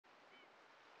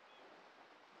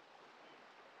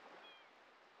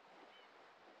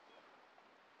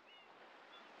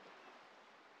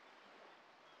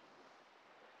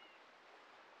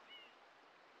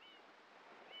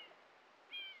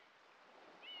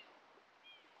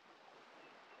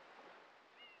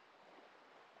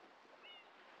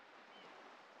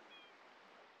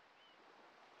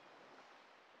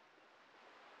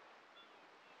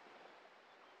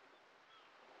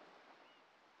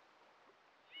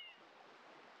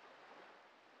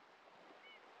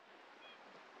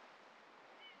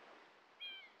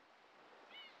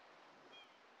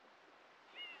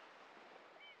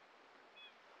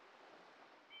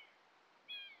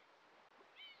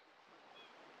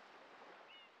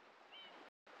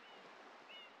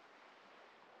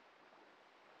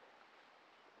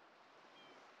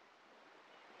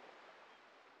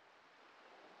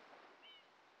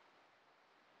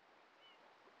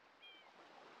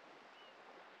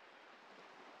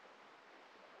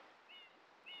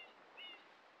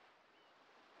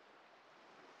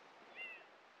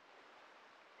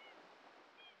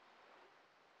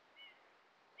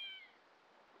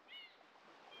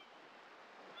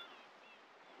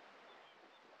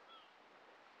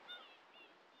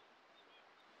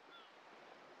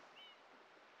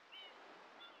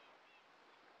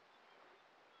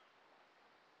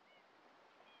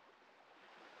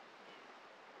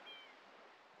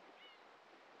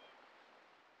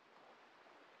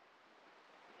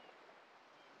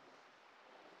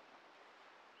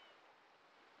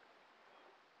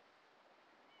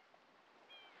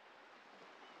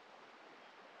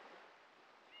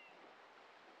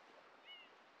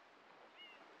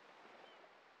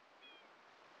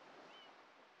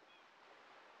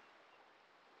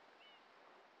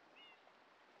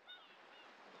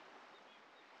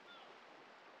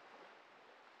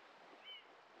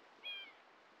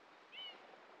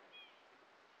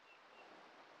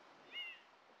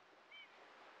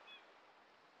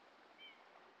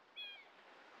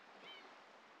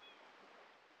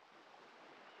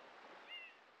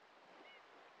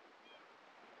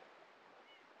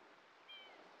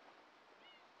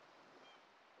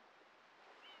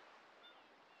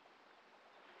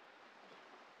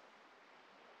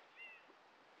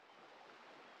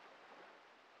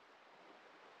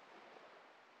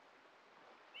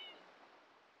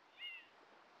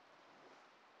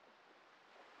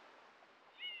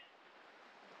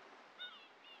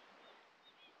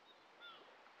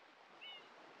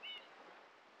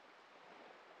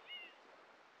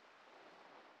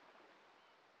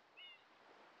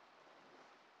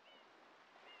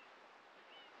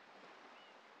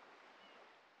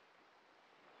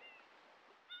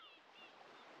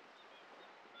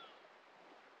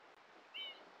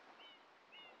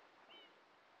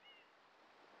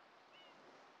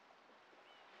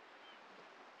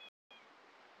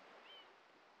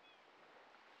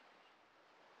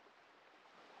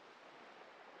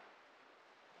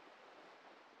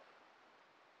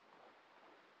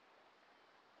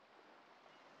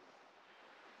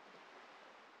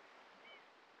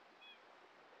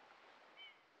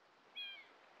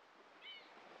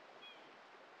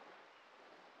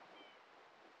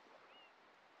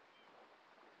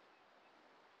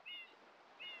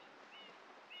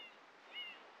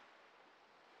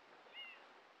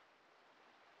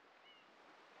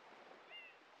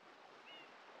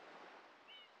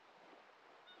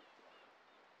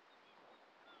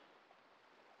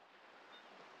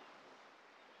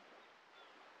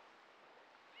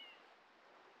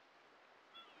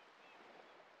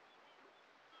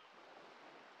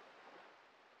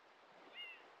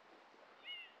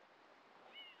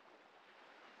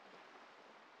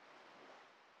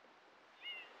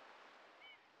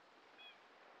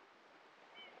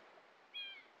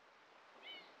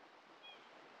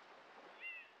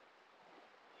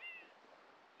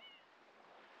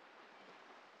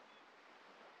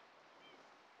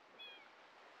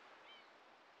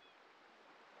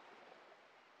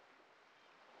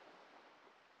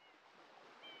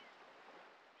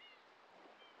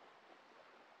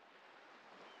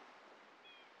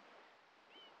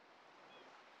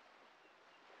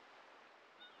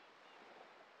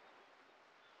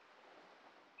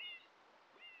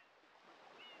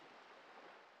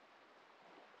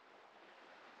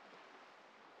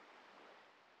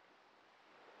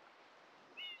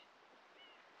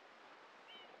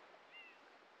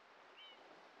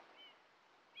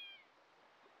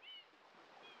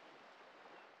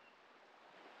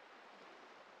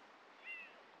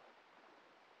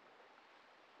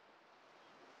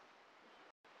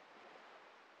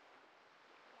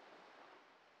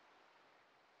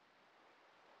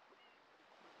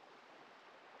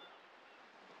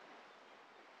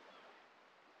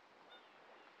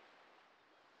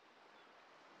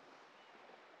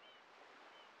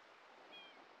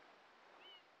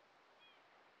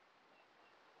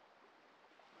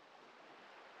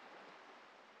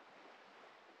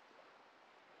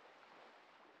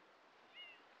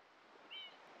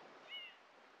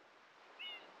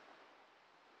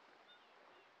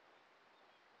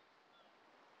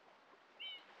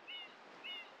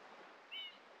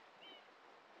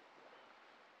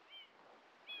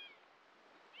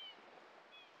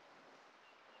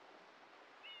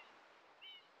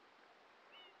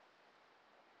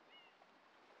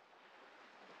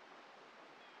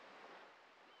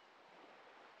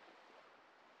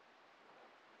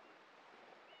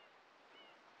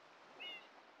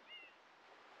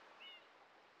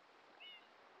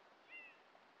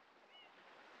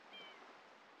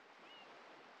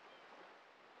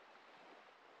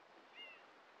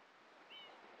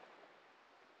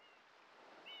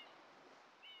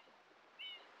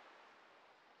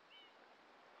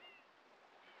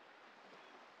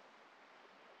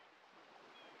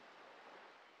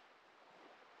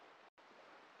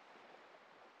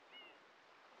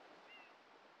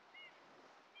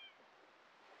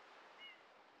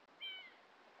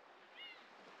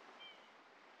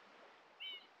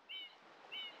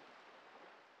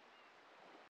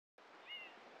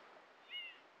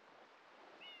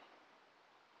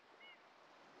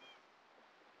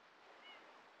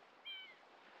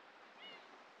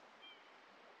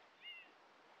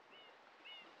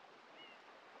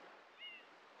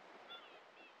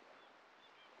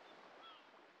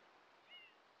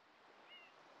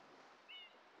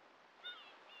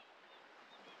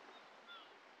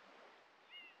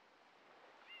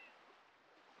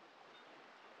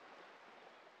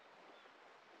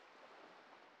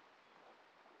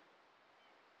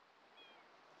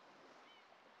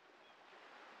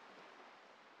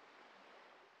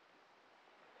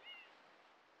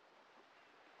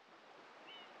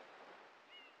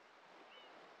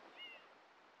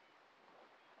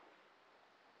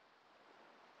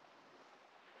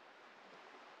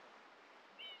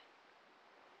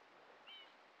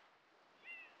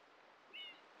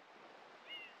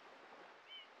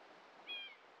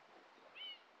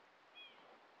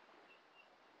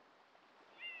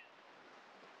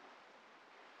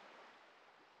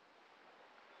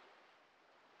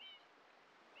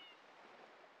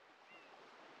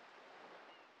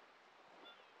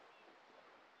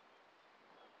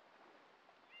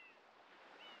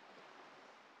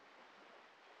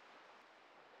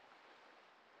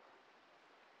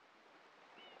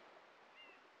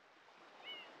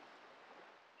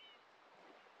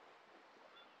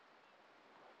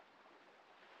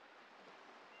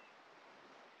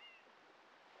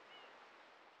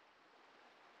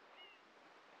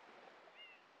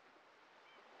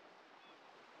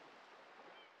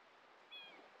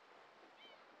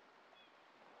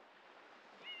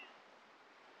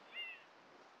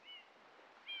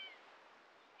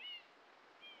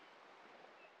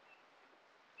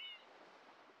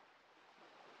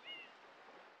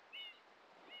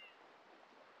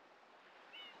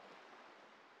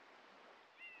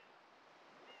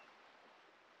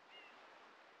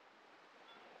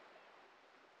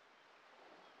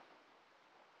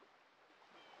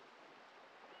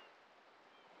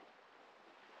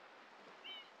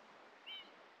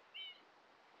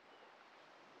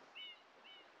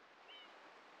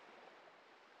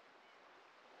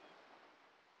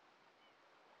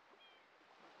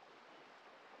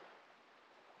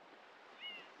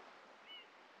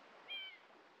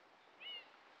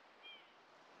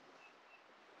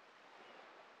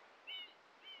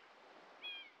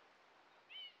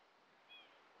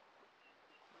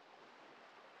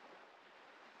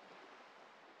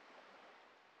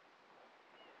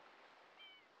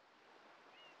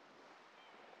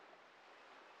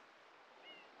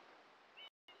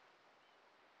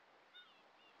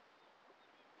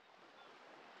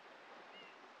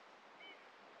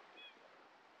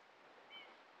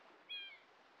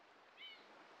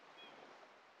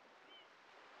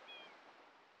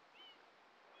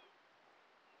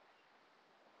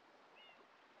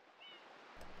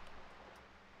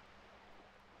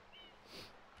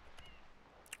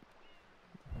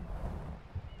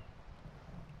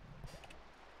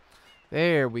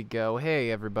There we go.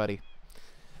 Hey, everybody.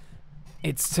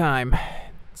 It's time.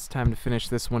 It's time to finish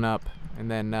this one up. And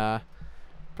then,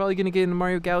 probably gonna get into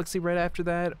Mario Galaxy right after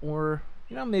that, or,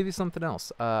 maybe something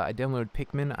else. I downloaded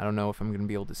Pikmin. I don't know if I'm gonna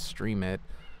be able to stream it.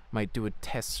 Might do a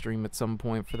test stream at some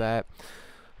point for that.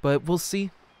 But we'll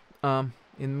see. In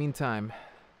the meantime,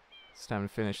 it's time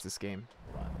to finish this game.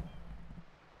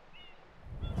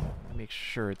 Make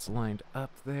sure it's lined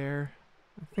up there.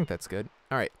 I think that's good.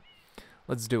 Alright,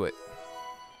 let's do it.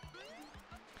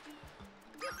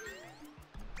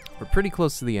 We're pretty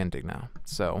close to the ending now,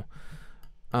 so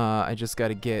I just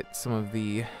gotta get some of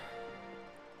the...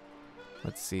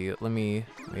 Let's see, let me...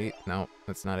 Wait, no,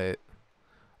 that's not it.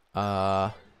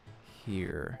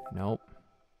 Here. Nope.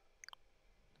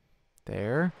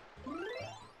 There.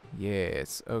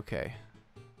 Yes, okay.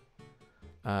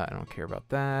 I don't care about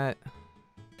that.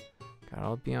 Got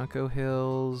all Bianco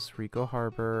Hills, Rico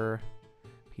Harbor,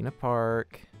 Peanut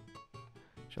Park,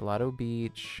 Gelato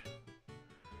Beach.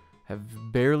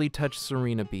 Have barely touched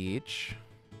Serena Beach.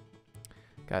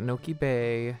 Got Noki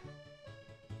Bay.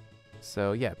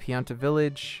 So yeah, Pianta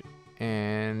Village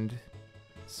and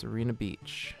Serena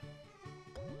Beach.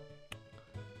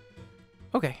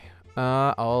 Okay,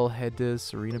 I'll head to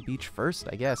Serena Beach first,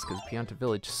 I guess, because Pianta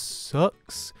Village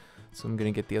sucks. So I'm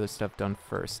gonna get the other stuff done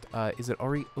first. Is it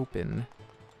already open?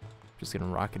 Just gonna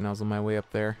rocket nozzle my way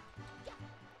up there.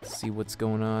 See what's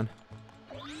going on.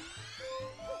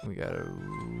 We got a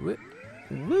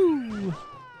woo.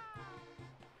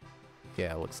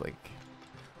 Yeah, looks like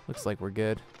we're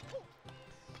good.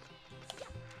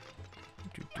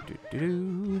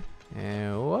 And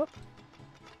whoop.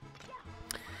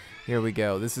 Here we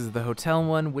go. This is the hotel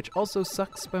one, which also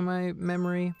sucks by my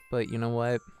memory, but you know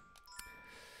what?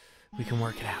 We can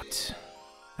work it out.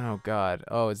 Oh god.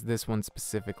 Oh, it's this one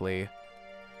specifically.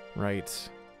 Right.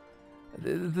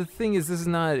 The thing is, this is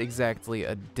not exactly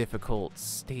a difficult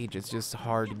stage. It's just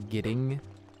hard getting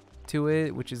to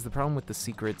it, which is the problem with the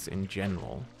secrets in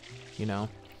general,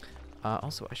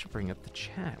 Also, I should bring up the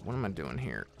chat. What am I doing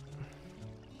here?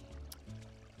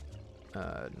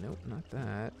 Nope, not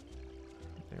that.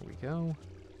 There we go.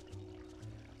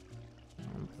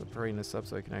 I'll put the brightness up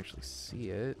so I can actually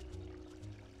see it.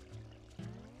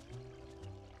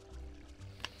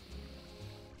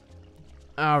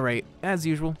 Alright, as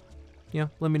usual,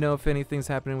 let me know if anything's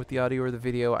happening with the audio or the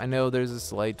video. I know there's a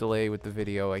slight delay with the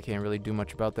video. I can't really do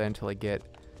much about that until I get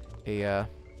a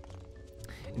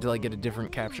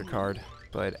different capture card.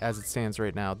 But as it stands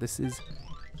right now, this is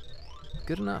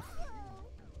good enough,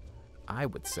 I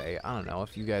would say. I don't know.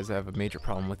 If you guys have a major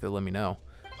problem with it, let me know.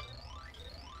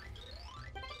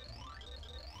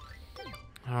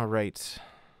 Alright.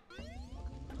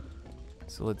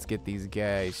 So let's get these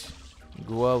guys.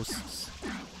 Ghosts.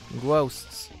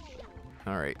 Ghosts.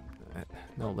 Alright.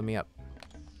 No, let me up.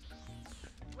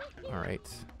 Alright.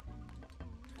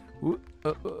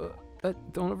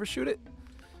 Don't overshoot it.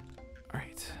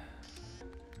 Alright.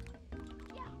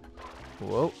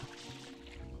 Whoa.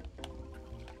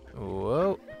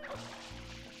 Whoa.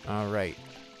 Alright.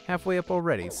 Halfway up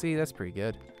already. See, that's pretty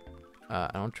good. I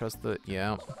don't trust the...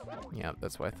 Yeah,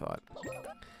 that's what I thought.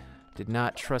 Did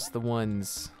not trust the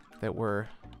ones that were...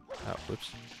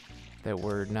 whoops. That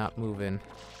were not moving.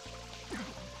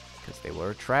 Because they were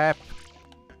a trap.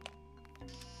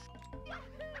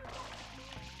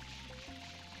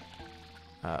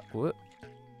 Whoop.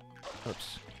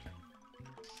 Oops.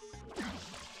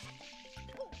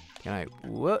 Can I...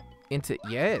 Whoop. Into...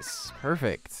 Yes.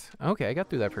 Perfect. Okay, I got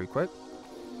through that pretty quick.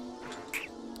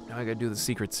 Now I gotta do the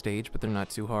secret stage, but they're not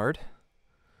too hard.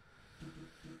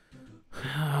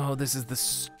 Oh, this is the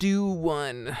stew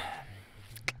one.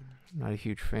 Not a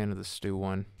huge fan of the stew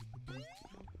one,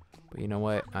 but you know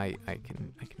what? I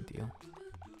can deal.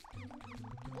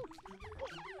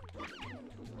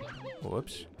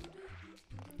 Whoops.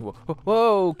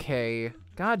 Whoa, okay.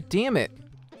 God damn it.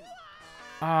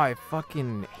 Oh, I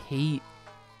fucking hate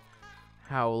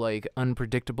how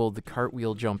unpredictable the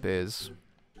cartwheel jump is,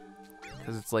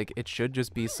 because it's it should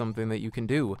just be something that you can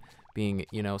do, being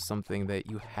something that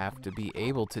you have to be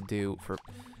able to do for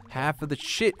half of the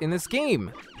shit in this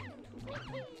game.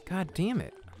 God damn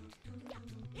it.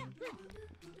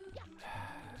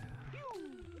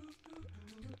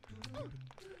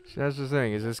 So that's the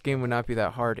thing, is this game would not be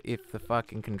that hard if the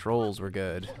fucking controls were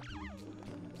good.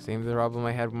 Same problem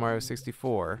I had with Mario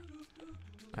 64.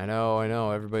 I know,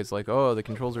 everybody's like, oh, the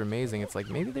controls are amazing. It's like,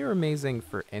 maybe they were amazing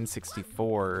for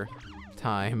N64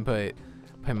 time, but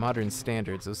by modern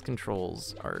standards, those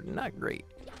controls are not great.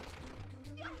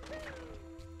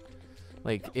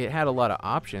 It had a lot of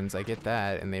options, I get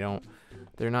that, and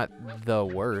they're not the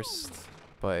worst,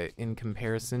 but in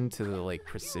comparison to the like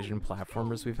precision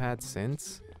platformers we've had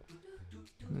since,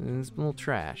 it's a little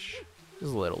trash.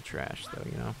 Just a little trash though,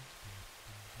 you know.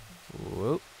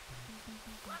 Whoop.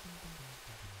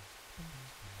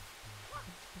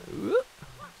 Whoop.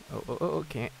 Oh,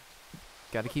 can't.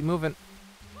 Gotta keep moving.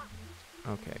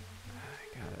 Okay.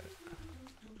 I got it.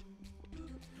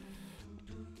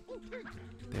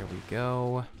 There we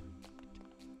go.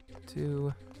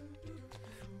 2.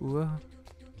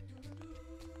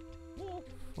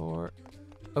 4.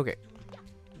 Okay.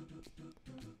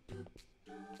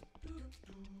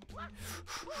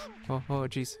 Oh,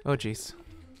 jeez. Oh, jeez.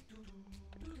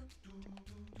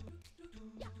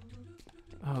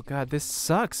 Oh, God, this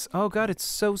sucks. Oh, God, it's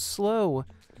so slow.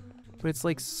 But it's,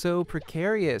 like, so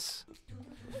precarious.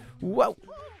 Whoa!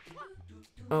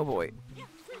 Oh, boy.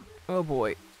 Oh,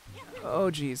 boy. Oh,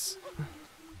 jeez.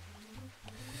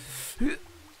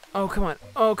 Oh, come on.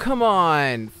 Oh, come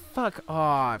on! Fuck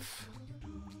off.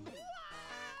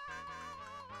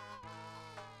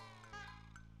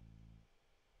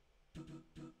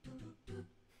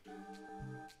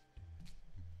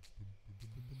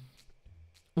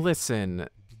 Listen,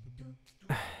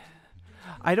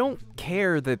 I don't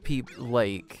care that people,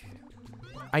 like,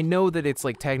 I know that it's,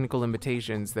 like, technical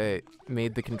limitations that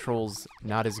made the controls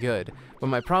not as good, but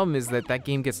my problem is that that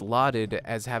game gets lauded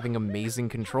as having amazing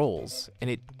controls,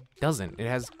 and it doesn't. It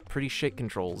has pretty shit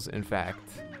controls, in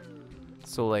fact.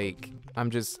 So, like, I'm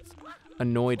just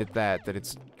annoyed at that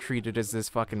it's treated as this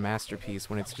fucking masterpiece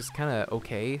when it's just kind of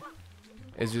okay.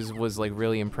 It just was, like,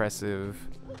 really impressive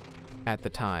at the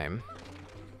time.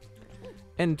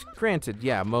 And granted,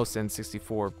 yeah, most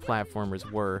N64 platformers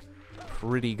were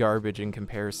pretty garbage in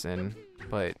comparison,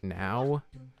 but now,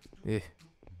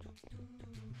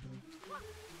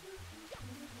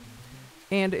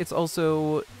 And it's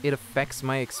also, it affects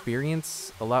my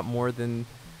experience a lot more than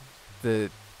the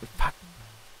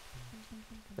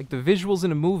visuals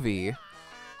in a movie,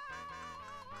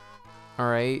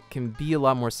 alright, can be a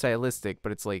lot more stylistic,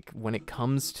 but it's like, when it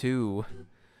comes to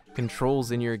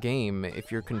controls in your game,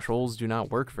 if your controls do not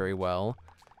work very well,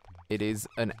 it is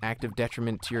an active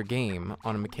detriment to your game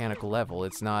on a mechanical level.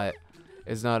 It's not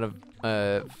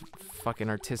a fucking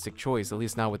artistic choice, at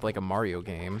least not with like a Mario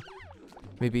game.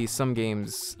 Maybe some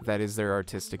games that is their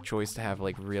artistic choice to have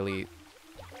like really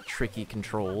tricky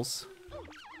controls.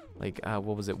 Like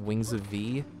what was it, Wings of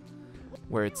V,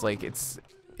 where it's like it's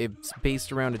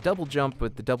based around a double jump,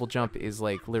 but the double jump is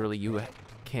like literally you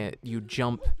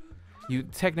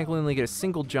technically only get a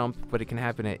single jump, but it can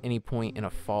happen at any point in a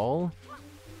fall.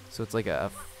 So it's like a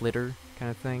flitter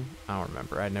kind of thing. I don't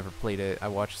remember. I never played it. I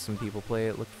watched some people play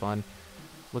it. Looked fun.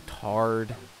 Looked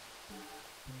hard.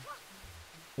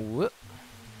 Whoop.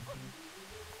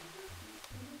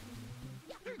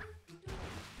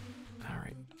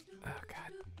 Alright. Oh,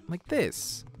 God. Like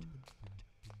this.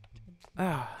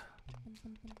 Ah.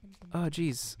 Oh,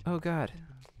 jeez. Oh, God.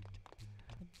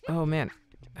 Oh, man.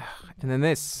 And then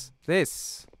this.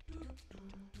 It's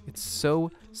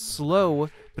so slow,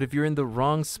 but if you're in the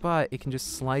wrong spot, it can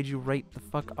just slide you right the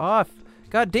fuck off.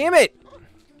 God damn it!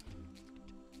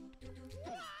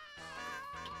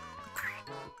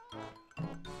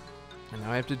 And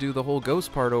now I have to do the whole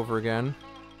ghost part over again.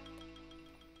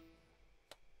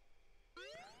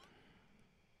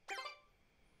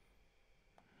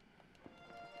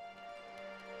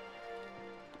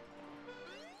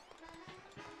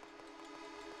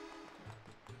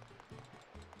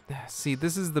 See,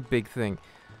 this is the big thing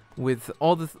with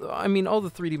all the all the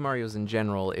 3D Marios in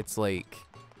general. It's like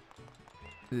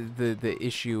the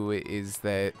issue is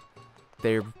that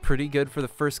they're pretty good for the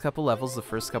first couple levels. The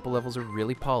first couple levels are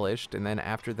really polished, and then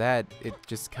after that it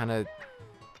just kind of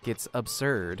gets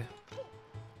absurd.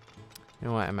 You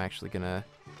know what, I'm actually gonna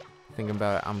think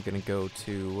about it. I'm gonna go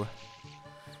to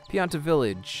Pianta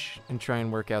Village and try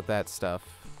and work out that stuff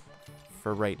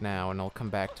for right now, and I'll come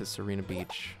back to Serena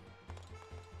Beach.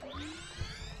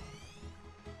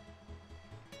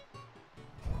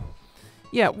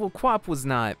 Yeah, well, QWOP was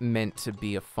not meant to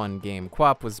be a fun game.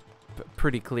 QWOP was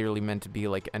pretty clearly meant to be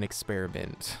like an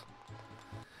experiment.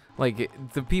 Like,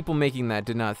 the people making that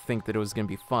did not think that it was gonna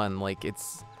be fun. Like, they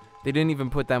didn't even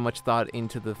put that much thought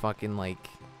into the fucking, like,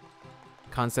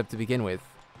 concept to begin with.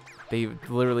 They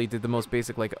literally did the most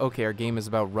basic, like, okay, our game is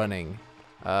about running.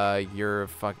 You're a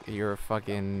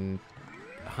fucking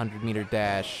 100-meter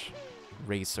dash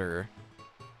racer.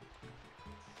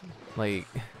 Like,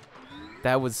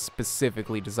 that was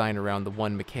specifically designed around the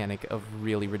one mechanic of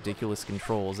really ridiculous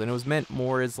controls, and it was meant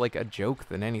more as like a joke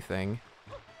than anything.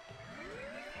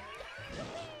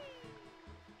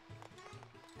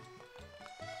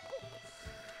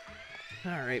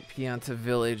 Alright, Pianta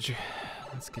Village.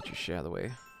 Let's get your shit out of the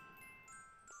way.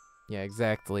 Yeah,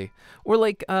 exactly. Or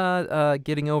like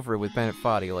getting over it with Bennett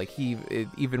Foddy. Like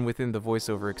even within the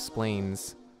voiceover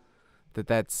explains that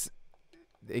that's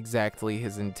exactly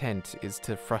his intent, is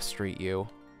to frustrate you.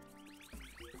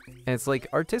 And it's like,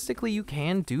 artistically you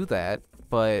can do that,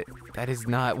 but that is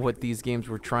not what these games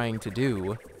were trying to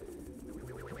do.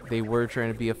 They were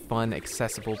trying to be a fun,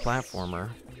 accessible platformer.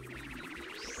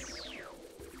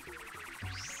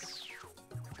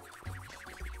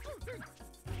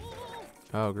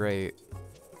 Oh, great.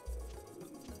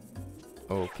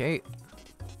 Okay.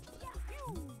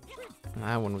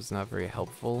 That one was not very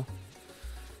helpful.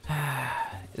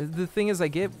 The thing is, I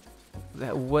get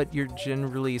that what you're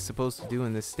generally supposed to do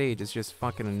in this stage is just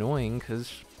fucking annoying,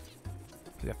 because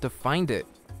you have to find it.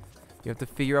 You have to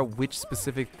figure out which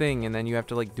specific thing, and then you have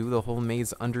to, like, do the whole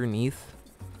maze underneath.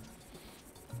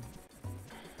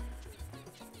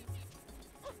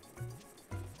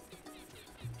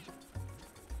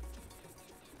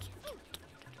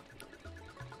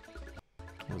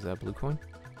 Was that a blue coin?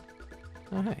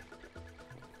 Oh, hey.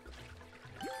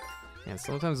 Yeah,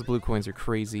 sometimes the blue coins are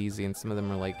crazy easy, and some of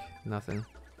them are, like, nothing.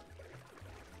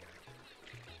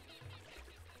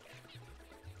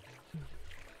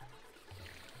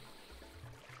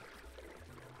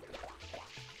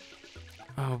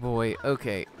 Oh boy,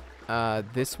 okay.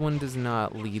 This one does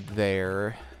not lead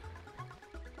there.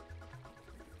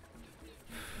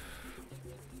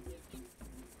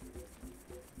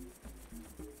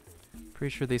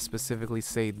 Pretty sure they specifically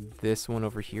say this one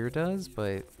over here does,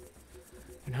 but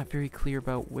they're not very clear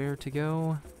about where to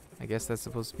go. I guess that's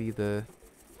supposed to be the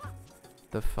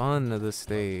fun of the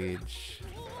stage.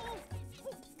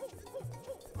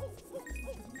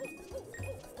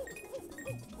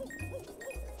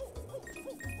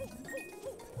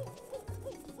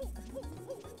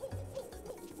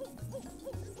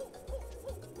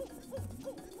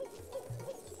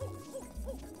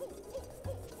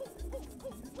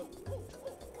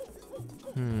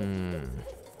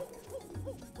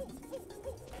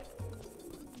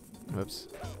 Whoops.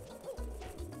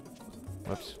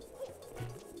 Whoops.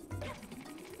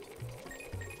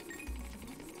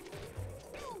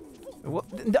 What?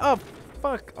 Oh,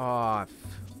 fuck off.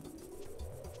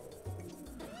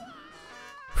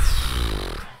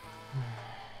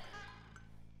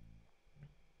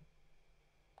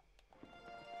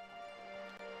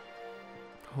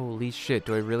 Holy shit,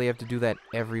 do I really have to do that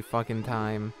every fucking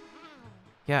time?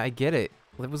 Yeah, I get it.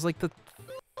 It was like the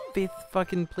 5th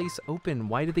fucking place open.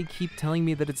 Why do they keep telling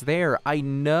me that it's there? I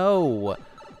know!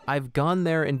 I've gone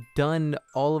there and done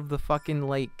all of the fucking,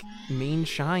 like, main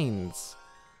shines.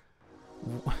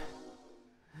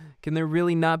 Can there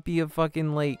really not be a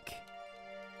fucking, like,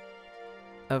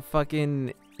 a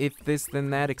fucking if this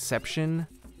then that exception?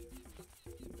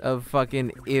 Of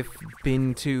fucking if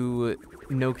been to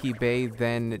Noki Bay,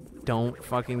 then don't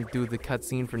fucking do the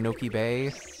cutscene for Noki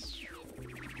Bay?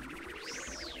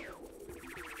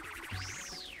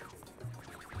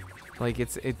 Like,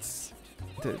 it's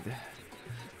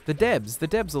the Debs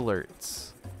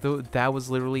alerts. That was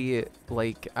literally,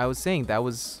 like, I was saying, that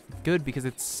was good because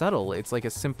it's subtle. It's like a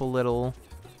simple little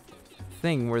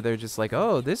thing where they're just like,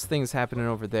 oh, this thing's happening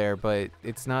over there, but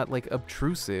it's not, like,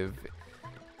 obtrusive.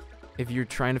 If you're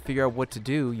trying to figure out what to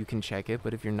do, you can check it,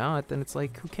 but if you're not, then it's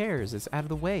like, who cares? It's out of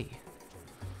the way.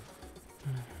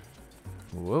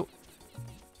 Whoa.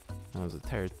 That was a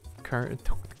tired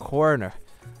corner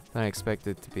than I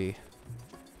expected it to be.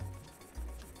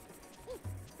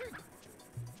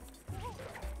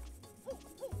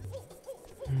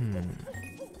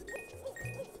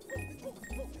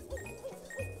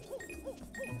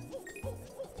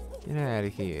 Get out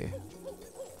of here.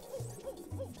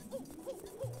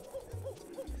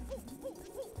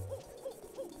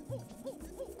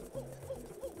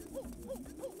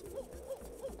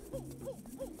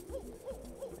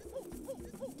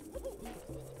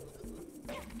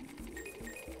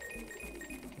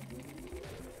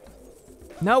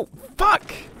 No!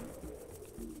 Fuck!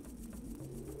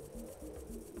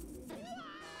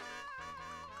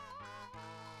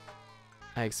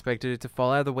 I expected it to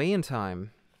fall out of the way in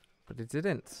time, but it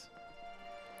didn't.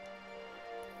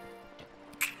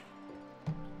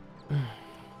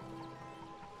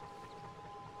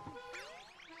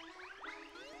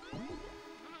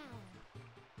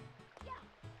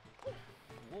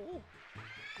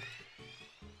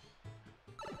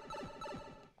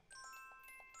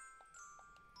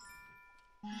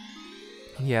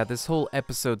 Yeah, this whole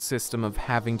episode system of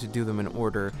having to do them in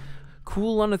order.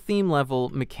 Cool on a theme level,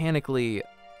 mechanically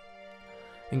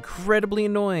incredibly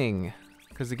annoying,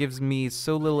 because it gives me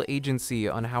so little agency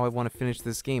on how I want to finish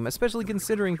this game, especially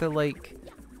considering that, like,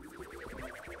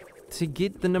 to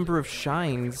get the number of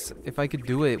shines, if I could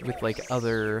do it with like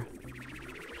other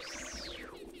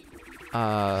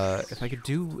if I could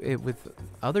do it with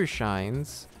other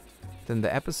shines than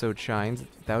the episode shines,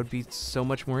 that would be so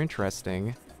much more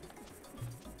interesting.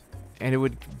 And it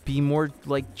would be more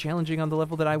like challenging on the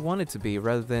level that I want it to be,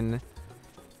 rather than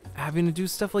having to do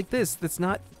stuff like this that's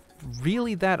not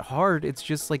really that hard, it's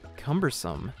just like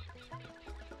cumbersome.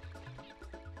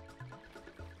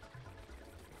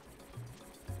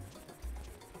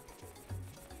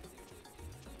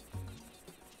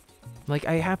 Like,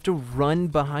 I have to run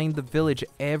behind the village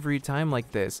every time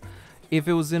like this. If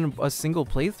it was in a single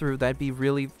playthrough, that'd be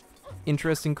really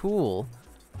interesting, cool.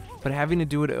 But having to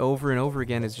do it over and over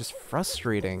again is just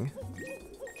frustrating.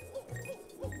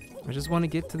 I just want to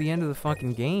get to the end of the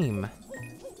fucking game.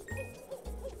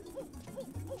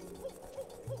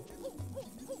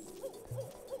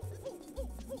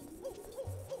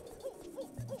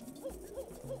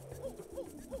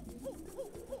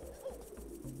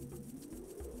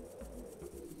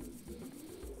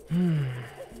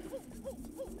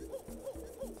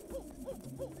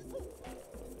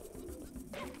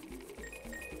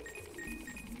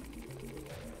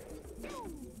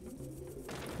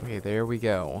 Okay, there we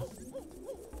go.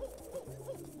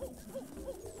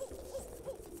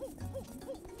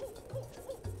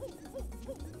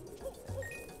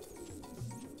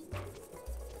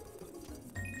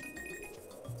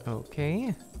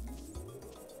 Okay.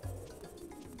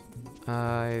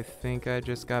 I think I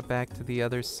just got back to the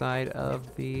other side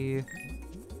of the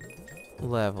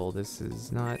level. This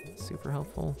is not super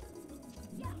helpful.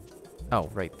 Oh,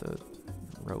 right, the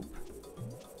rope.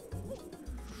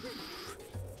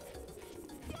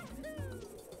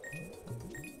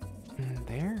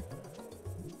 There?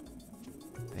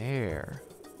 There.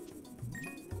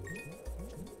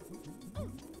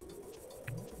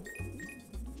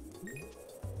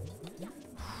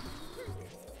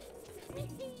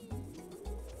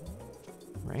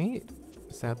 Right?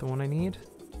 Is that the one I need?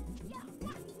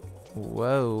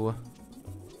 Whoa.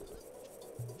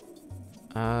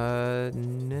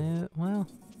 No, well.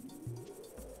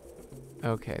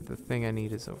 Okay, the thing I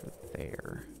need is over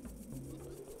there.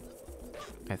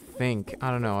 I think.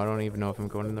 I don't know. I don't even know if I'm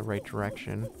going in the right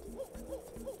direction.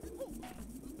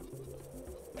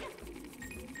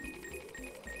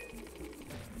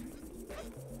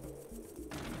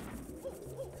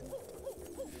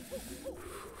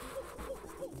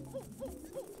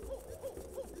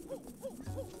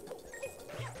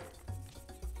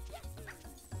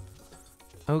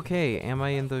 Okay, am I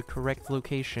in the correct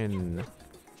location?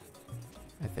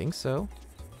 I think so.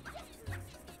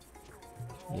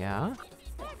 Yeah?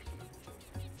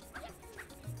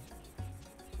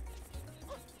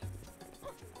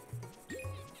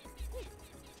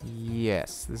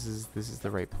 Yes, this is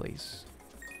the right place.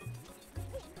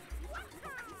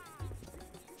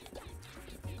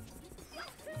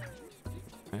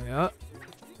 Yeah.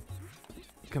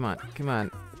 Come on, come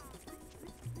on.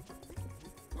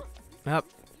 Up.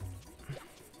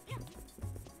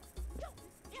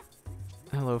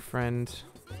 Hello, friend.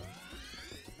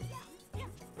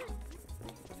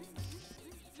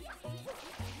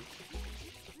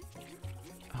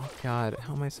 Oh god,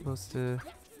 how am I supposed to...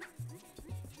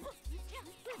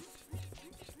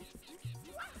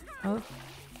 How the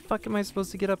fuck am I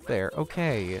supposed to get up there?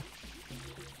 Okay.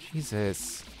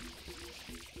 Jesus.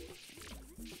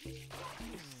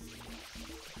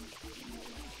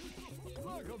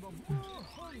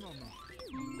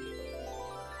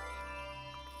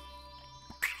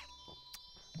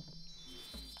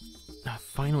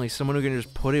 Finally, someone who can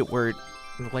just put it where it,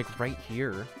 like, right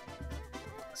here.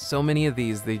 So many of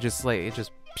these, they just, like, it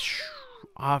just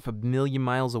off a million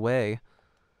miles away.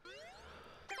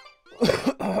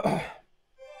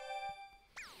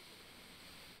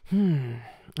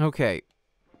 Okay.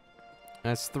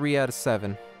 That's 3 out of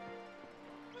 7.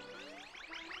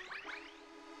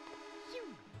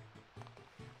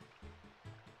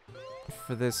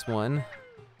 For this one.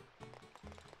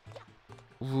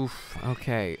 Oof,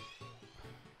 okay.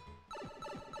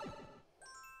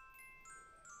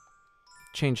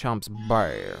 Chain Chomp's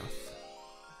Birth.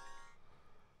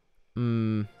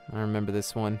 I remember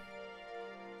this one.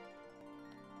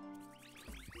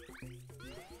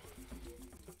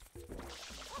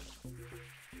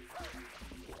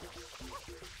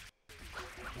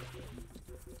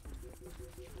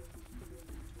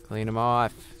 Clean him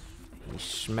off. He's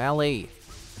smelly.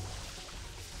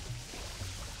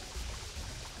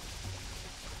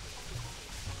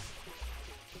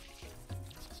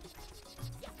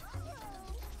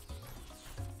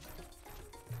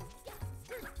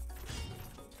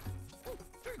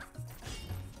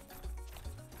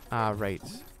 Ah, right.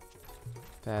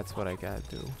 That's what I gotta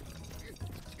do.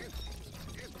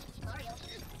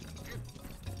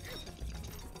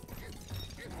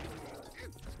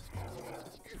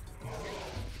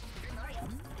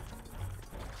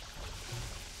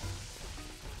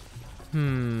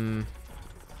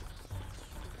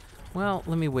 Well,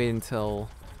 let me wait until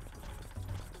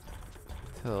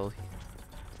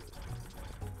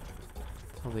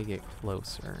they get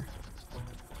closer.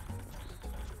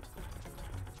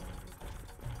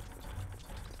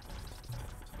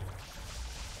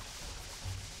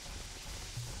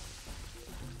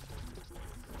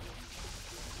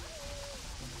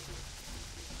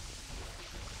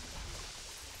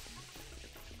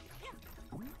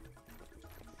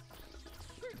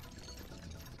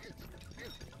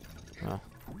 Oh.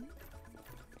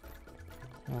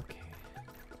 Okay.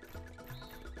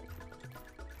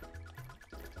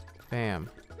 Bam.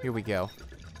 Here we go.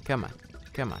 Come on.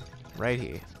 Come on. Right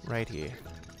here. Right here.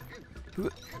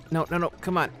 No, no, no.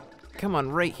 Come on. Come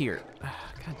on. Right here.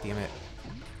 God damn it.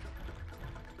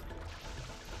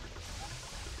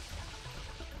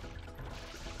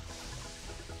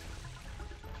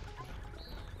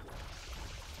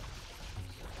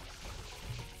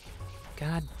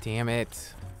 God damn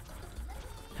it.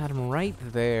 Had him right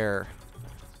there.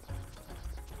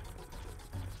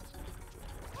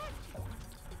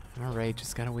 Alright,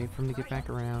 just gotta wait for him to get back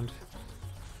around.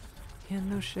 Yeah,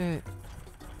 no shit.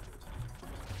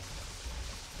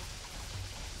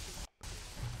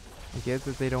 I get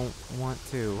that they don't want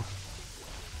to.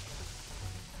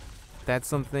 That's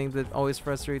something that always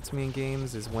frustrates me in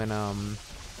games, is when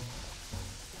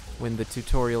the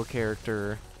tutorial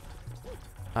character,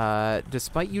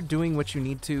 despite you doing what you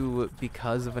need to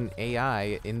because of an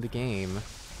AI in the game,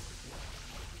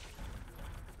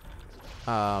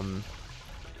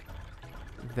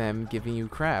 them giving you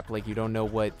crap, like you don't know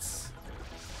what's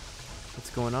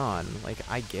going on. Like,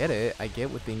 I get it. I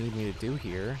get what they need me to do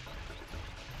here.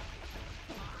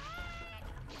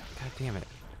 God damn it.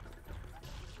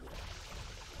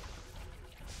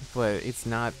 But it's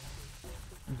not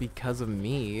because of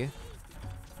me.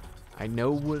 I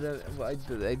know what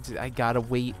I gotta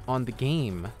wait on the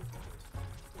game.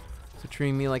 So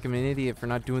treating me like I'm an idiot for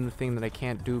not doing the thing that I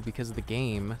can't do because of the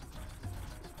game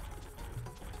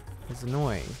is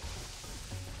annoying.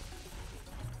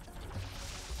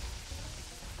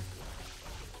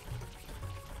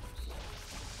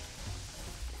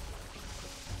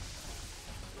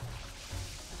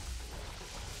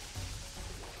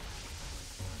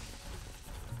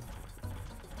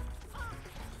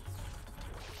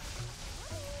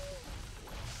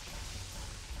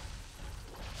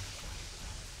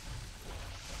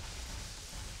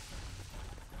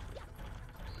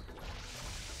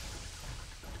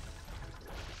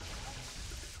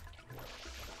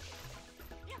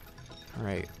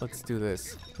 Alright, let's do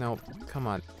this. No, come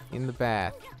on. In the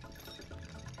bath.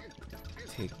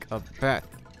 Take a bath.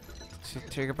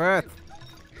 Take a bath.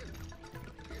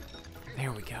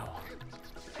 There we go.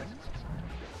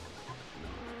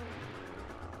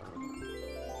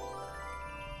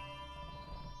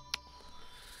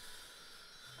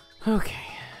 Okay.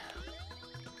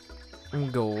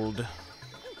 Gold.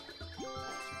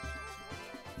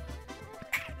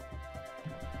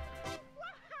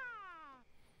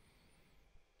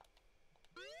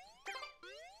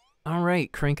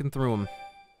 Alright, cranking through them.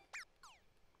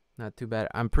 Not too bad.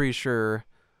 I'm pretty sure,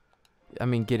 I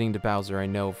mean, getting to Bowser, I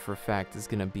know for a fact, is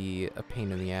gonna be a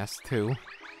pain in the ass, too.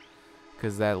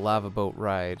 Because that lava boat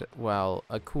ride, while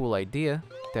a cool idea,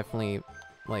 definitely,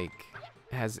 like,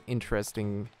 has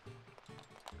interesting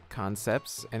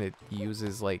concepts, and it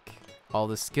uses, like, all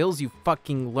the skills you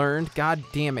fucking learned. God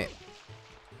damn it.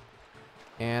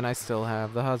 And I still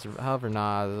have the hover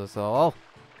nozzle.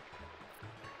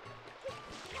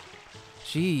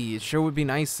 Gee, it sure would be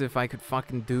nice if I could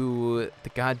fucking do the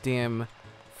goddamn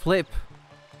flip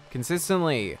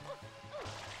consistently.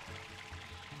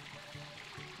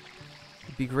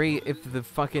 It'd be great if the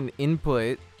fucking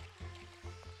input,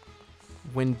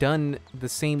 when done the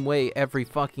same way every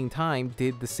fucking time,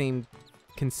 did the same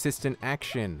consistent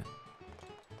action.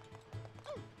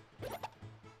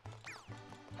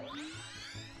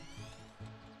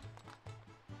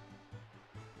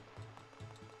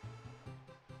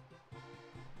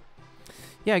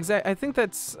 Yeah, exactly. I think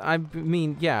that's, I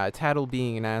mean, yeah, Tattle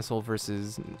being an asshole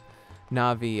versus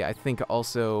Navi, I think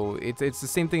also, it's the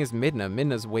same thing as Midna.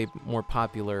 Midna's way more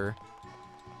popular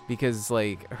because,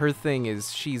 like, her thing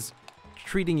is she's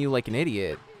treating you like an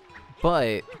idiot,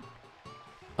 but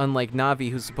unlike Navi,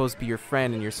 who's supposed to be your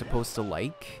friend and you're supposed to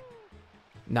like,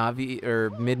 Navi, or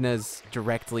Midna's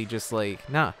directly just like,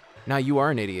 nah, you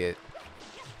are an idiot.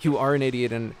 You are an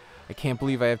idiot, and I can't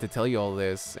believe I have to tell you all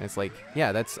this. And it's like,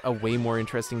 yeah, that's a way more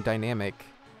interesting dynamic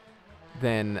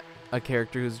than a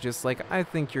character who's just like, I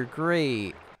think you're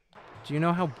great. Do you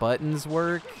know how buttons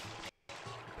work?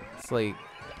 It's like,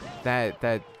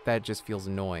 that just feels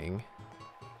annoying.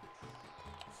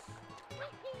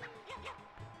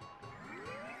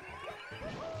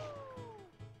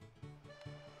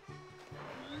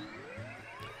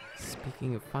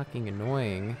 Speaking of fucking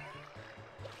annoying.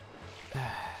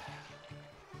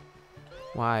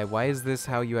 Why? Why is this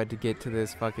how you had to get to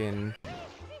this fucking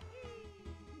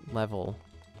level?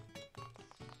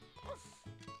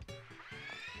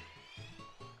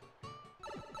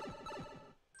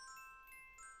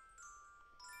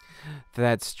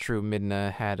 That's true.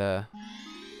 Midna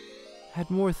had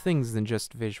more things than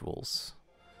just visuals,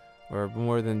 or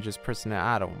more than just personality.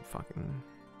 I don't fucking.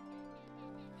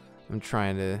 I'm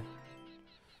trying to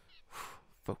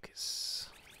focus.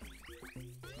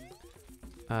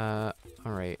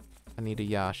 Alright. I need a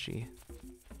Yashi.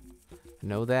 I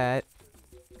know that,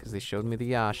 because they showed me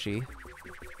the Yashi.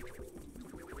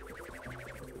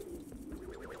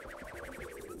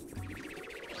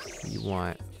 You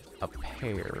want a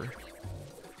pear.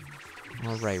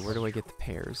 Alright, where do I get the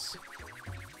pears?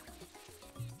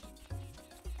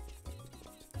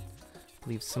 I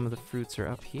believe some of the fruits are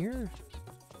up here.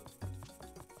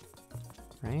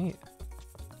 Right?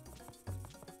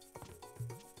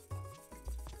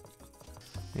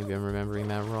 Maybe I'm remembering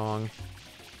that wrong.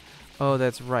 Oh,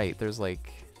 that's right. There's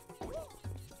like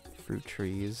fruit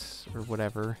trees or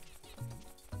whatever.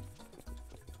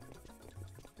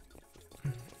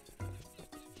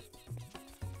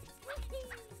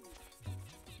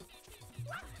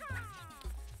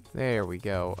 There we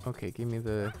go. Okay, give me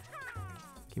the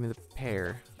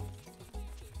pear.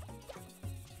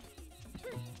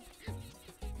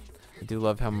 I do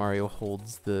love how Mario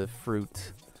holds the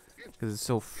fruit because it's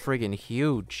so friggin'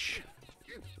 huge.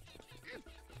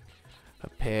 A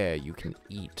pear you can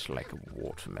eat like a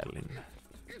watermelon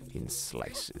in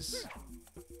slices.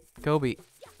 Kobe.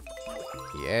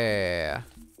 Yeah.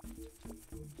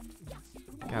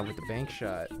 God, with the bank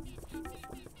shot.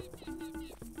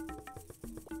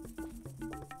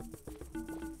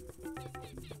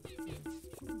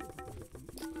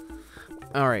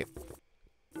 Alright.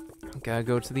 Gotta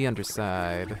go to the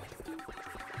underside.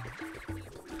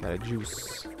 Got a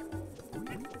juice.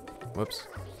 Whoops.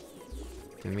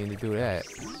 Didn't mean to do that.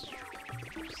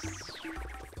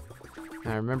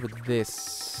 I remember this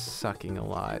sucking a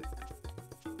lot.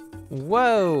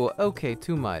 Whoa! Okay,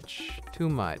 too much. Too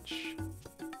much.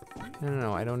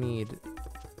 No, I don't need...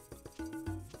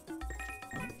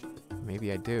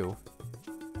 Maybe I do.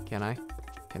 Can I?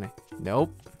 Can I?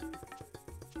 Nope.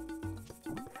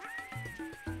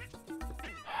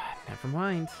 Never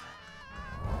mind.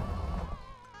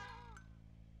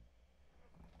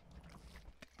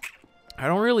 I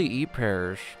don't really eat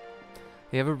pears.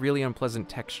 They have a really unpleasant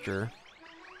texture.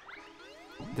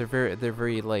 They're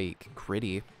very like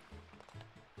gritty.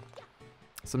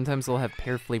 Sometimes they'll have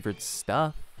pear flavored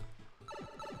stuff,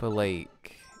 but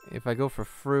like if I go for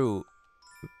fruit,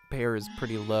 pear is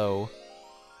pretty low.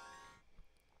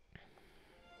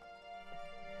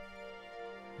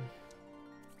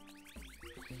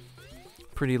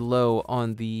 Pretty low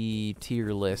on the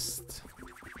tier list.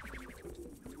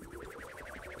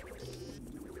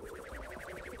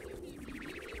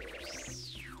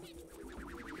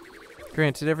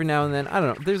 Granted, every now and then, I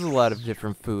don't know, there's a lot of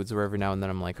different foods where every now and then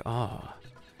I'm like, oh,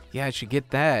 yeah, I should get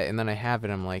that, and then I have it,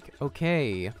 I'm like,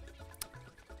 okay.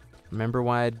 Remember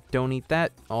why I don't eat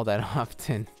that all that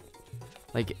often?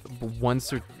 Like,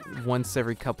 once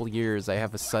every couple years, I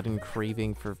have a sudden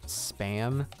craving for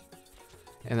Spam,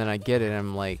 and then I get it, and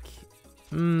I'm like,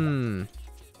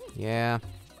 yeah,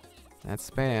 that's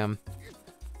Spam.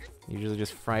 Usually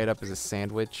just fry it up as a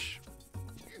sandwich.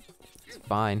 It's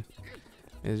fine.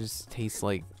 It just tastes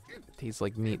like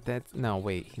meat. That's no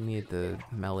wait, he needed the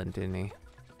melon, didn't he?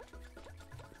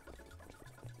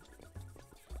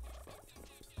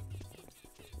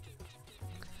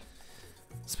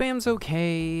 Spam's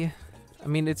okay. I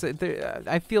mean,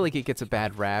 I feel like it gets a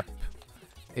bad rap.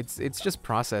 It's just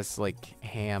processed like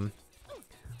ham.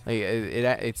 Like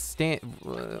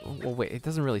well wait, it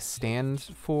doesn't really stand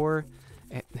for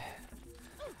it.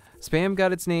 Spam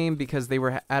got its name because they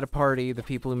were at a party, the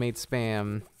people who made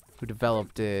Spam, who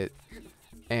developed it,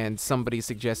 and somebody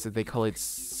suggested they call it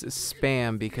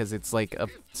Spam because it's like a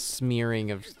smearing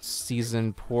of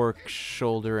seasoned pork,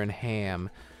 shoulder, and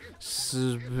ham.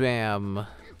 Spam.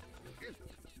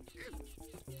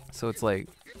 So it's like,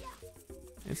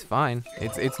 it's fine.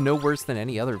 It's no worse than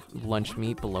any other lunch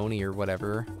meat, bologna, or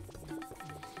whatever.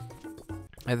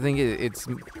 I think it's...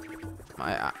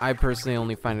 I personally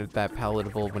only find it that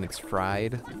palatable when it's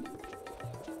fried.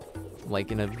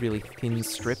 Like in a really thin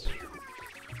strip.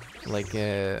 Like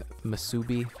a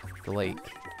musubi, the like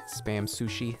Spam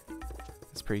sushi.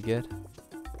 It's pretty good.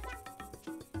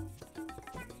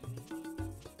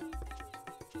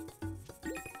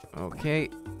 Okay.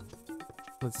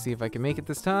 Let's see if I can make it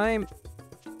this time.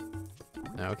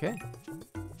 Okay.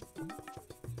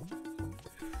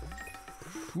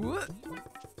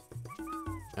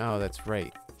 Oh, that's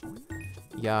right.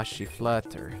 Yashi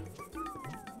Flutter.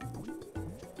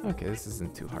 Okay, this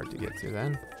isn't too hard to get to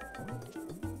then.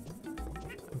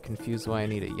 I'm confused why I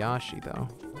need a Yashi though.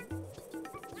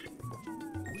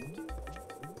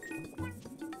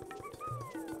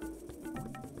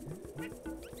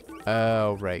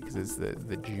 Oh, right, because it's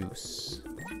the juice.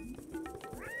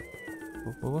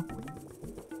 Whoa, whoa, whoa.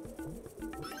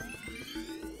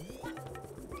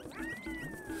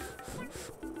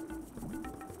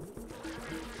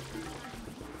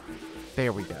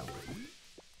 There we go.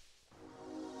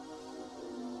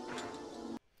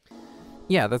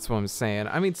 Yeah, that's what I'm saying.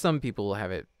 I mean, some people will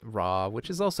have it raw, which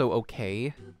is also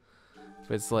okay.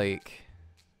 But it's like...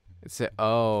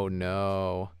 oh,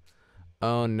 no.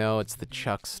 Oh, no, it's the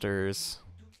Chucksters.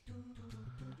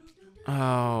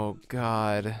 Oh,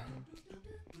 God.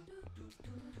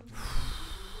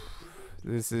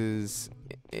 This is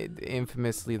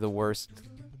infamously the worst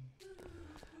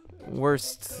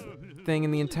thing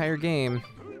in the entire game.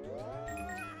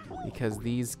 Because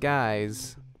these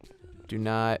guys do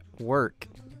not work.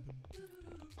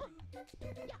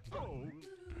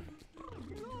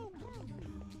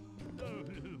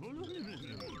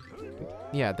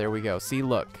 Yeah, there we go. See,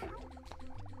 look.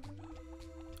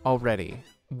 Already.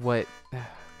 What? God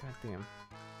damn.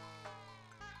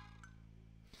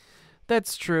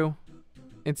 That's true.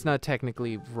 It's not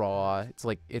technically raw. It's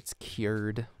like, it's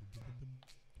cured.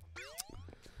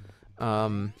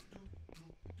 Although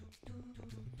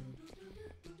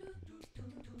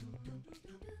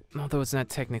it's not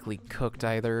technically cooked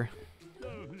either.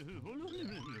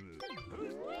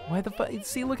 Why the fuck?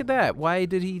 See, look at that. Why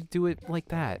did he do it like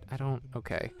that? I don't...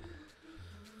 Okay.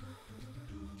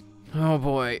 Oh,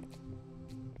 boy.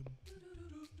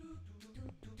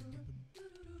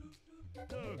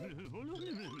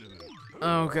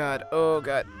 Oh, God. Oh,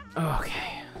 God.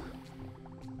 Okay.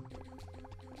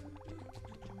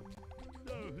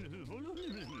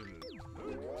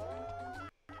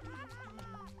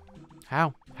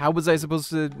 How? How was I supposed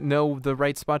to know the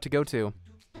right spot to go to?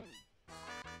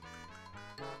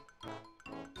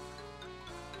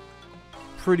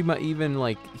 Pretty much, even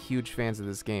like huge fans of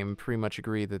this game pretty much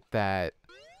agree that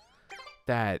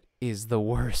that is the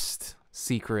worst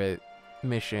secret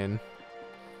mission.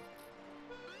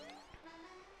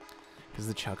 Because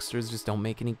the Chucksters just don't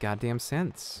make any goddamn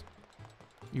sense.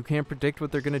 You can't predict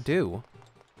what they're gonna do.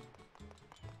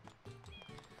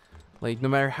 Like, no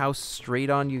matter how straight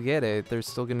on you get it, they're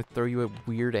still gonna throw you at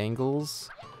weird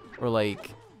angles. Or like,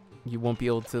 you won't be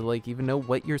able to like even know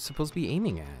what you're supposed to be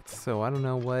aiming at. So I don't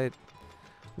know what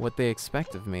they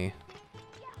expect of me.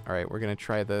 Alright, we're gonna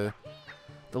try the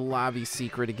lobby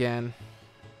secret again.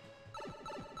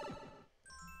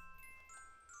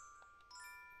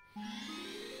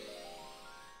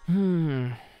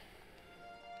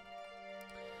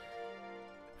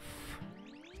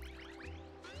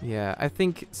 Yeah, I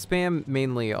think spam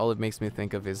mainly all it makes me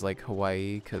think of is like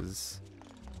Hawaii, because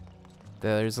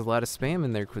there's a lot of spam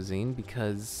in their cuisine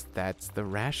because that's the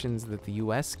rations that the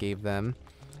US gave them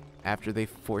after they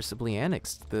forcibly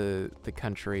annexed the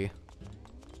country.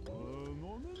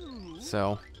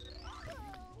 So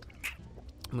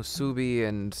musubi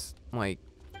and like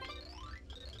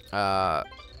spam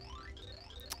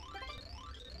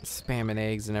and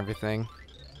eggs and everything.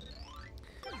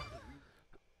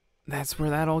 That's where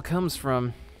that all comes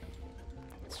from.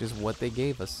 It's just what they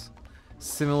gave us.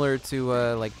 Similar to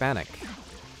like Bannock.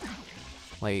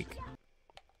 Like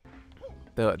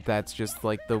that's just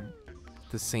like the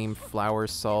same flour,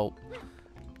 salt,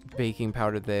 baking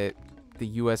powder that the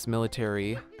US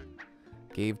military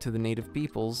gave to the native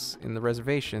peoples in the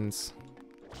reservations.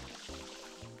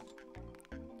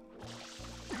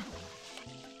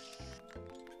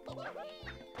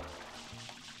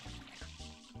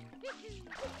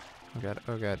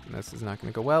 Oh god, this is not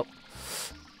gonna go well.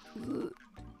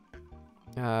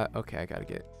 Okay, I gotta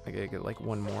get like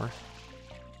one more.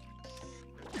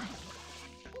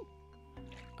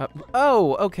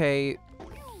 Oh, okay.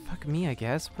 Fuck me, I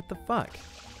guess. What the fuck?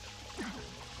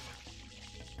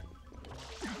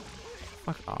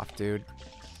 Fuck off, dude.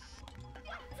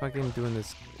 Fucking doing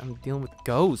this. I'm dealing with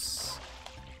ghosts.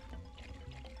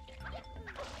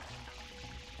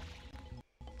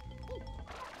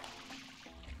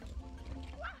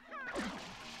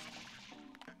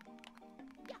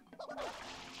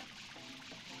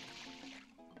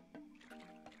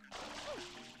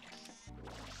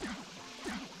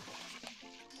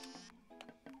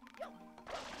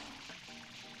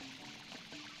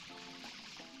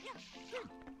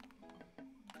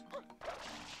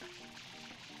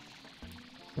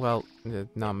 well,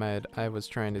 not mad I was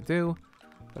trying to do,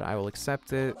 but I will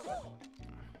accept it.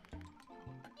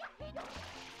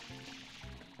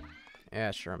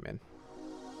 Yeah, sure, I'm in.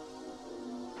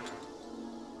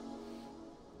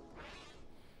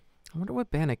 I wonder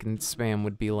what Bannock spam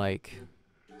would be like.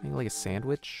 Maybe like a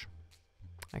sandwich?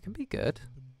 That could be good.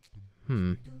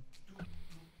 I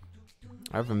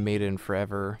haven't made it in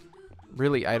forever.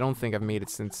 Really, I don't think I've made it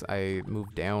since I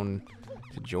moved down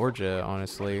to Georgia,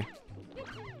 honestly.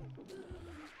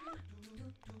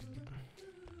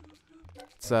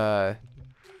 It's, I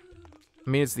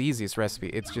mean, it's the easiest recipe.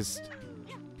 It's just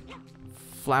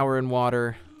flour and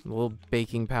water, a little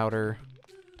baking powder,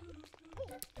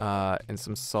 and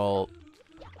some salt.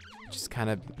 Just kind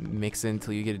of mix it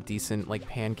until you get a decent, like,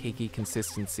 pancakey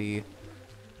consistency.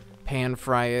 Pan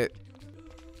fry it.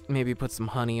 Maybe put some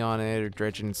honey on it or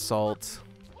dredge it in salt.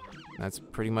 That's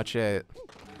pretty much it.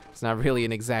 It's not really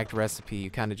an exact recipe. You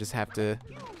kind of just have to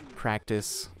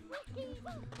practice.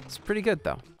 It's pretty good,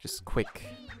 though. Just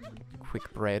quick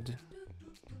bread.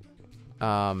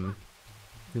 You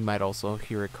might also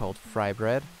hear it called fry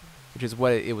bread, which is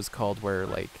what it was called where,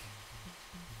 like,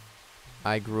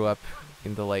 I grew up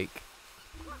in the, like,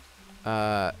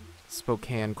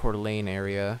 Spokane, Coeur d'Alene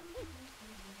area.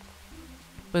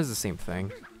 But it's the same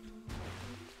thing.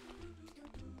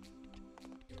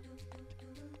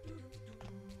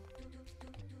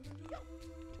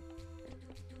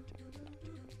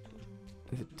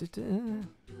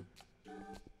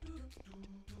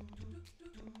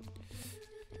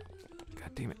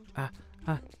 God damn it.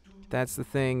 That's the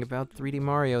thing about 3D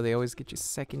Mario. They always get you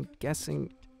second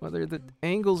guessing whether the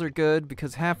angles are good,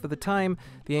 because half of the time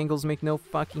the angles make no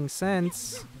fucking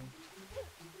sense.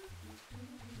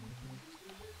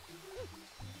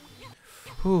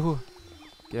 Whew.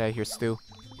 Get out of here, Stu.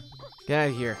 Get out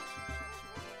of here.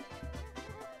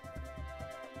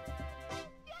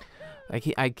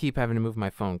 I keep having to move my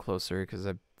phone closer because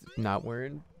I'm not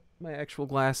wearing my actual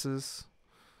glasses.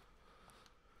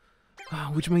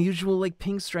 Which my usual, like,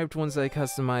 pink striped ones that I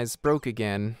customized broke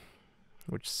again.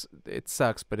 Which, it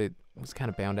sucks, but it was kind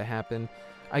of bound to happen.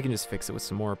 I can just fix it with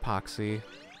some more epoxy,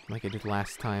 like I did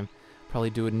last time.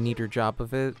 Probably do a neater job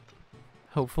of it,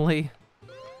 hopefully.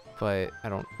 But I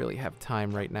don't really have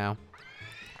time right now.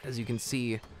 As you can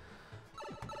see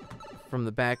from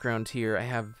the background here, I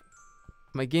have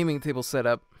my gaming table set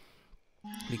up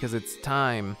because it's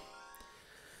time.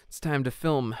 It's time to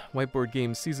film Whiteboard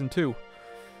Games Season 2.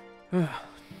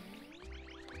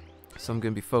 So I'm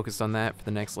going to be focused on that for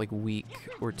the next, like, week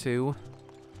or two.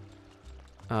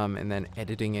 And then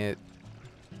editing it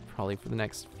probably for the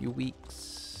next few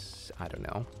weeks. I don't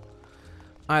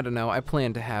know. I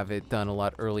planned to have it done a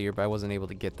lot earlier, but I wasn't able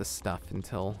to get the stuff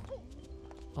until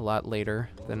a lot later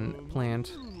than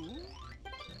planned.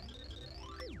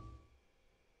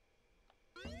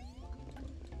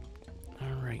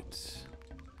 Alright.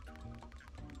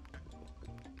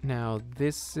 Now,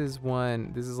 this is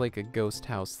like a ghost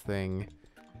house thing.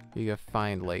 You gotta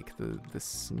find, like, the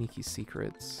sneaky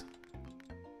secrets.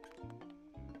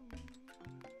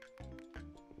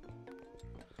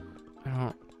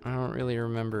 I don't really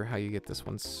remember how you get this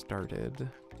one started.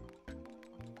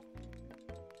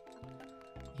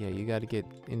 Yeah, you gotta get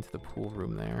into the pool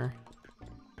room there.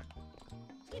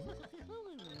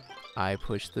 I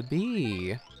push the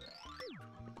B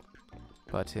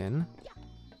button.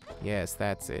 Yes,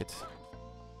 that's it.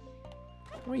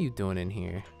 What are you doing in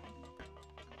here?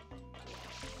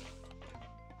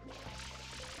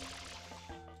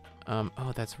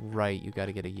 Oh, that's right. You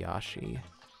gotta get a Yoshi.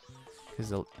 Because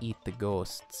they'll eat the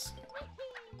ghosts.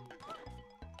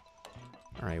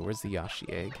 Alright, where's the Yoshi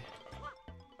egg?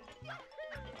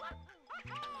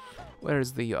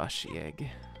 Where's the Yoshi egg?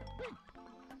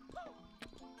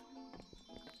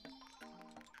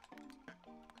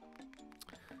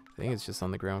 I think it's just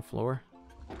on the ground floor.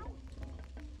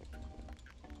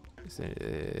 Is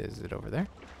it over there?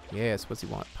 Yes, what's he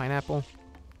want? Pineapple?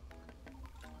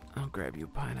 I'll grab you a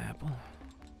pineapple.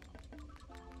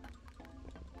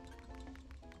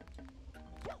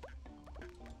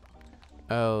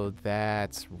 Oh,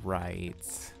 that's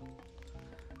right.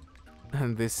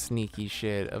 This sneaky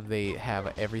shit of they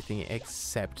have everything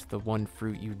except the one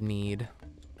fruit you'd need.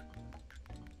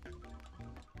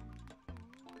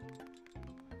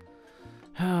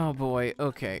 Oh boy,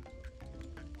 okay.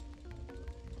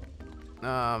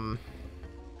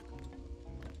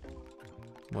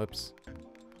 Whoops.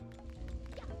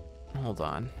 Hold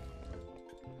on.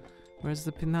 Where's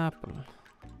the pineapple?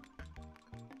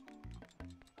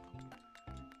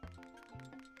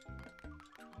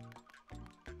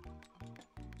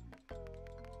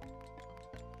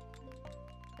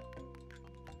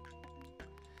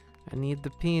 I need the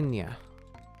piña.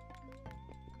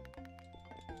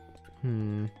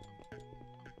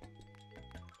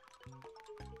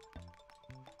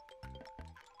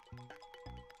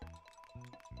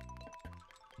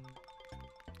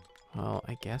 Well,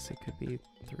 I guess it could be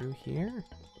through here.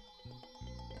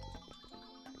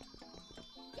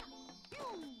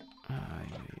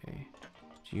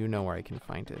 Do you know where I can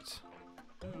find it?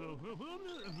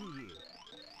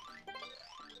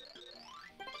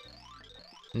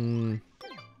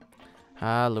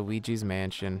 Luigi's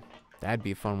Mansion. That'd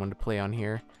be a fun one to play on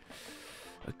here.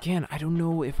 Again, I don't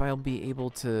know if I'll be able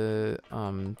to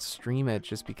stream it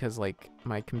just because like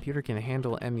my computer can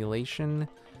handle emulation,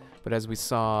 but as we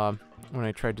saw when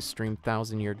I tried to stream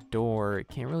Thousand Year Door, it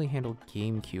can't really handle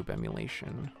GameCube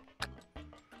emulation.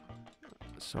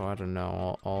 So I don't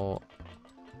know. I'll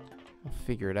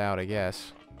figure it out, I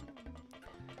guess.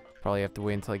 Probably have to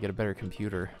wait until I get a better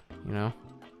computer, you know?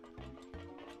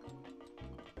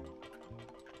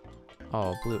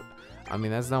 Oh, blue. I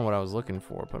mean, that's not what I was looking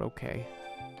for, but okay.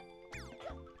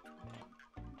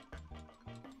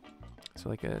 So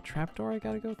like a trapdoor I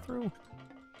gotta go through?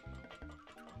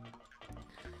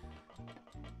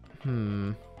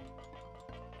 I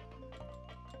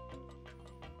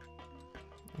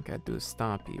gotta do a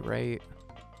stompy, right?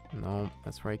 No,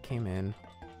 that's where I came in.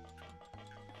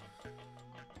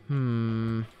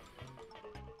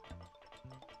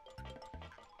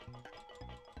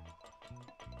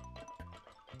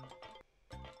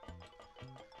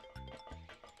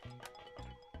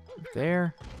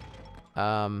 There.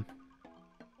 That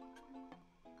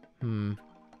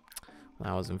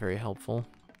wasn't very helpful.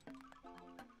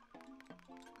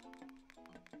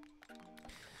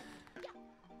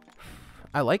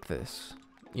 I like this.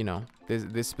 You know,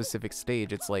 this specific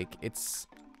stage. It's like, it's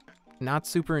not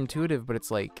super intuitive, but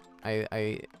it's like,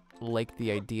 I like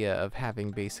the idea of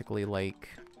having basically like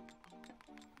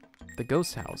the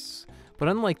ghost house. But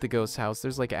unlike the ghost house,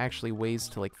 there's like actually ways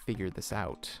to like figure this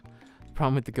out. The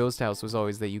problem with the ghost house was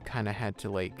always that you kind of had to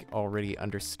like already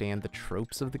understand the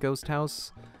tropes of the ghost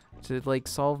house to like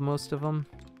solve most of them.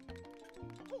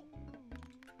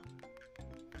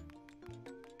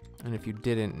 And if you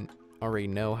didn't already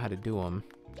know how to do them,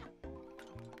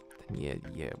 then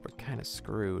yeah, we're kind of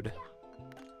screwed.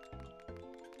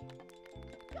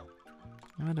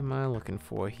 What am I looking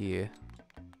for here?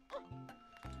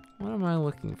 What am I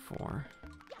looking for?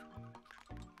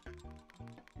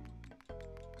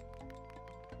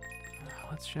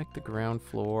 Let's check the ground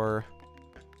floor.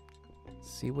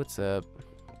 See what's up.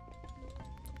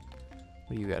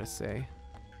 What do you gotta say?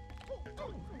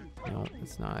 No,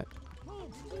 it's not.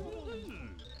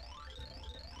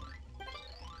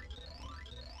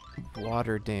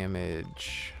 Water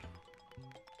damage.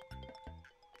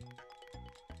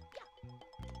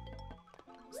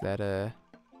 Is that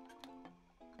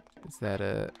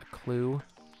a clue?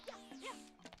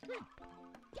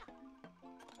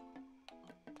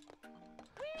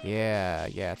 Yeah,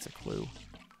 it's a clue.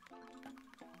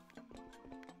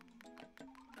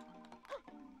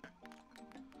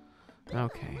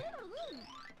 Okay.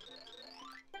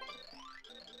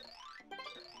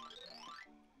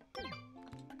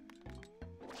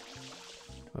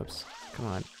 Whoops. Come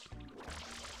on.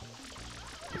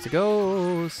 It's a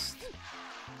ghost!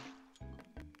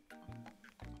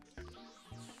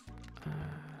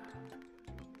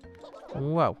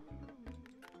 Whoa.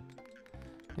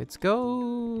 It's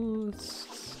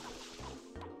ghosts!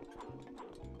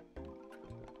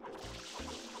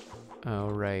 Oh,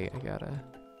 right. I gotta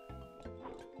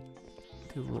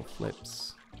do little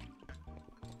flips.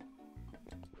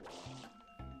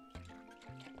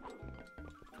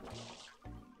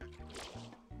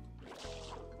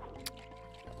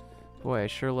 Boy, I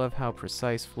sure love how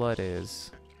precise FLUDD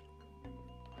is.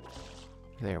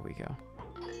 There we go.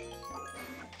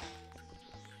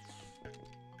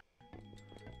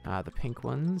 Ah, the pink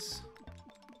ones.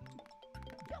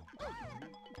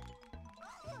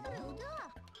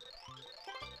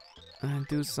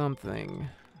 Do something.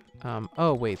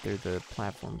 Oh wait, they're the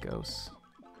platform ghosts.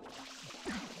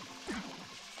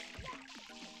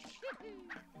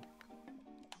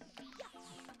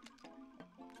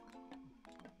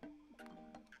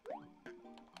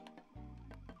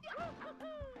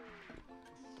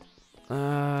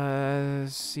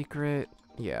 Secret,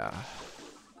 yeah.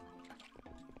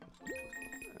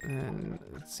 And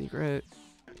secret.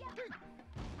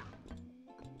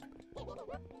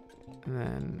 And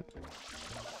then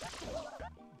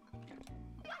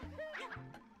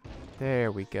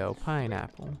there we go,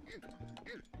 pineapple.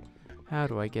 How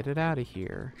do I get it out of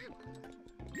here?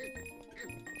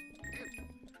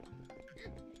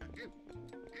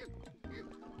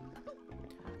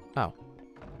 Oh.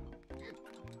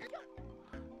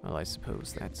 Well, I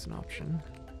suppose that's an option.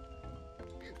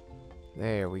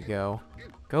 There we go.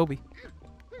 Goby.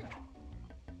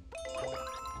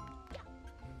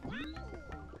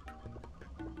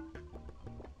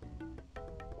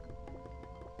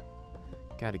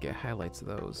 Gotta get highlights of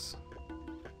those.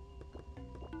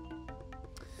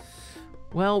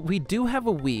 Well, we do have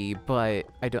a Wii, but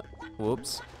I don't...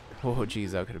 Whoops. Oh,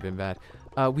 jeez, that could have been bad.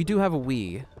 We do have a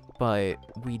Wii, but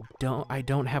I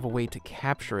don't have a way to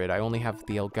capture it. I only have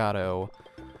the Elgato,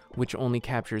 which only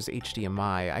captures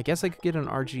HDMI. I guess I could get an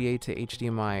RGA to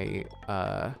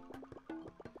HDMI,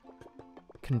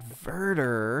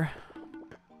 converter.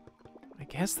 I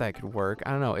guess that could work. I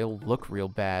don't know. It'll look real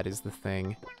bad is the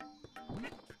thing.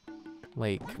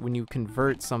 Like, when you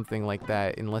convert something like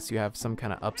that, unless you have some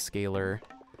kind of upscaler,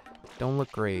 don't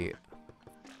look great.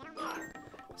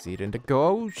 Seed into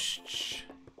ghost.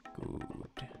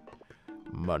 Good.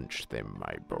 Munch them,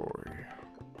 my boy.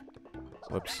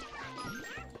 Whoops.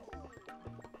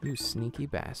 You sneaky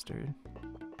bastard.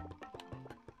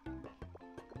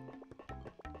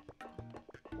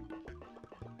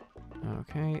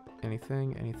 Okay,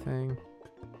 anything, anything?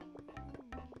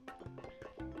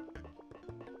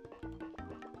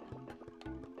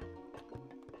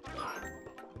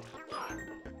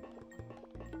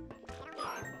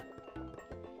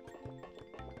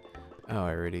 Oh,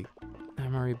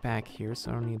 I'm already back here,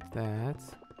 so I don't need that.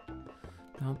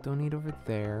 Nope, don't need over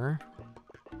there.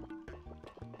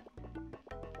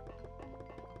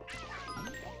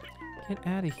 Get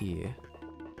out of here.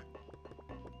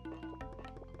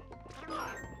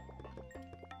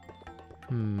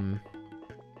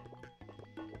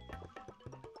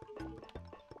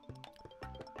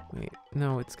 Wait,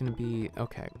 no, it's gonna be...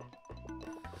 Okay.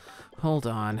 Hold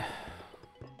on.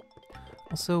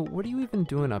 Also, what are you even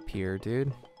doing up here,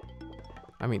 dude?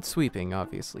 I mean, sweeping,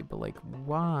 obviously, but, like,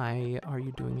 why are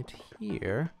you doing it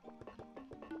here?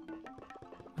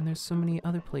 When there's so many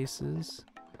other places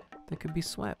that could be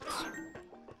swept.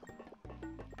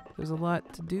 There's a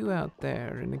lot to do out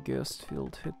there in a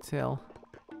ghost-filled hotel.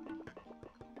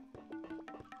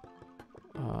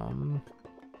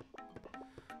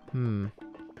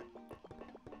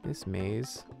 This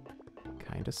maze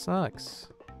kinda sucks.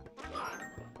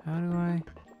 How do I...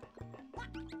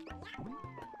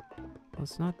 Well,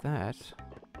 it's not that.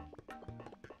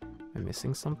 Am I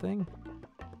missing something?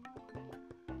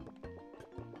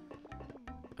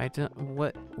 I don't...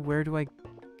 Where do I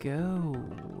go?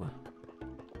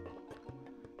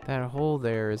 That hole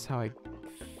there is how I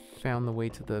found the way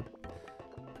to the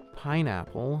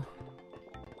pineapple.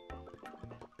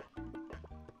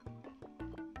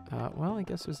 Well, I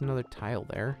guess there's another tile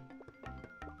there.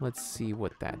 Let's see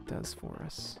what that does for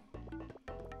us.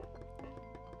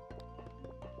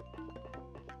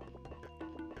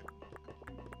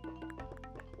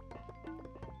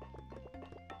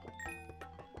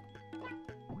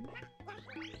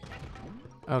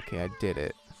 Okay, I did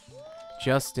it.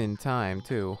 Just in time,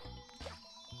 too.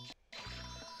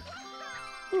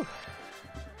 Whew.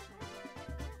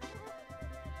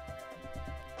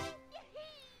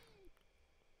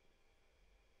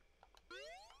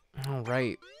 All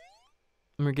right.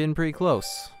 We're getting pretty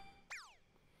close.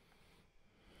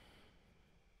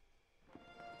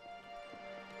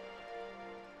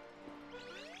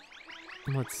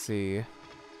 Let's see.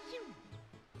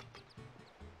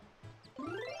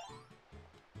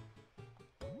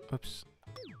 Oops.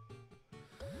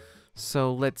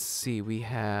 So let's see. We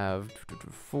have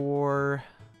 4,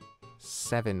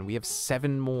 7. We have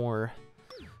 7 more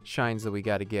shines that we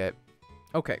gotta get.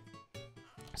 Okay.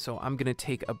 So I'm gonna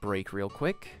take a break real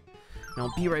quick. And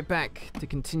I'll be right back to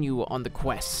continue on the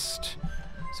quest.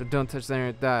 So don't touch that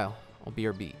internet dial. I'll be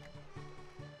RB.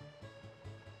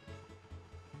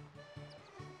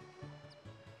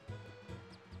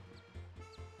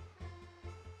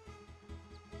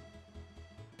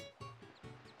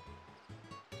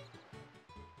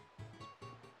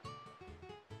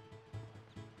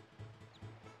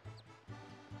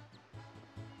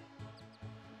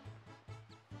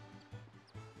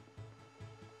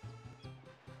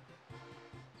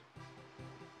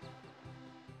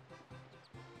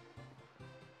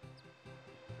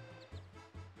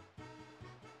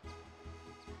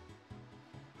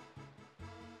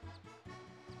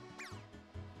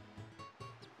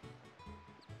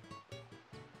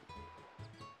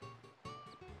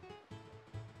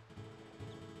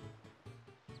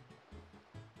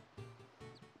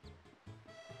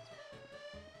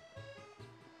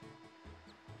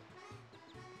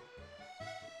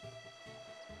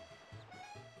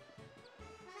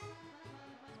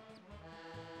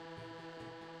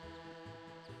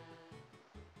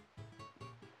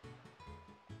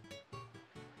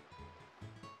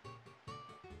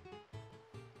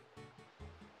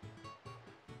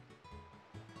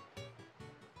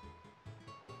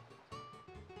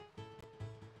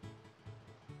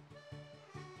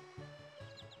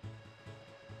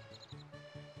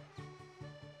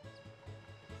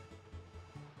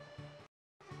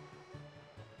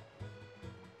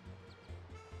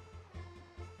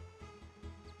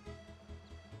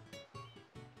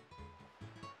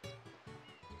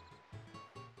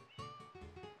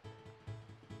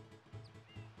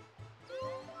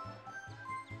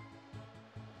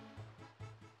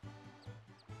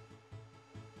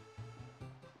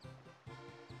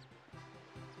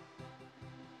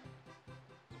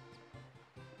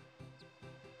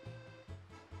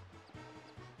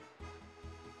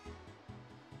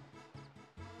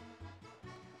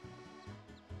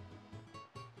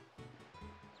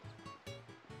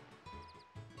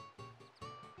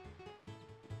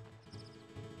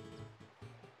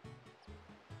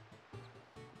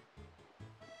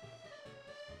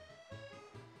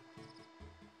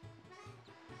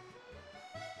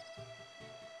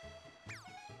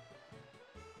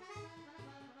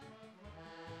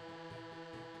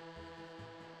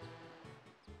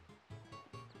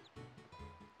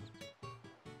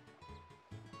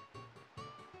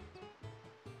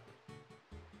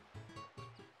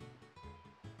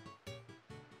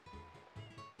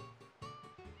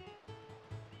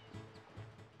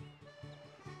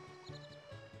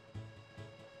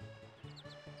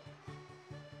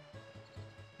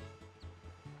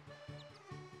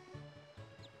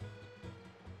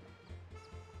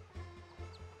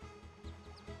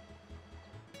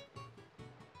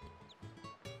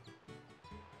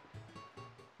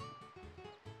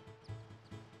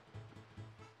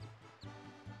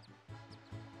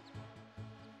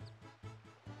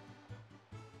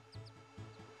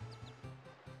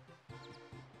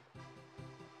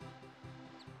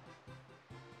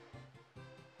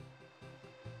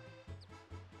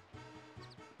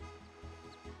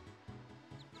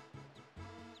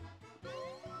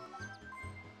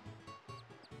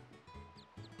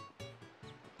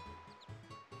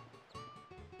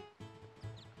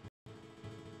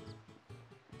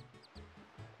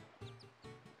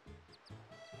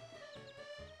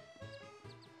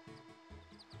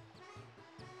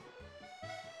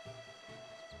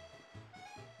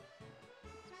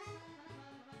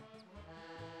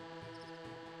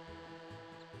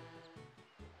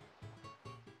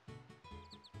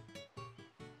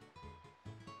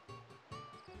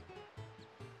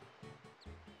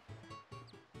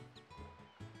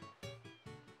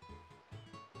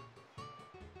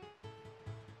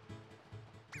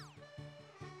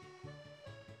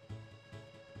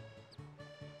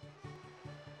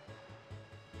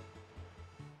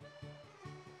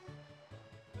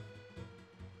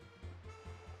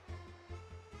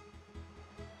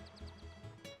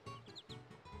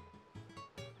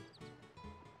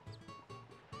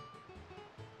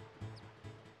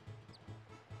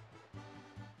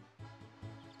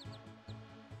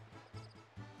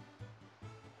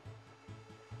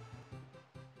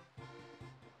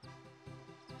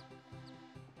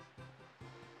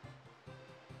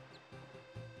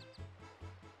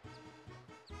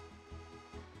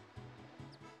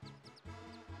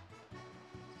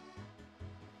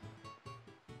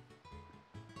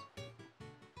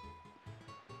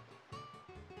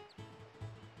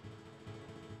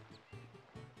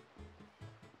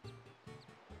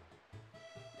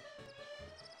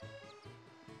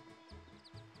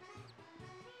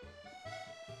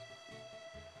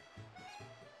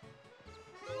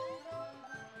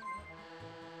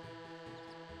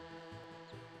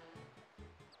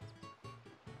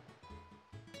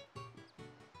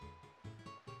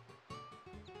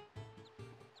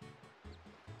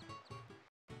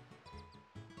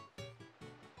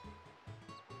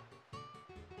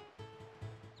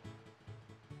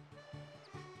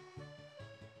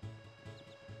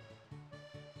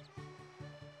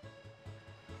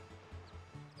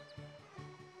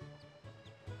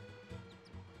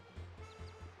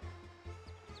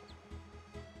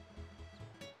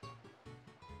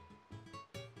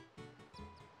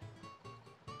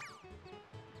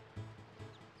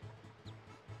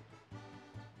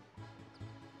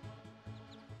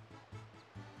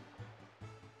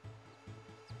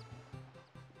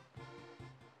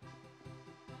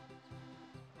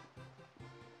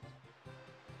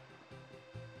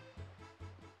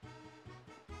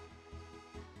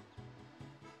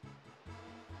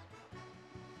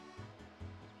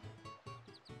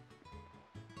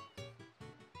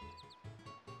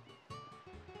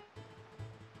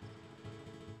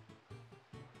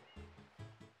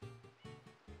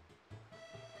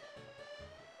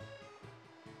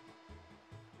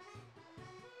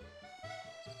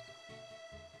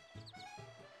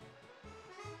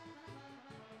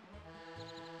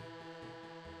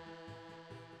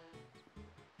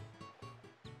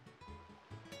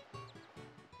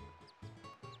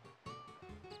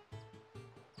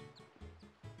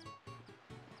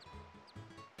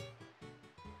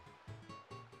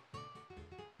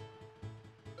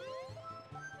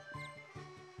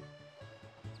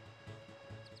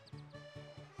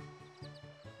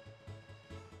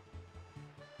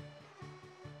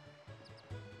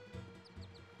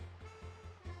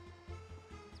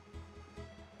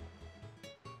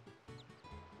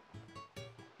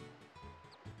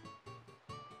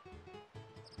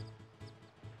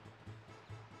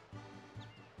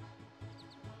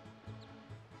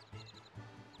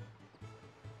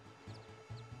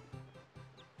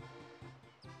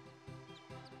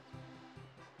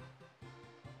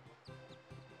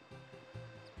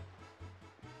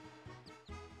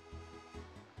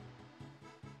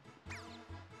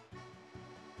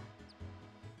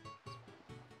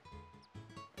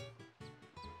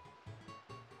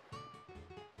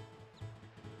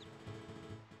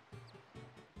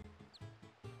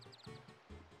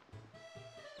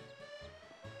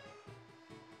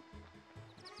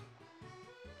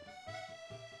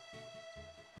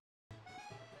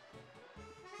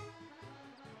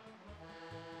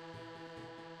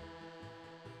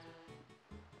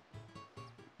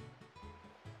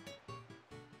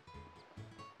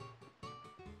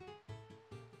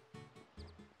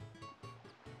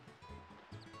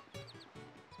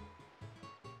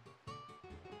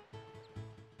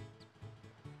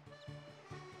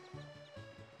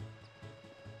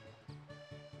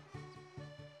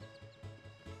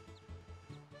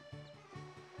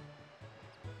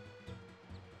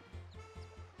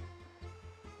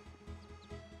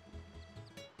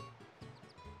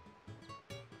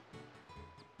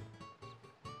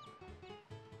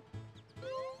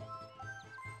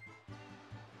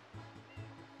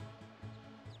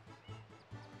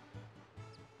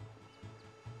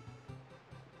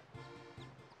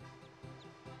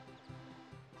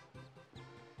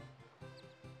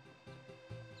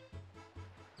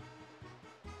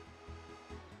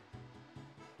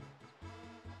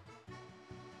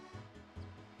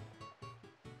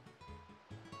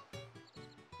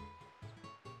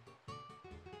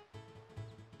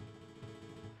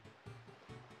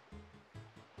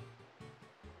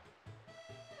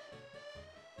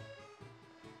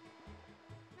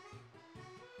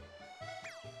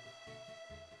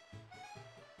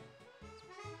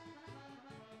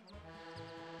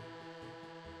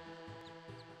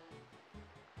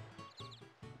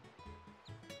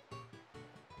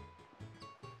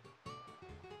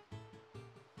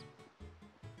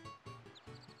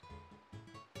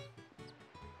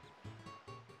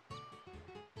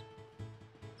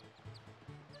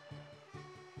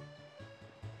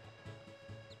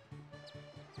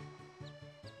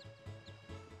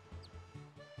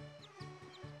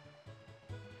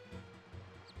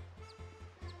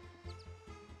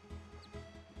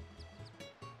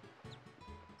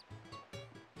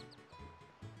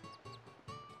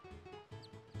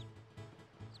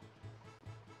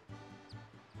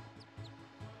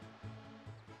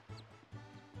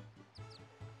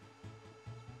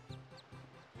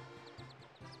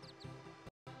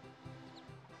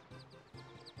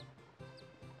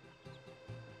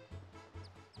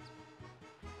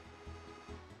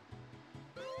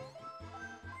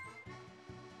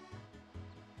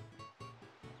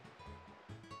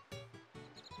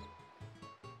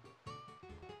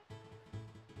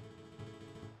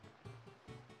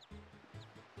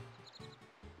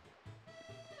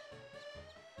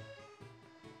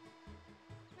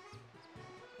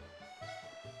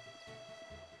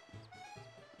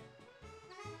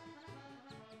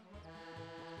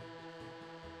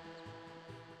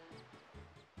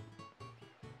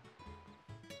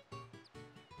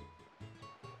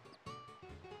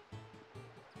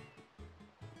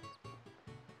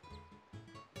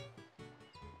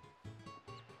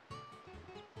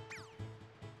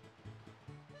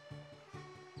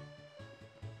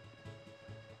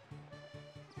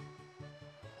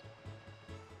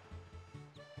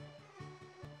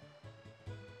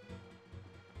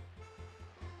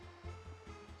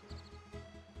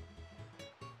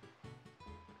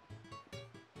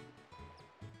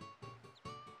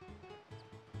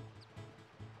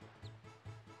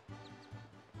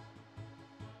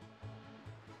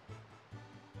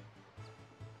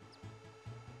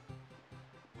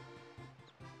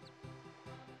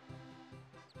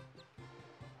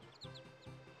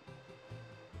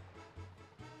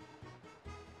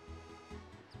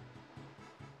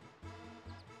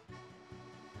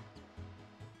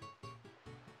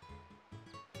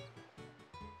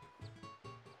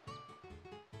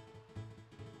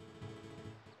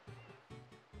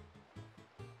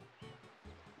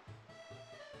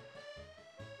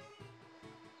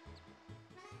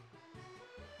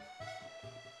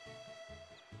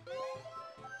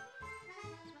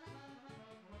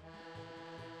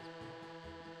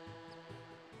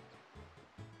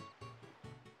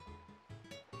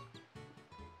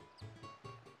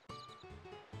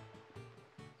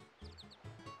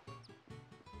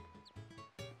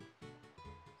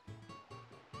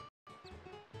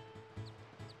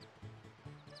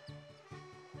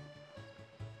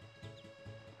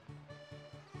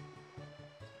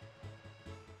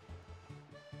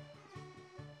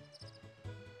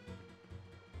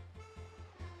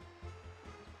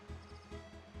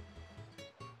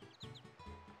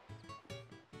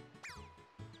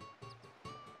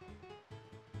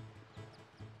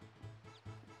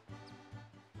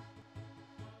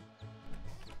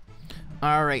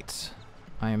 Alright,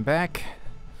 I am back.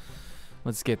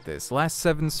 Let's get this. Last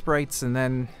 7 sprites and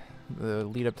then the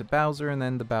lead up to Bowser and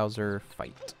then the Bowser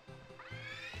fight.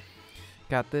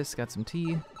 Got this, got some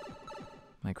tea.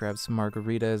 Might grab some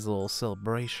margarita as a little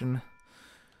celebration.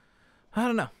 I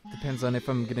don't know. Depends on if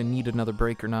I'm gonna need another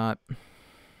break or not.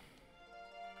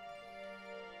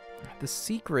 The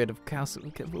secret of Castle...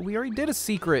 We already did a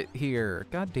secret here.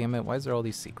 God damn it, why is there all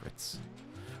these secrets?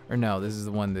 Or no, this is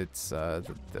the one that's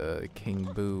the King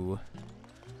Boo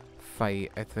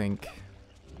fight, I think.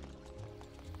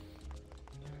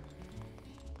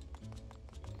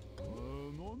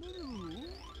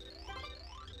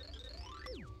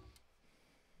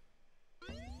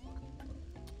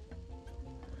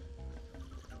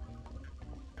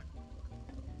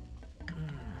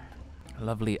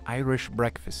 Lovely Irish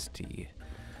breakfast tea.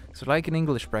 So like an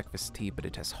English breakfast tea, but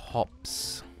it has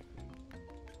hops.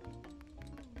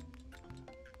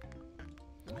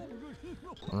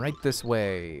 Right this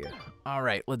way.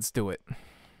 Alright, let's do it.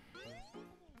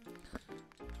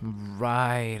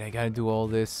 Right, I gotta do all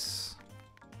this.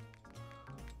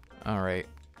 Alright.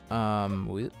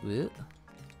 What?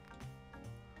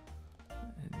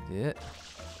 It.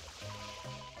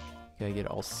 Gotta get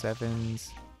all 7s.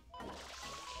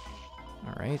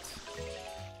 Alright.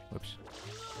 Whoops.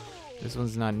 This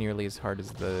one's not nearly as hard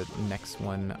as the next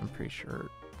one, I'm pretty sure.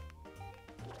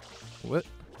 What?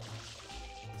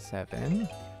 7.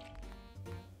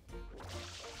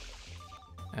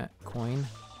 Coin.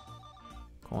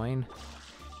 Coin.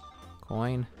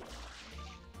 Coin.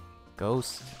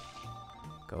 Ghost.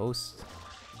 Ghost.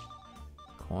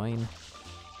 Coin.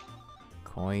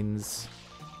 Coins.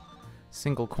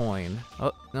 Single coin.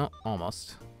 Oh, no,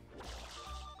 almost.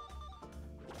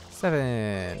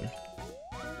 7.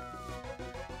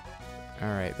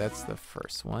 Alright, that's the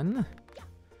first one.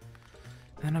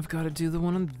 Then I've got to do the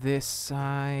one on this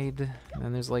side. And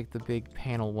then there's like the big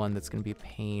panel one that's going to be a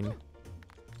pain.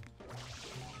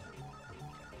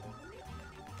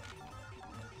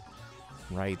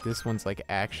 Right, this one's like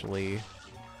actually...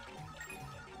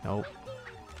 Nope.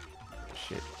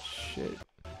 Shit.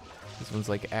 This one's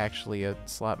like actually a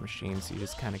slot machine, so you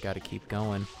just kind of got to keep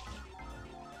going.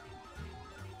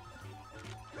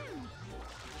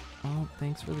 Oh,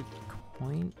 thanks for the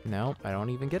coin. Nope, I don't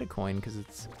even get a coin because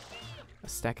it's a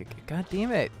stack of... God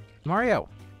damn it! Mario!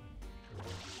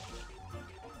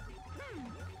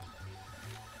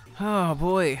 Oh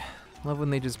boy. Love when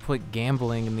they just put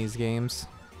gambling in these games.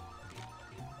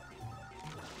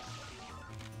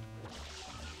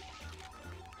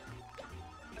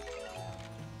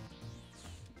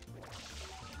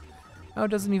 Oh, it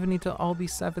doesn't even need to all be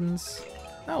 7s.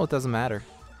 Oh, it doesn't matter.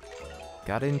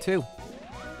 Got in 2.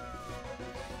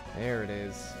 There it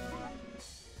is.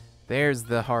 There's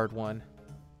the hard one.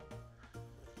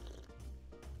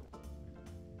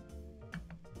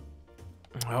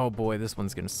 Oh boy, this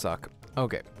one's gonna suck.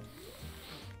 Okay.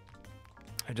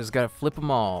 I just gotta flip them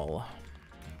all.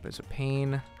 There's a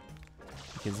pain.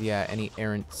 Because, yeah, any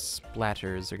errant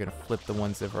splatters are gonna flip the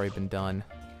ones that have already been done.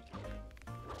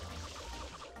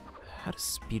 How do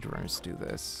speedrunners do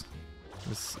this?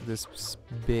 This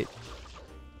bit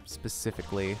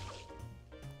specifically.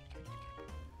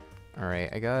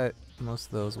 Alright, I got most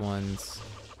of those ones.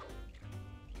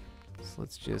 So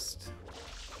let's just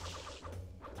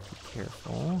be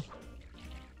careful.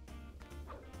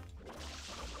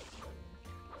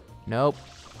 Nope.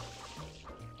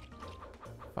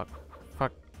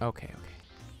 Fuck. Okay.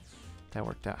 That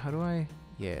worked out. How do I?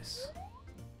 Yes.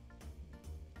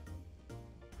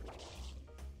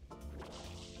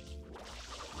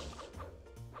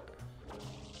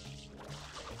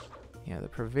 Yeah, the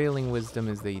prevailing wisdom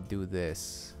is they do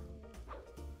this.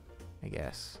 I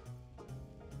guess.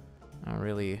 Not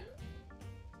really.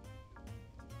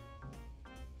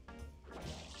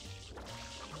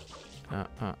 I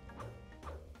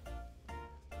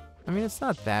mean, it's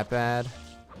not that bad.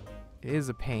 It is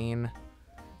a pain,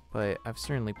 but I've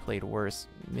certainly played worse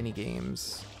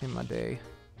minigames in my day.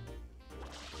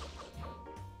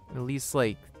 At least,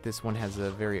 like, this one has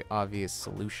a very obvious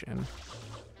solution.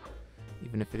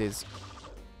 Even if it is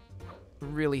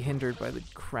really hindered by the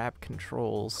crap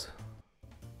controls.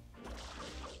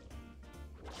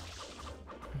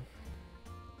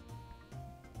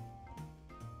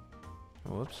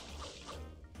 Whoops.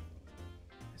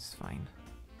 It's fine.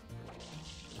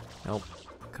 Nope.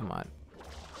 Come on.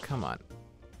 Come on.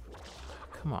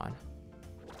 Come on.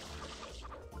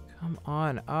 Come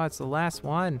on. Oh, it's the last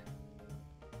one.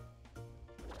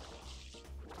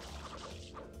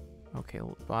 Okay,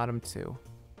 bottom 2.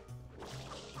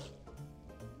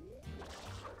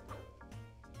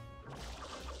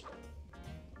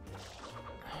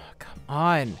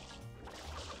 on.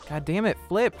 God damn it,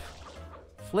 flip.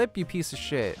 Flip, you piece of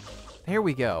shit. There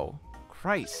we go.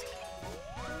 Christ.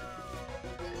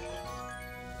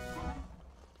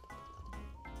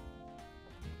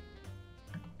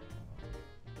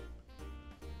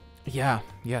 Yeah,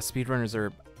 speedrunners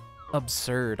are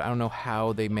absurd. I don't know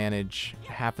how they manage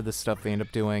half of the stuff they end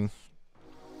up doing.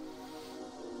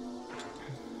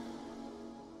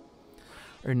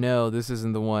 Or no, this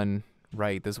isn't the one.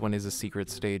 Right, this one is a secret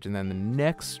stage, and then the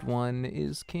next one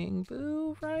is King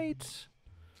Boo, right?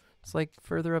 It's like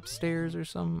further upstairs or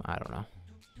something. I don't know.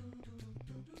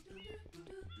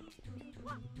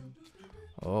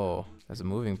 Oh, there's a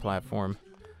moving platform.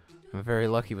 I'm very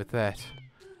lucky with that.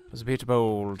 It was a bit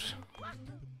bold.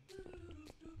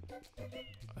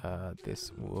 This,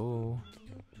 whoa.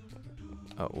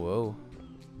 Oh, whoa.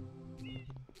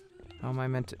 How am I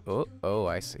meant to, oh,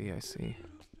 I see.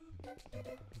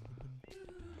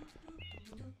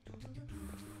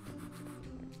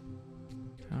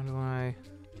 How do I,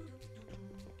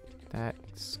 that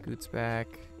scoots back,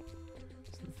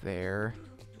 there.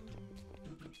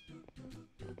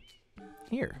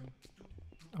 Here.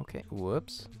 Okay,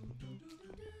 whoops.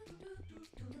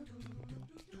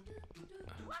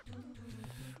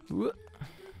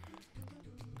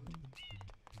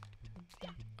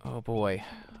 Oh boy.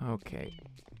 Okay.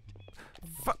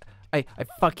 I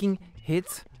fucking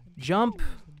hit jump.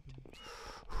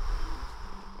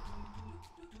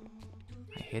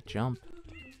 I hit jump.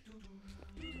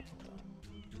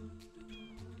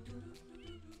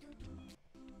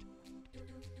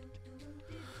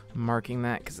 I'm marking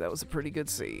that because that was a pretty good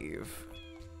save.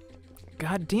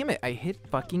 God damn it, I hit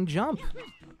fucking jump.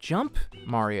 Jump,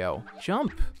 Mario.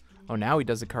 Jump. Oh, now he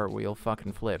does a cartwheel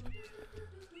fucking flip.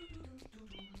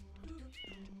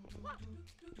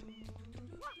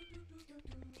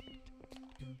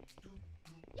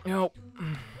 Nope.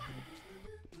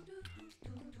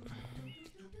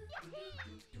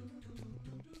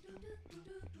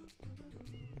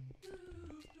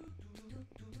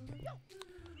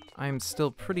 I'm still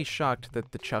pretty shocked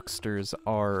that the Chucksters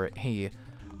are a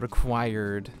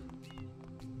required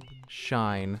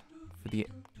shine for to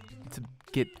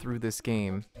get through this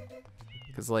game.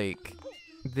 Because, like,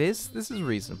 this is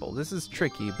reasonable. This is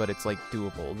tricky, but it's, like,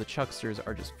 doable. The Chucksters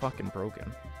are just fucking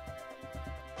broken.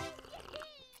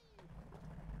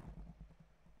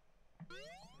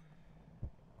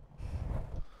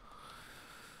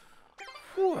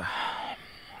 Whew.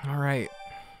 All right.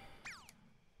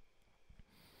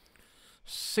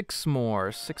 Six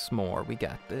more. We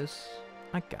got this.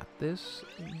 I got this.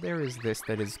 There is this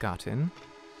that is gotten.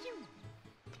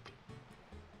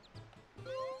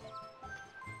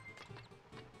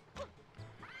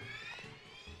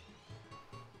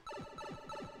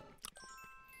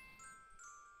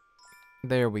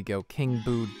 There we go. King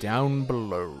Boo down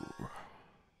below.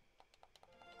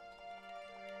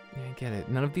 Yeah, I get it.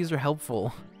 None of these are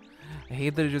helpful. I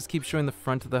hate that it just keeps showing the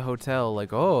front of the hotel,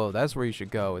 like, oh, that's where you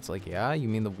should go. It's like, yeah, you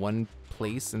mean the one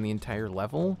place in the entire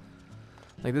level?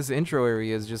 Like, this intro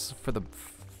area is just for the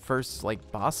first,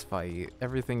 like, boss fight.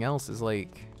 Everything else is,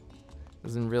 like,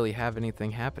 doesn't really have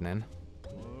anything happening.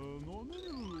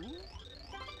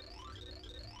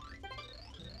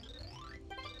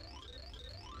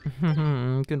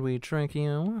 Can we trick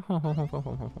you?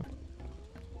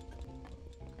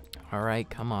 Alright,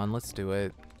 come on, let's do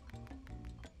it.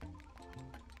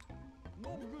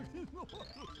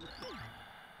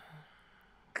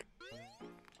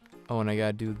 Oh, and I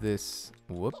gotta do this.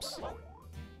 Whoops.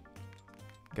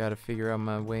 Gotta figure out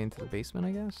my way into the basement,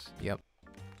 I guess? Yep.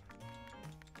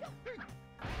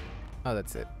 Oh,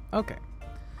 that's it. Okay.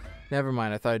 Never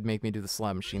mind, I thought it'd make me do the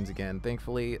slot machines again.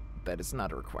 Thankfully, that is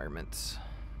not a requirement.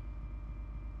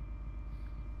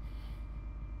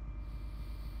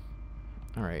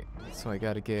 Alright, so I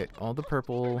gotta get all the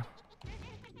purple.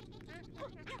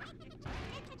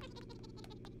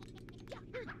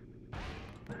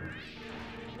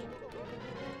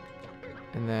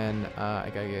 And then, I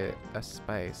gotta get a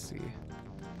spicy.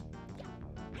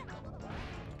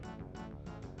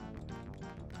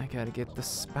 I gotta get the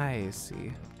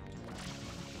spicy.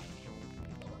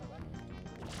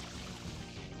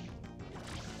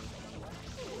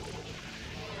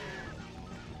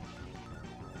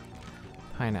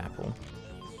 Pineapple.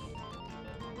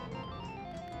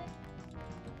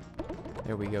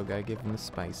 There we go, gotta give him the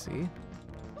spicy.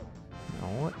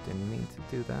 No, didn't mean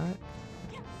to do that.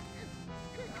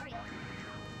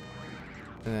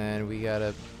 And then we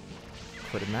gotta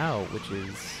put him out, which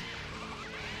is...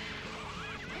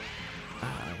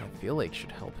 I feel like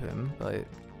should help him, but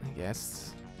I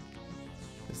guess...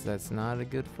 Because that's not a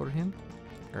good for him?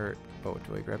 Or, oh,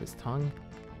 do I grab his tongue?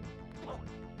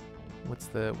 What's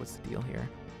the deal here?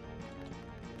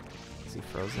 Is he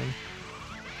frozen?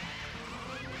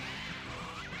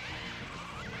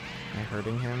 Am I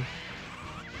hurting him?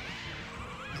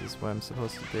 Is this what I'm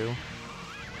supposed to do?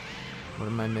 What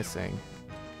am I missing?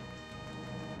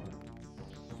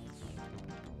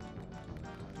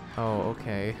 Oh,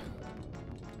 okay.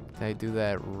 Did I do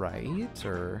that right,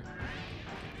 or...?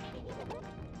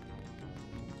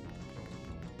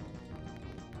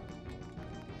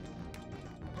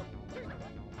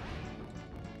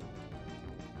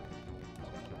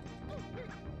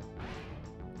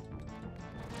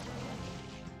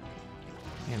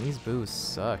 Man, these boos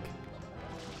suck.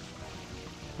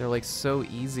 They're like so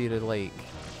easy to like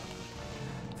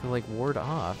ward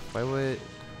off. Why would...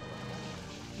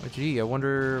 Oh, gee, I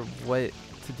wonder what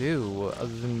to do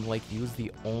other than like use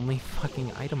the only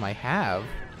fucking item I have.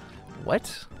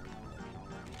 What?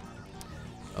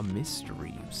 A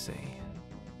mystery, you say?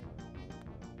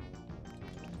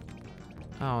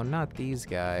 Oh, not these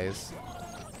guys.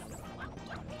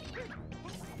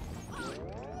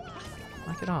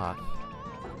 Knock it off.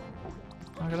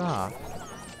 Knock it off.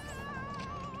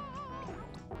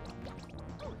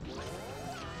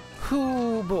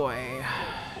 Ooh, boy.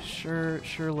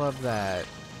 Sure love that.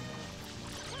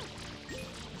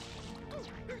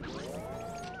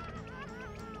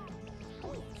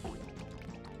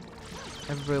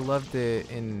 Everybody loved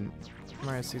it in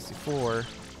Mario 64.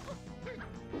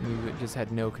 You just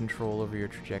had no control over your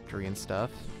trajectory and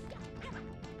stuff.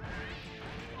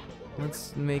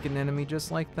 Let's make an enemy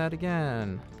just like that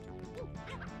again.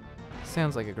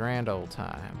 Sounds like a grand old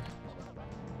time.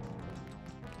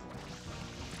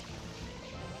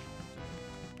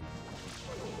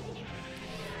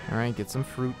 Alright, get some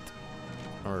fruit.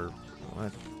 Or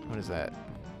what is that?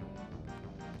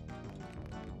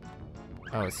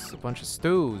 Oh, it's a bunch of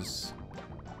stews.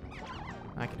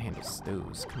 I can handle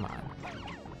stews, come on.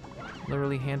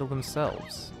 Literally handle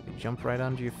themselves. They jump right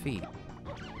onto your feet.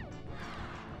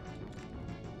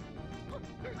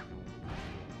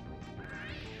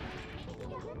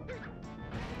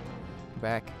 Come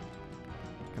back.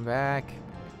 Come back.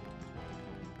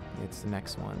 It's the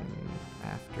next one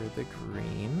after the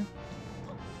green.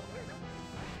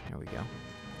 There we go.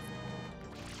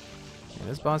 Yeah,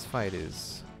 this boss fight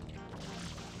is...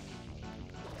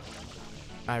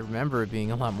 I remember it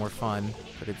being a lot more fun,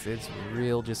 but it's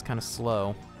real just kind of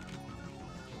slow.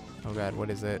 Oh god,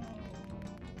 what is it?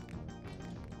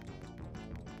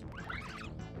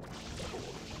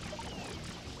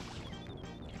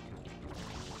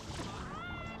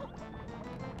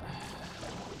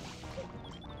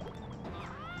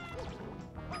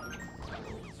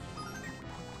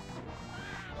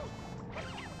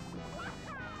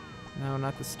 No,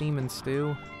 not the steaming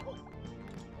stew.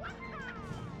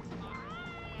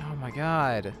 Oh my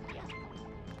god.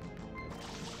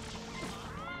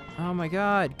 Oh my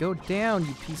god, go down,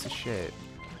 you piece of shit.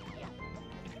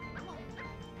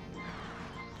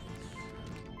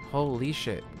 Holy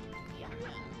shit.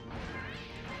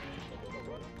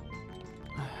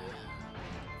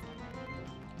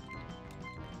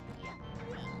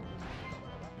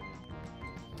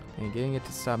 And getting it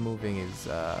to stop moving is,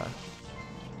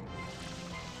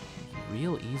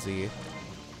 real easy.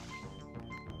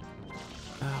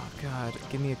 Oh god,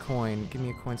 give me a coin. Give me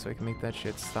a coin so I can make that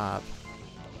shit stop.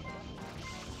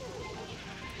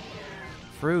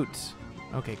 Fruit!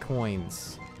 Okay,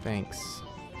 coins. Thanks.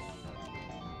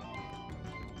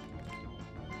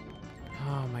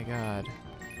 Oh my god.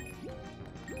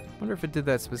 Wonder if it did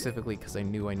that specifically because I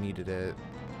knew I needed it.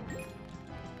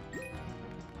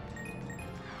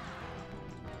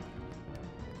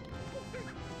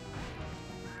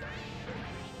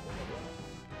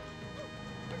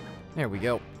 There we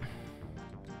go.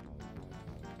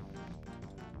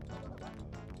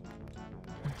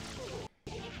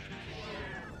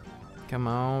 Come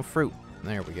on, fruit.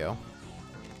 There we go.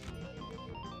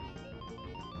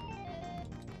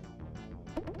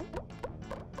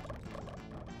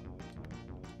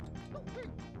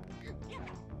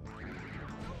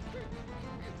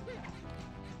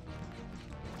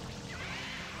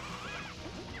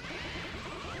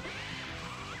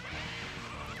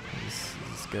 This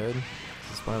is good.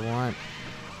 This is what I want.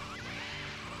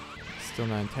 Still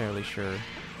not entirely sure.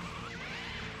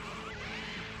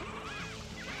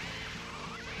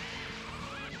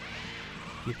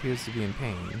 He appears to be in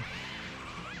pain.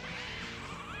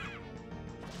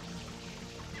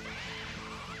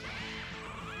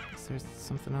 Is there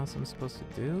something else I'm supposed to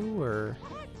do, or...?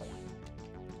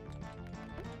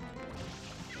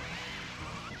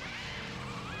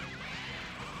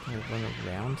 Can I run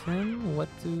around him? What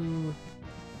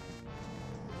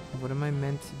am I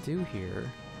meant to do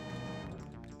here?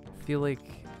 feel like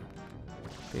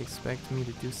they expect me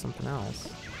to do something else.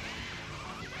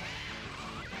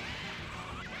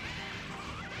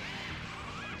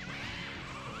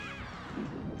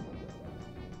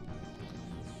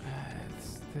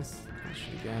 It's this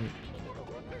shit again.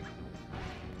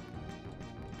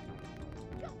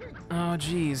 Oh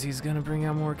geez, he's gonna bring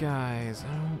out more guys.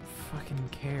 I don't fucking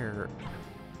care.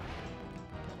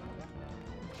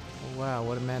 Oh, wow,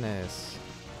 what a menace.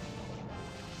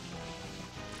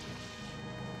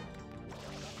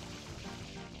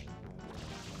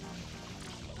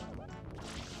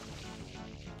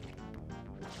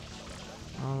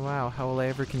 Oh wow, how will I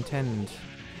ever contend?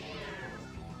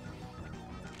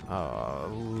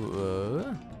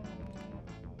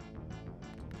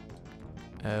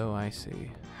 Oh, I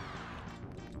see.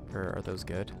 Or are those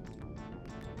good?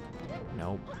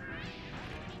 Nope.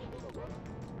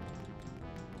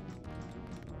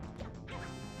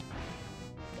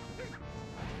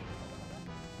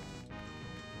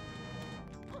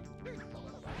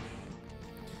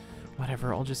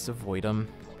 Whatever, I'll just avoid them.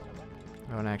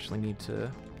 I don't actually need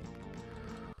to.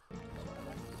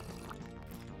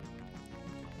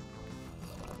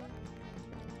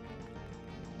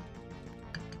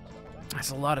 That's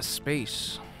a lot of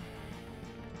space.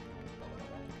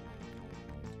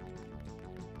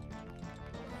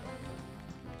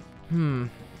 Hmm.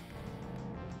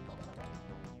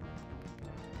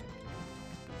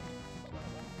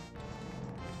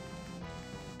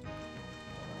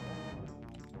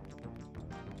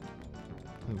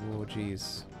 Oh,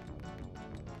 jeez.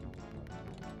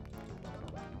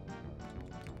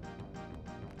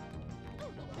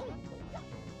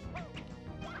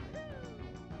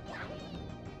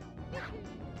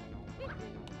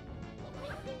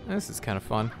 This is kind of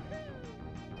fun.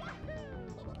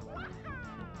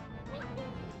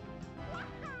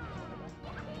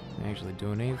 Actually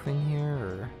doing anything here,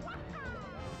 or?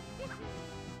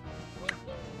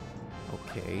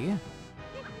 Okay.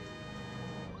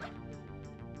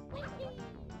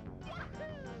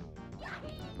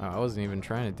 Oh, I wasn't even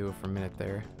trying to do it for a minute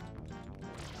there.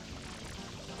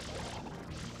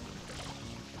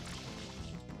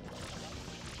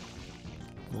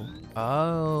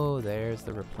 Oh, there's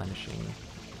the replenishing.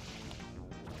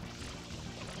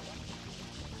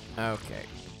 Okay.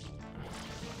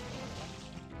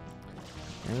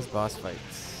 And this boss fight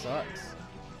sucks.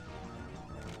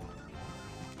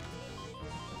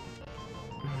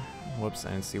 Whoops,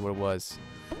 I didn't see what it was.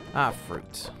 Ah,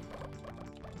 fruit.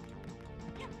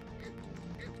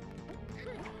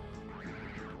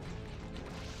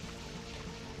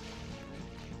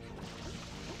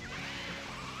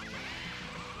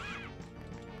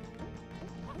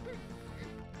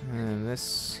 And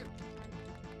this...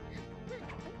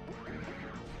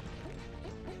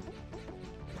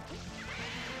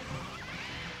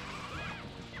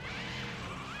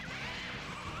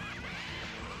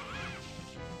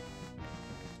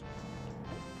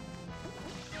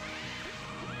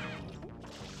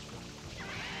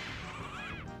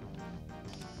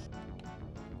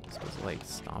 supposed to, like,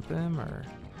 stomp him, or...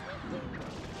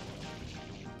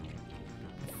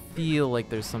 I feel like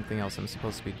there's something else I'm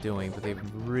supposed to be doing, but they've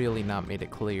really not made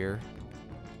it clear.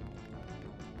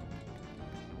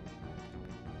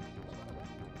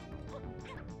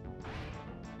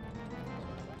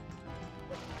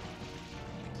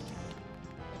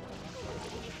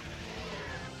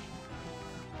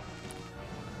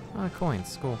 Ah,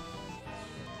 coins, cool.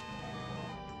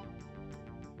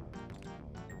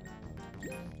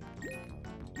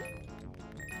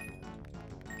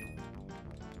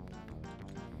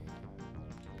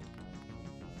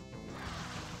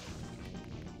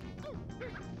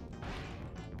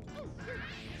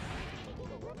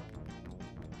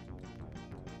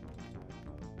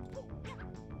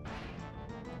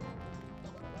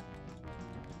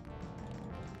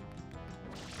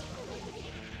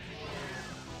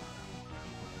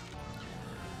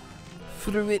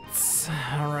 Fruits.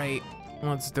 Alright,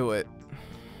 let's do it.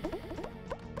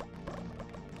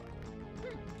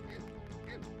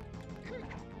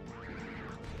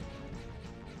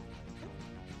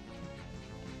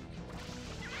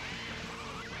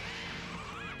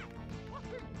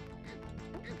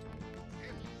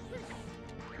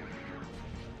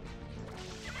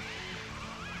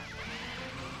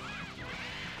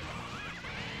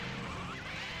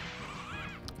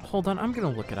 Hold on, I'm gonna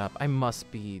look it up. I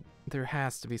must be... There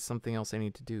has to be something else I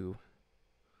need to do.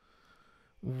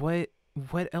 What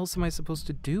else am I supposed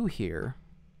to do here?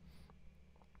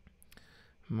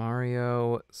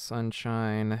 Mario,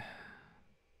 Sunshine,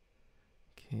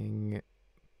 King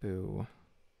Boo.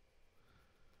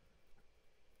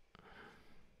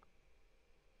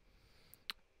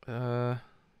 Uh...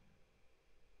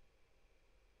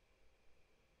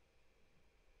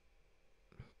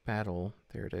 Battle.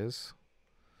 There it is.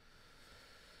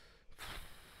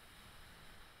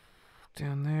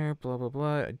 Down there, blah, blah,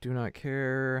 blah. I do not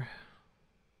care.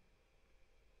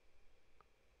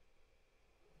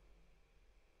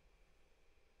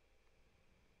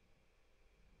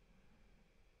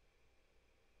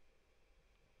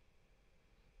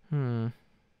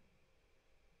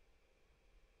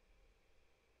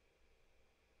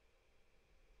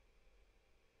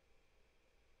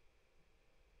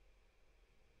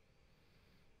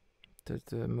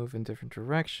 To move in different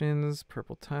directions.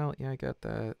 Purple tile. Yeah, I got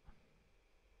that.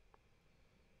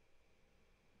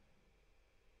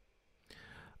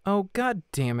 Oh, god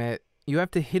damn it. You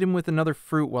have to hit him with another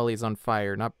fruit while he's on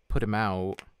fire, not put him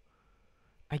out.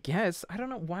 I guess. I don't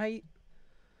know why.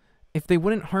 If they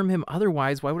wouldn't harm him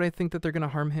otherwise, why would I think that they're going to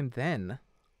harm him then?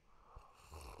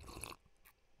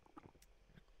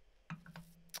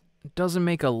 It doesn't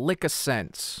make a lick of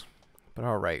sense. But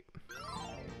alright.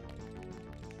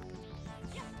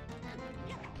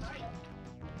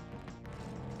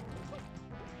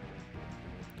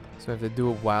 So I have to do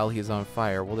it while he's on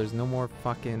fire. Well, there's no more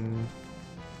fucking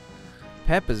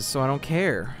Peppas, so I don't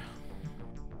care.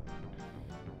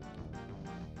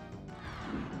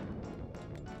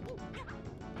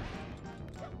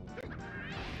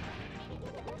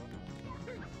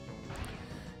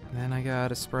 Then I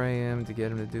gotta spray him to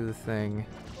get him to do the thing.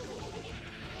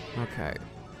 Okay.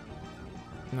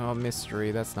 No,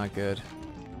 mystery, that's not good.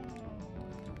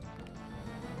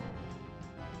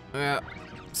 Yeah.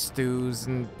 Stews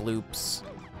and bloops.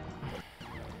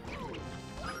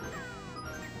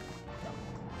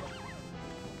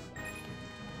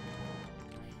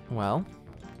 Well.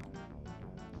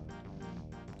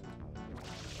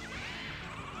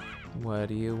 What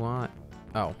do you want?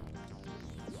 Oh. Are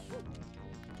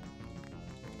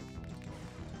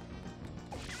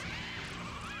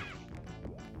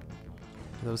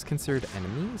those considered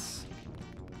enemies?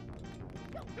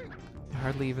 They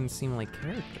hardly even seem like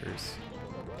characters.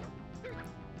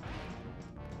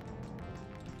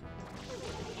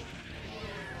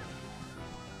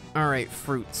 Alright,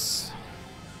 fruits.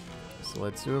 So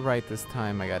let's do it right this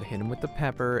time. I gotta hit him with the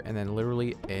pepper and then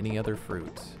literally any other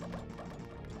fruit.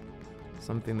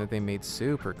 Something that they made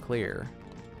super clear.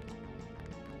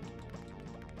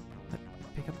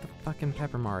 Pick up the fucking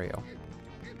pepper, Mario.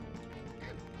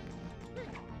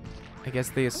 I guess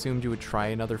they assumed you would try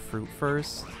another fruit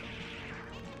first.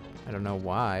 I don't know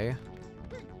why.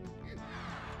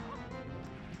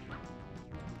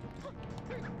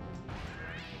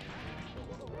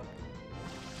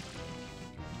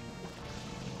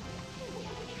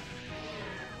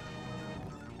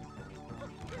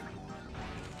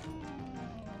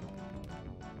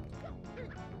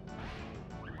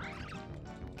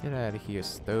 Get out of here,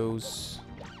 Stows.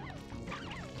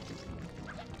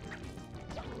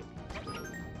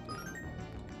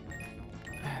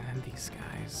 And then these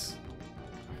guys.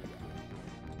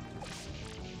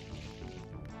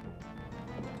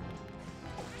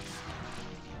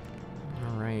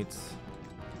 Alright.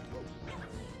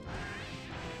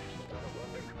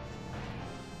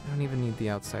 I don't even need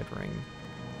the outside ring.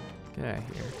 Get out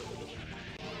of here.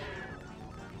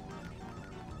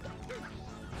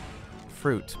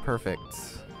 Fruit,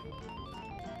 perfect.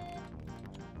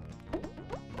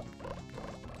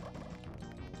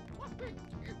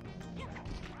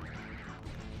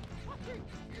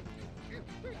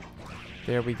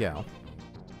 There we go.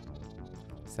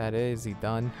 Is that it? Is he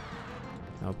done?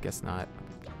 Nope, guess not.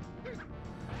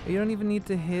 You don't even need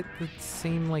to hit the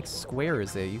same, like, square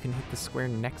as it. You can hit the square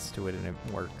next to it and it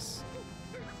works.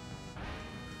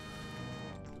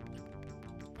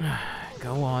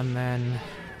 Go on, then.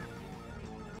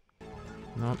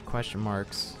 Nope, question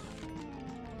marks.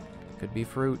 Could be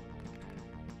fruit.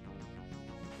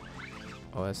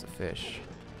 Oh, that's a fish.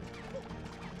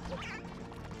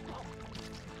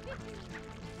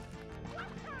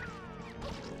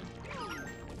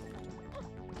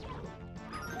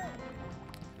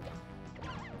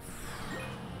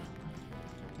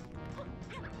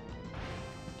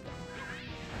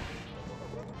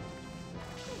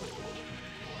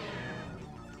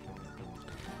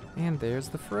 And there's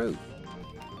the fruit.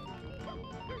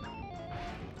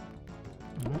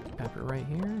 Pepper right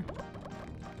here.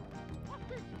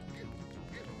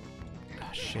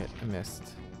 Ah, shit, I missed.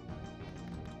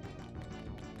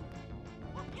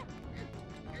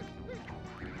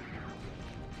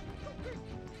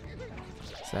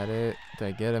 Is that it? Did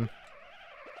I get him?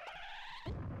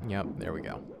 Yep, there we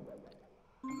go.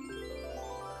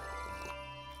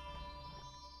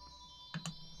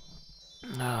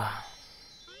 Ah.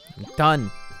 I'm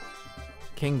done.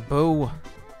 King Boo.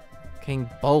 King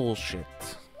Bullshit.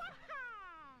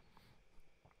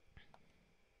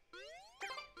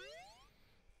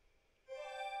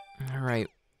 Alright.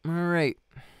 Alright.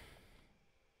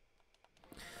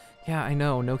 Yeah, I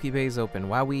know. Noki Bay's open.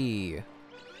 Wowee.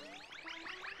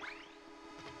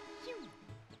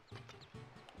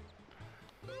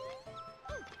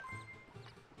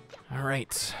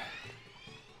 Alright.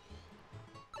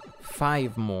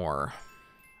 5 more.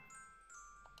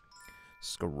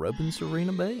 Scrubbing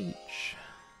Serena Beach.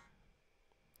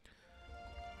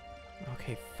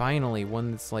 Okay, finally,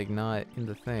 one that's like not in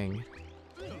the thing.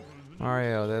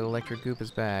 Mario, that electric goop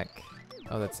is back.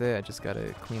 Oh, that's it. I just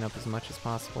gotta clean up as much as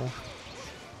possible.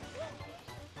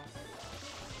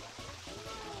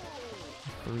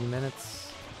 3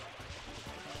 minutes.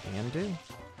 Can do.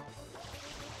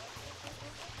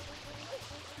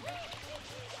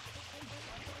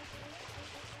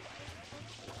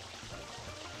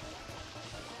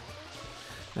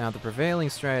 Now, the prevailing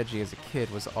strategy as a kid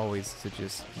was always to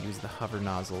just use the hover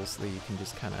nozzle so that you can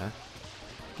just kind of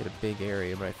get a big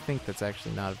area, but I think that's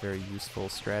actually not a very useful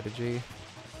strategy.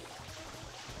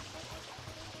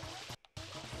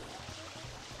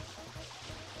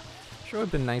 Sure would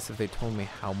have been nice if they told me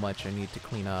how much I need to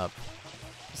clean up.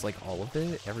 Just like all of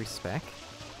it, every speck.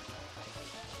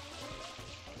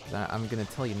 I'm gonna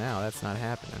tell you now, that's not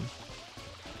happening.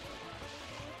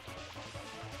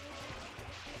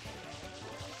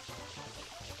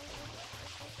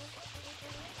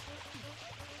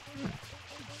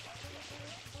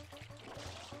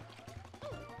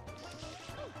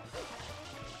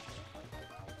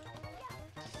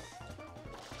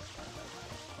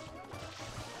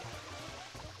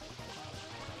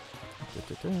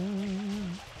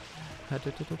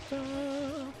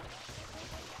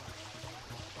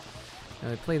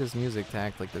 Now, I play this music to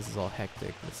act like this is all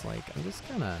hectic. It's like I'm just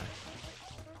kind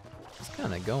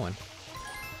of going.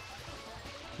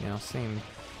 You know, same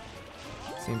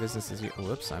business as you.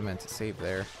 Whoops, I meant to save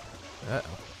there. Uh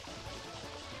oh.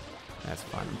 That's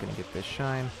fine. I'm gonna get this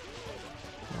shine.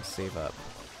 I'll save up.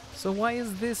 So why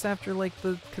is this after like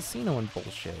the casino and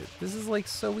bullshit? This is like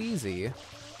so easy.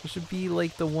 It should be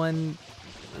like the one.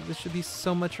 This should be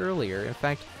so much earlier. In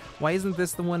fact, why isn't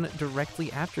this the one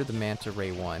directly after the Manta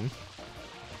Ray one?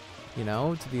 You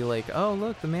know, to be like, oh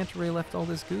look, the Manta Ray left all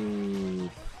this goop.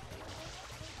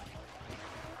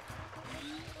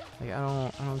 Like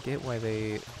I don't get why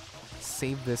they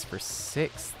saved this for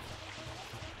 6th.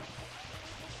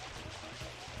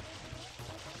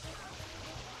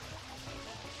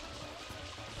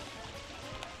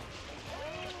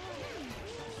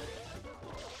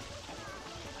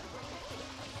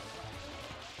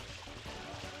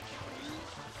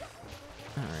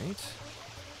 Alright.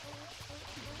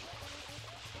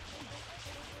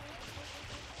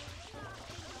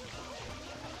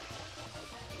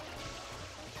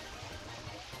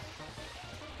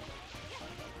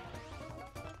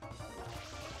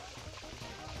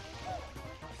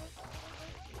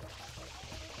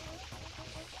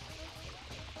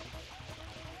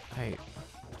 Hey,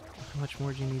 how much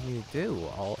more do you need me to do?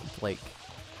 All, like,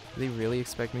 do they really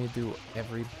expect me to do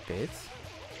every bit?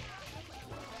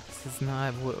 This is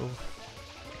not what...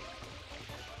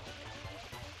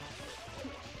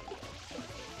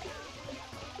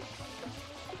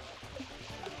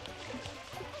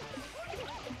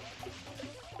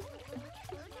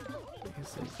 I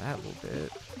guess like that a little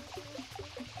bit.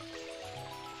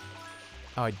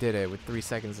 Oh, I did it with 3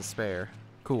 seconds to spare.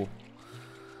 Cool.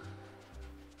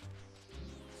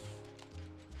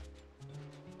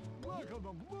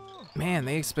 Man,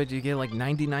 they expect you to get like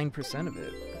 99% of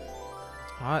it.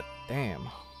 Hot damn.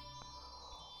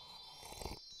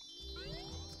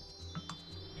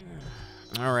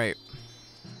 Alright.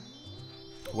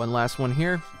 One last one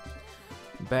here.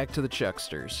 Back to the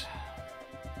Chucksters.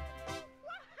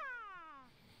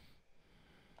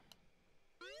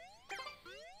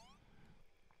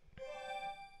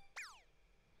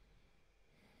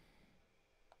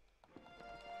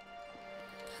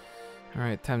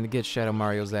 Alright, time to get Shadow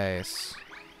Mario's ass.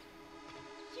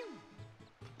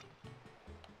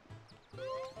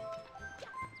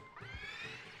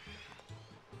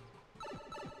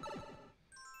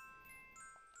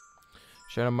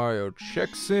 Shadow Mario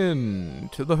checks in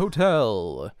to the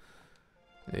hotel.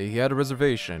 He had a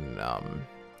reservation.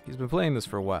 He's been playing this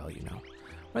for a while, you know.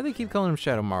 Why do they keep calling him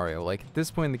Shadow Mario? Like, at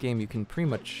this point in the game, you can pretty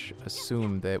much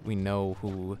assume that we know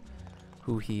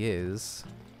who he is.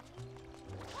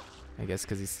 I guess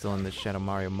because he's still in the Shadow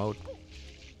Mario mode.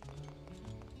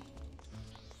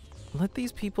 Let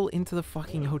these people into the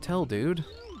fucking hotel, dude.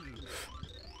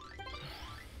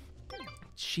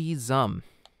 Jeez,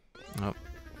 Oh,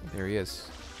 there he is.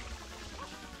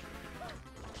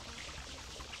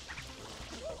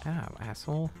 Ow,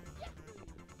 asshole.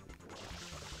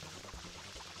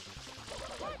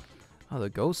 Oh, the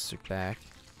ghosts are back.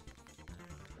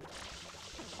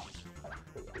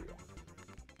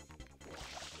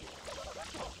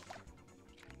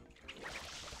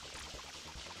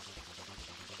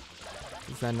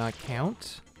 Does that not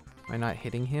count? Am I not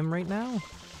hitting him right now?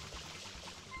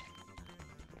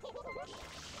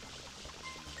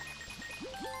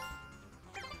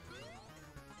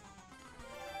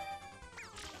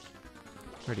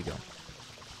 Where'd he go?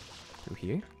 Through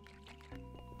here?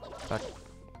 Fuck.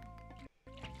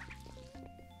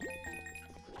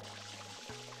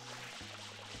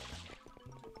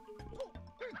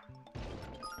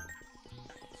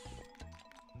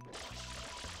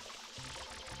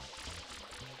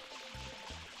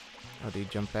 Oh, did he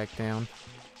jump back down?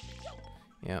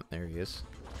 Yeah, there he is.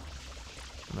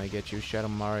 I'm gonna get you, Shadow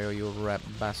Mario, you rat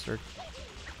bastard.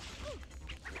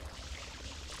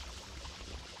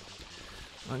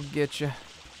 I'm gonna get you.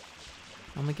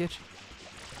 I'm gonna get you.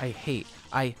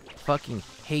 I fucking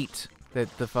hate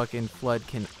that the fucking flood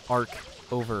can arc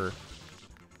over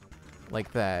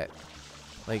like that.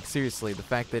 Like, seriously, the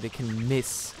fact that it can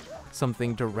miss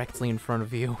something directly in front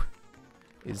of you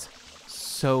is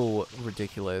so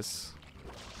ridiculous.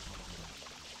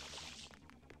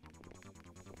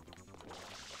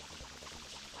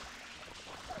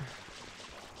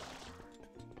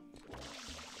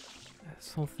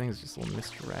 This whole thing's just a little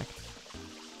misdirect.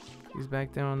 He's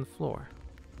back down on the floor.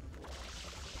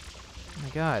 Oh my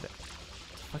god.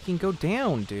 Fucking go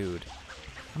down, dude.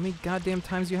 How many goddamn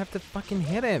times do you have to fucking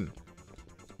hit him?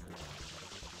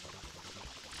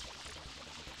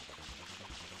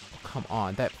 Oh, come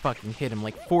on, that fucking hit him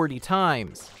like 40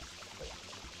 times.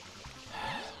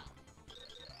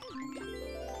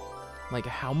 Like,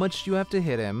 how much do you have to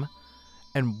hit him?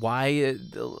 And why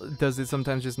does it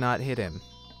sometimes just not hit him?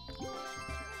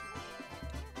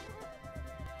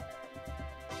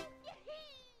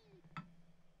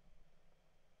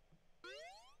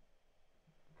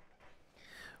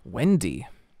 Wendy?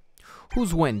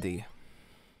 Who's Wendy?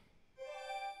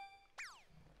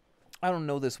 I don't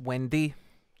know this Wendy.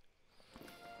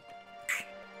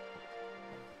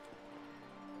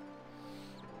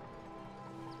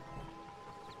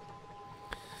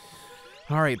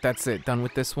 Alright, that's it. Done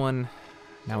with this one.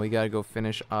 Now we gotta go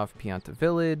finish off Pianta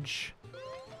Village.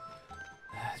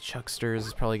 Chucksters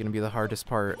is probably gonna be the hardest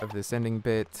part of this ending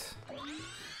bit.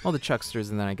 All the Chucksters,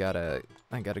 and then I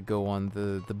gotta go on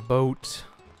the boat,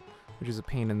 which is a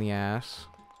pain in the ass.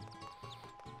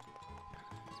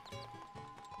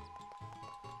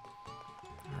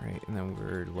 Alright, and then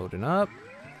we're loading up.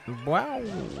 Wow!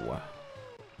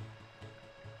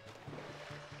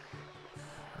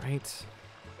 Alright.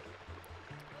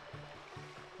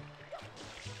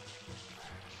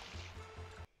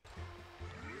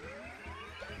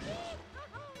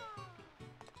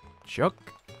 Chuck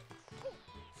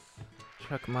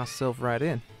myself right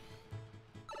in.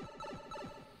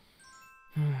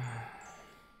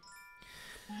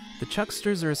 The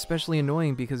Chucksters are especially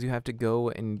annoying because you have to go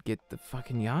and get the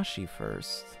fucking Yoshi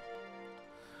first.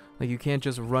 Like, you can't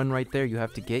just run right there. You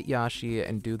have to get Yoshi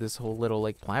and do this whole little,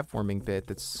 like, platforming bit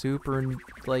that's super,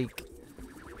 like,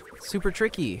 super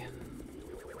tricky.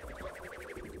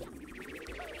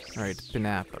 Alright,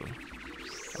 pineapple.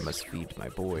 I must feed my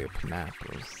boy a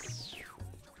pineapple.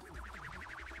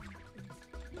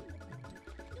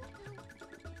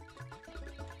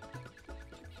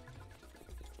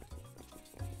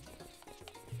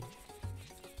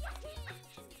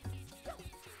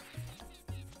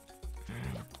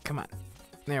 Come on.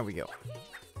 There we go.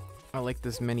 I like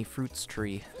this many fruits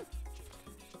tree.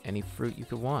 Any fruit you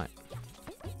could want.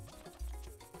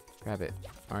 Grab it.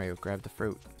 Mario, grab the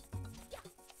fruit.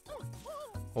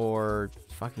 Or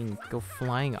fucking go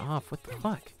flying off. What the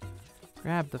fuck?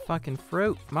 Grab the fucking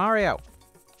fruit. Mario!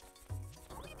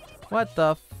 What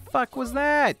the fuck was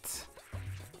that?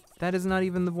 That is not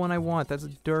even the one I want. That's a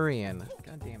durian.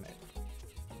 God damn it.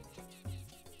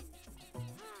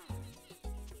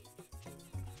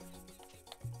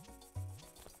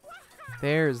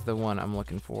 There's the one I'm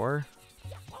looking for.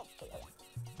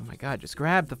 Oh my god, just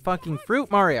grab the fucking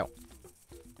fruit, Mario!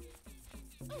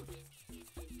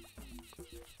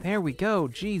 There we go,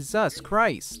 Jesus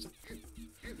Christ!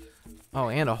 Oh,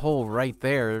 and a hole right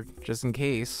there, just in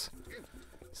case.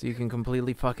 So you can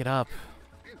completely fuck it up.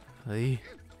 Hey.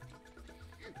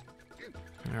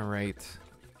 Alright.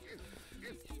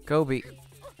 Kobe.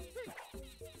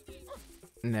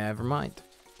 Never mind.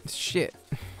 Shit.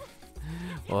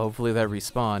 Well, hopefully that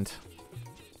respawned.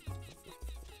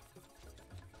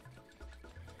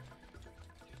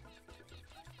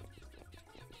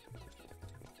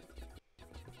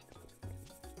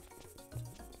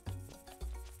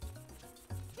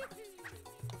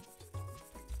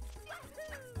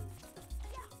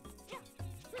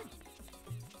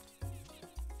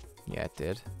 Yeah, it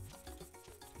did.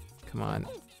 Come on.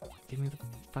 Give me the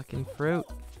fucking fruit.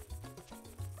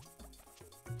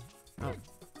 Oh.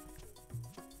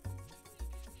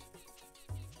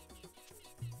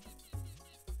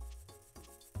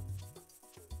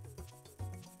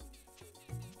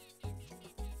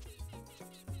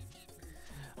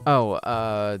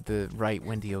 Oh, the right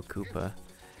Wendy Koopa.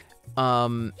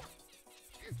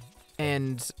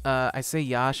 And I say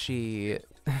Yashi.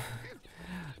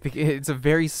 It's a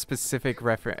very specific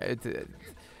reference.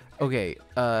 Okay,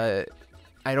 I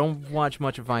don't watch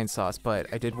much of Vinesauce,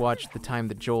 but I did watch the time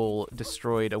that Joel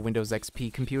destroyed a Windows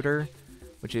XP computer,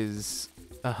 which is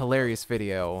a hilarious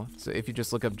video. So if you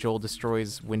just look up Joel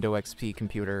destroys Windows XP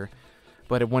computer,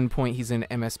 but at one point he's in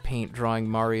MS Paint drawing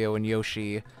Mario and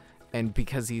Yoshi, and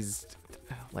because he's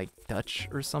like Dutch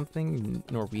or something,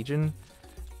 Norwegian,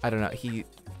 I don't know, he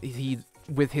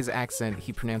with his accent,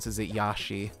 he pronounces it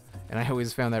Yashi, and I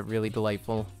always found that really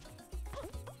delightful.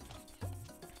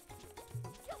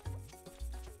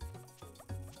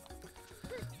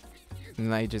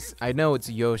 And I know it's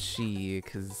Yoshi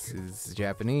because it's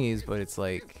Japanese, but it's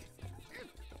like,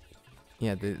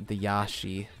 yeah, the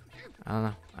Yashi. I don't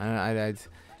know. It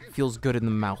feels good in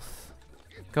the mouth.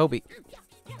 Kobe.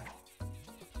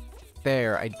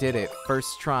 There, I did it.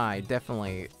 First try,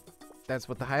 definitely. That's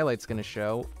what the highlight's gonna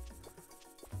show.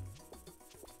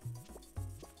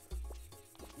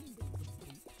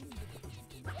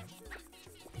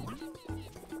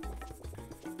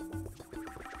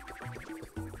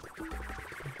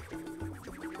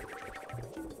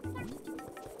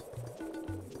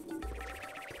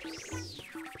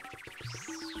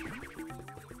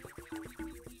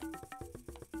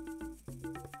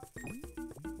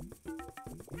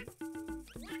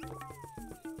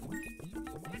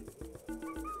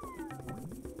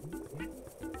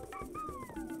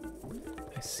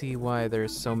 I see why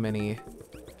there's so many...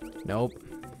 Nope.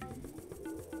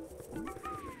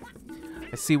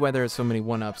 I see why there are so many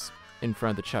one-ups in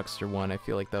front of the Chuckster one. I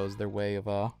feel like that was their way of,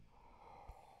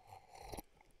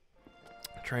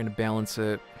 trying to balance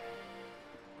it.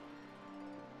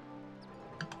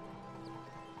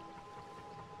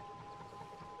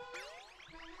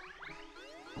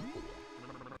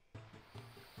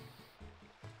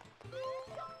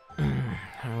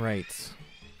 Alright.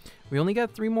 We only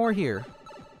got 3 more here.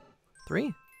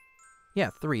 3? Yeah,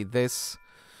 3. This...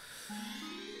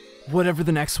 whatever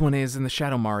the next one is in the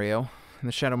Shadow Mario. And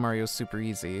the Shadow Mario is super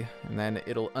easy. And then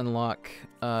it'll unlock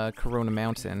Corona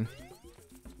Mountain.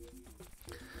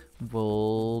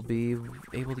 We'll be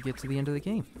able to get to the end of the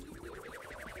game.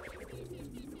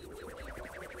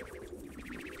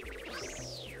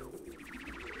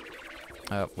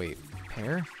 Wait.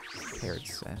 Pear? Pear, it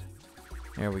said.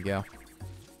 There we go.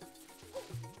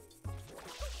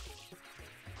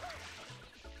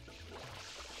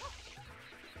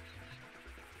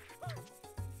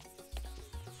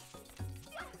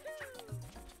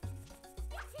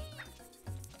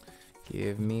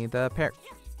 Give me the pear.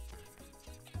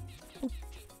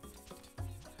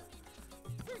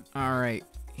 Alright,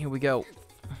 here we go.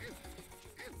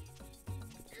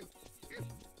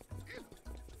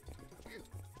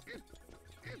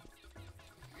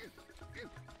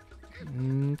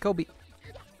 Kobe.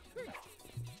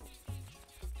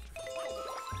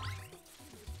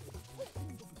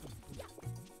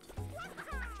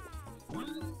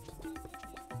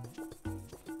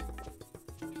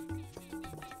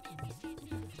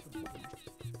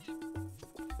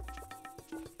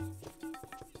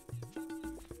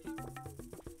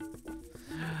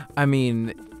 I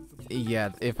mean, yeah,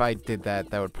 if I did that,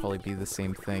 that would probably be the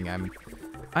same thing.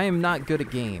 I am not good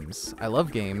at games. I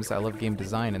love games. I love game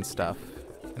design and stuff.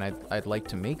 And I'd like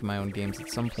to make my own games at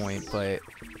some point, but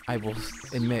I will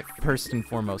admit first and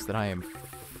foremost that I am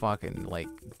fucking, like,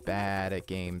 bad at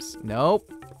games.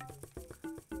 Nope.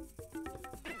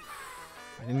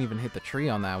 I didn't even hit the tree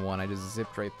on that one. I just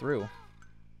zipped right through.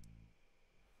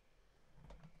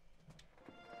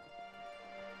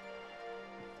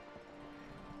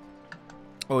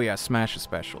 Oh yeah, Smash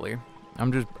especially.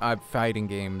 I'm fighting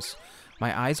games.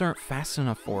 My eyes aren't fast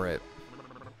enough for it.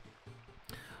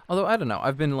 Although, I don't know,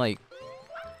 I've been, like,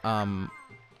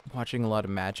 watching a lot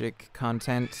of Magic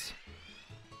content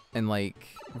and, like,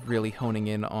 really honing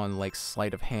in on, like,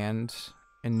 sleight of hand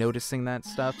and noticing that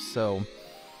stuff, so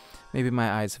maybe my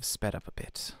eyes have sped up a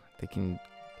bit.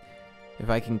 If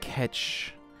I can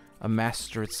catch a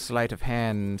mastered sleight of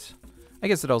hand... I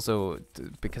guess it also,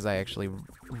 because I actually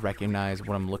recognize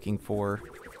what I'm looking for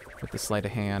with the sleight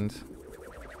of hand.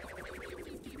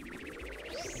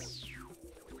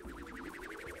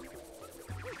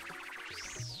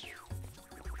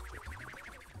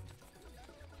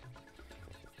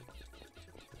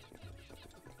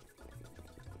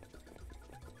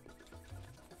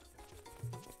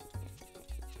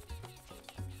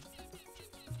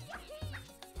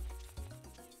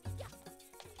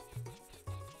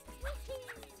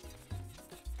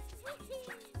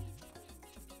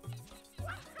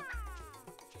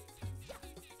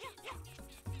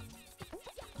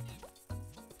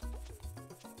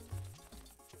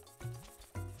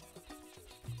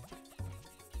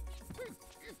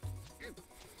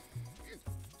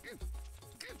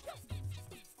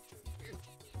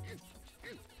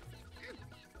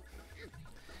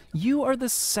 You are the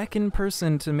second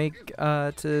person to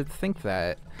to think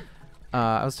that.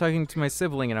 I was talking to my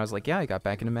sibling and I was like, yeah, I got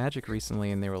back into Magic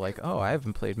recently, and they were like, oh, I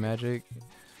haven't played Magic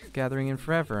Gathering in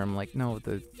forever. I'm like, no,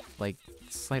 the like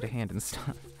sleight of hand and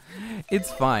stuff. It's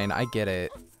fine, I get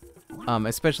it.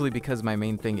 Especially because my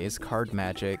main thing is card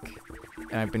magic,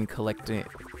 and I've been collecting.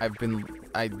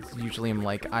 I usually am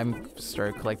like,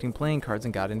 started collecting playing cards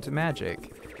and got into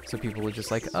Magic. So people were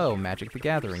just like, oh, Magic the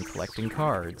Gathering, collecting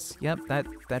cards. Yep,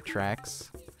 that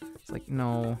tracks. It's like,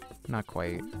 no, not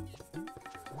quite.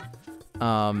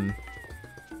 I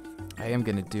am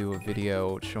gonna do a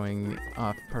video showing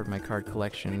off part of my card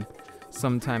collection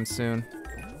sometime soon.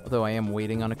 Although I am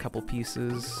waiting on a couple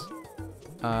pieces,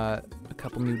 a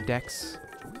couple new decks.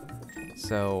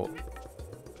 So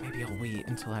maybe I'll wait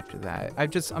until after that.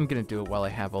 I'm gonna do it while I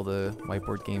have all the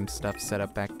whiteboard game stuff set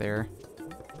up back there.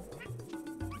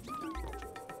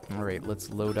 Alright, let's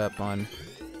load up on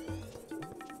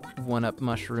 1-up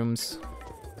mushrooms.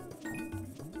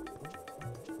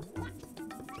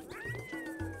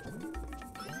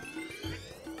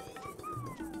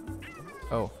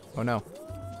 Oh no.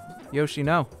 Yoshi,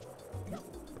 no!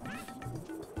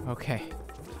 Okay.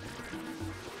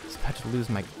 I was about to lose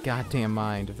my goddamn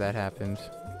mind if that happened.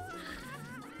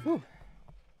 Whew.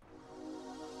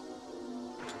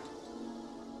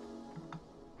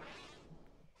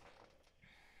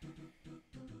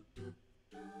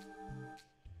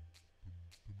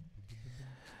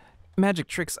 Magic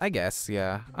tricks, I guess,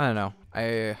 yeah. I don't know.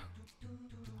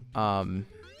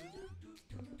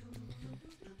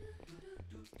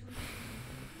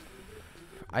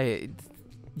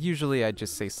 Usually I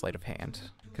just say sleight of hand,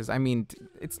 because I mean,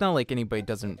 it's not like any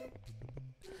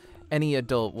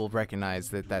adult will recognize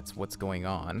that that's what's going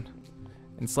on.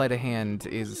 And sleight of hand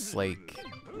is like,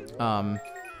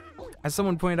 as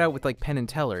someone pointed out with like Penn and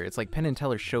Teller, it's like Penn and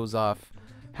Teller shows off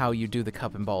how you do the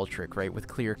cup and ball trick, right, with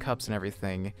clear cups and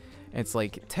everything. And it's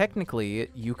like, technically,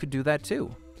 you could do that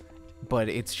too, but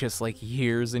it's just like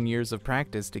years and years of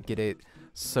practice to get it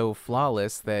so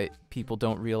flawless that people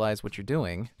don't realize what you're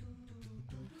doing.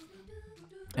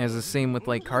 As the same with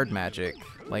like card magic.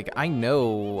 Like, I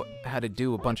know how to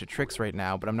do a bunch of tricks right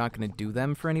now, but I'm not going to do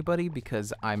them for anybody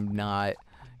because I'm not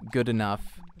good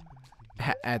enough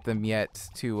at them yet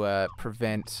to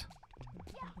prevent,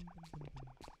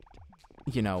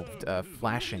 you know,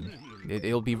 flashing.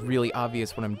 It'll be really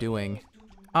obvious what I'm doing.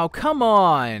 Oh, come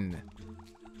on!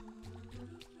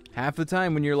 Half the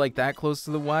time when you're like that close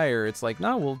to the wire, it's like,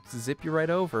 no, we'll zip you right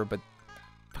over, but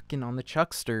fucking on the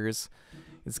Chucksters,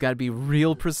 it's gotta be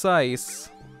real precise.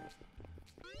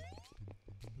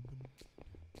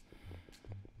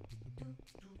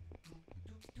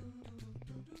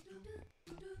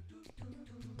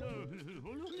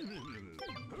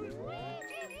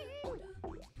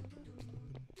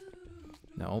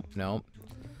 Nope, nope.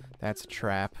 That's a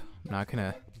trap. I'm not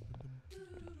gonna...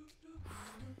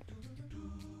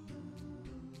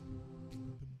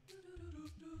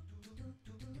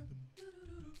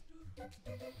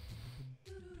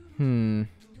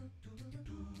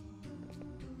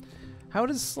 How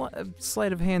does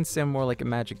sleight of hand sound more like a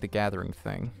Magic the Gathering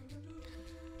thing?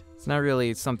 It's not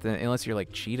really something, unless you're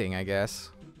like cheating, I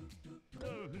guess.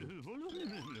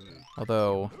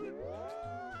 Although,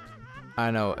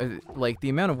 I don't know, like the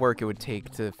amount of work it would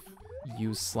take to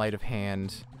use sleight of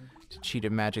hand to cheat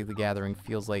at Magic the Gathering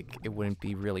feels like it wouldn't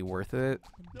be really worth it.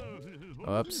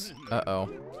 Oops. Uh-oh.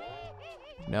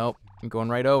 Nope. I'm going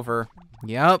right over.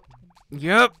 Yep.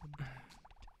 Yep.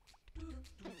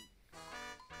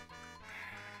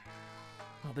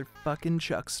 Motherfucking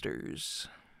Chucksters.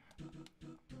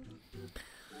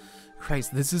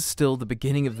 Christ, this is still the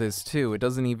beginning of this, too. It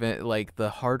doesn't even, like, the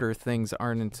harder things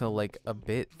aren't until, like, a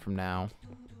bit from now.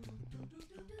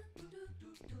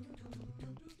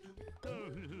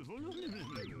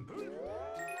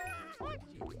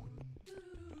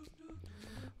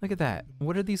 Look at that.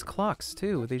 What are these clocks,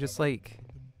 too? They just, like...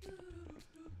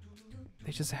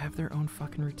 They just have their own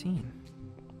fucking routine.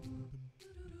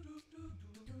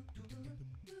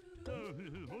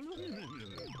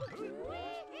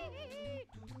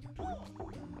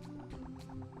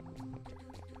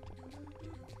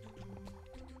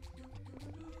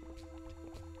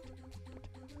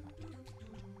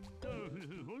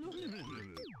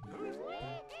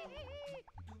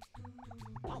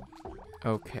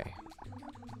 Okay.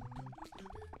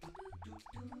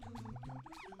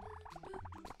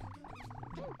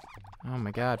 Oh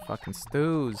my god, fucking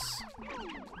stews.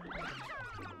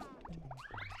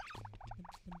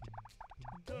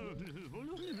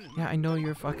 Yeah, I know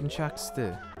you're a fucking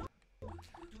chuckster.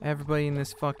 Everybody in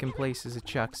this fucking place is a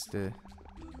chuckster.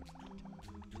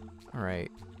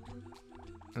 Alright.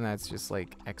 And that's just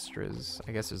like extras.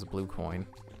 I guess there's a blue coin.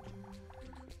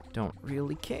 Don't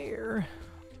really care.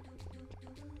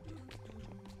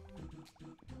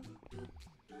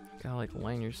 Gotta like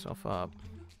line yourself up.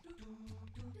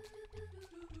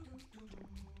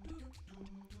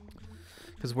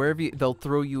 Because wherever you, they'll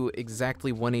throw you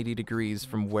exactly 180 degrees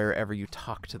from wherever you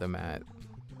talk to them at.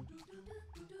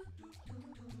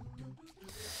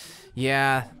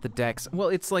 Yeah, the decks. Well,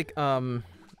 it's like, I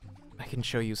can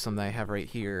show you some that I have right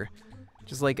here.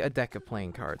 Just like a deck of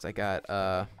playing cards. I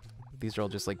got, these are all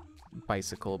just like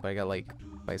Bicycle, but I got like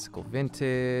Bicycle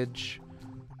Vintage,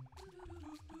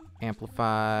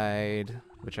 Amplified,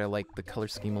 which I like the color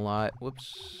scheme a lot.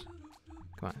 Whoops.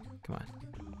 Come on, come on.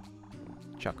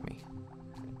 Chuck me.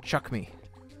 Chuck me.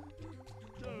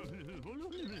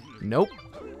 Nope.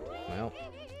 Well,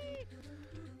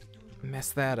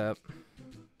 messed that up.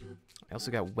 I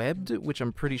also got Webbed, which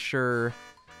I'm pretty sure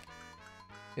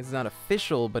is not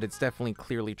official, but it's definitely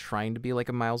clearly trying to be like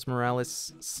a Miles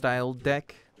Morales style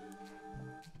deck.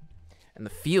 And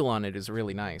the feel on it is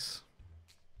really nice.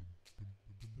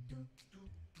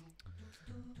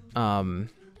 I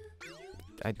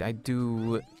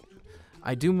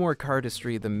do more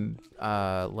cardistry than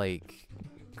like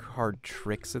card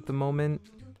tricks at the moment.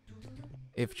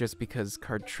 If just because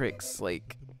card tricks,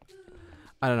 like,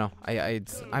 I don't know.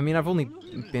 I mean, I've only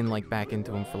been like back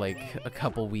into them for like a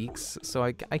couple weeks, so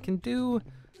I can do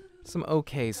some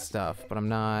okay stuff, but I'm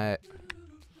not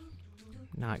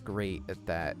great at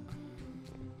that.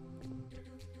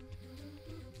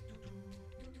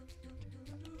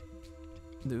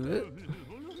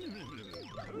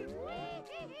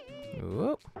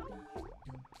 Whoop.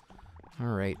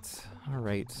 Alright,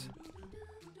 alright.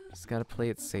 Just gotta play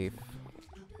it safe.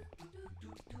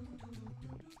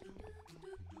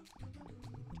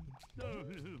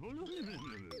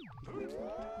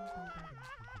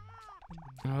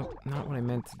 Oh, not what I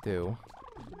meant to do.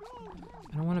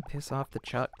 I don't want to piss off the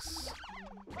Chucks.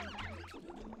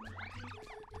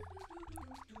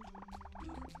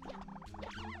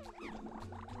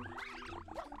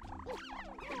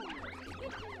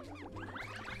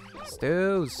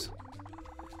 Stews!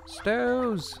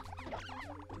 Stews!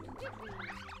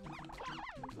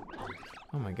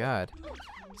 Oh my god.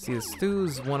 See, the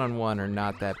stews one-on-one are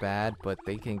not that bad, but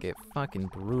they can get fucking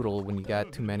brutal when you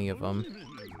got too many of them.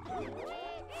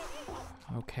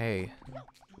 Okay.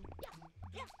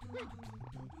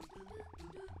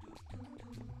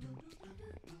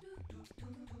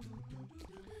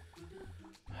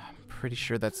 I'm pretty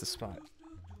sure that's the spot.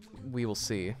 We will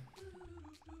see.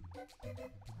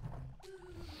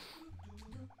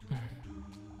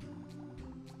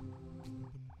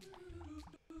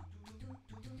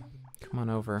 Come on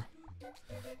over.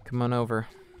 Come on over.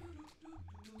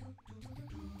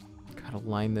 Gotta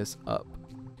line this up.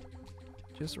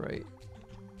 Just right.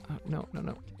 Oh, no, no,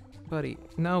 no. Buddy,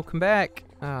 no, come back!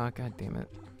 Ah, oh, god damn it.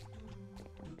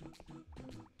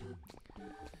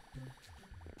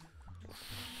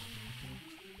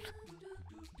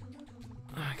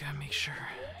 Oh, I gotta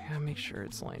make sure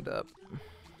it's lined up.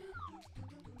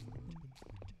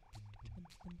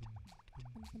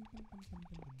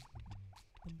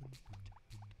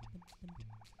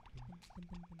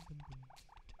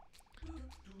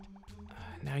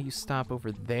 Now you stop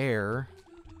over there.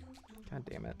 God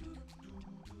damn it.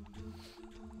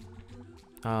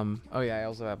 Oh yeah, I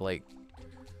also have like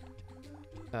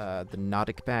the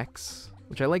Nautic backs,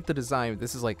 which I like the design.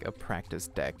 This is like a practice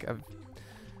deck. I've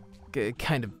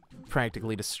kind of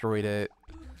practically destroyed it.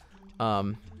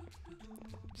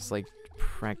 Just like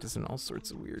practicing all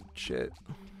sorts of weird shit.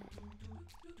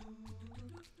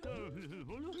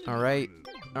 Alright,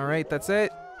 alright, that's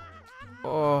it.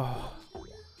 Oh,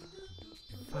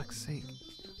 fuck's sake.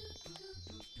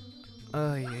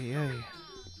 Ay, ay, ay.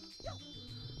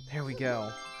 There we go.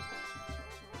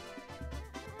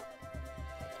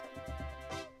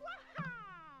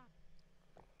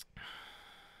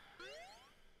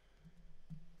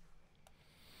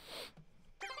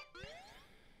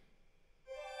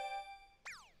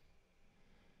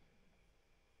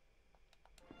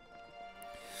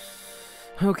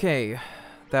 Okay,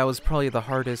 that was probably the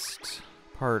hardest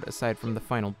part aside from the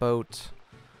final boat.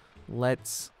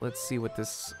 Let's see what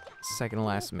this second to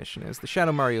last mission is. The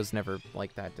Shadow Mario's never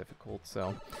like that difficult,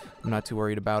 so I'm not too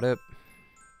worried about it.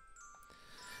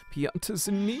 Pianta's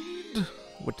in need.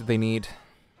 What do they need?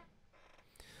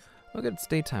 Look, it's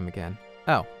daytime again.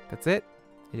 Oh, That's it?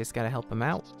 I just gotta help him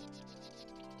out?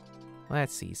 Well,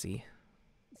 that's easy.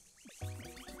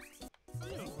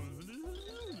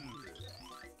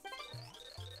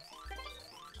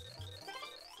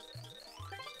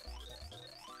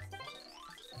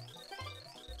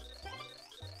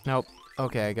 Nope.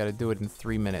 Okay, I gotta do it in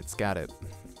 3 minutes. Got it.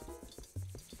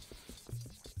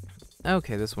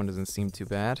 Okay, this one doesn't seem too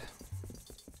bad.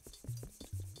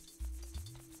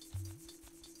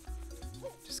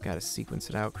 Just gotta sequence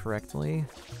it out correctly.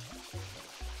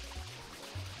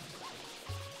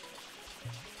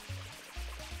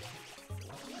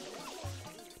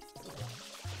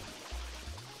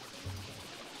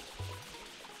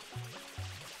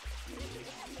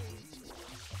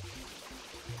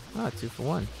 Ah, 2 for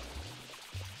 1.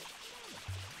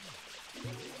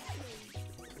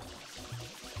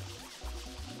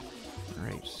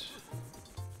 Alright.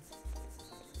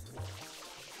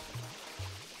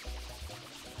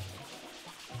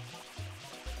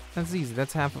 That's easy.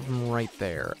 That's half of them right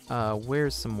there.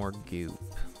 Where's some more goop?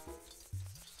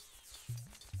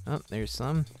 Oh, there's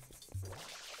some.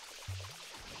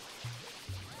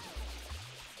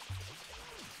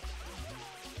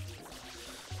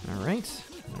 Alright.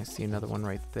 I see another one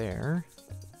right there.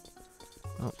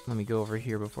 Oh, let me go over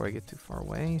here before I get too far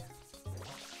away.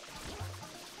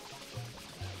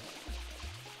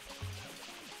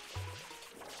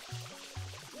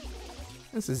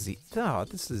 This is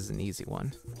this is an easy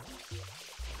one.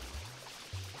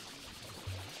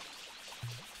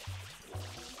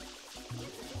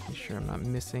 Be sure I'm not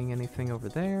missing anything over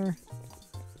there.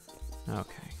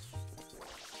 Okay.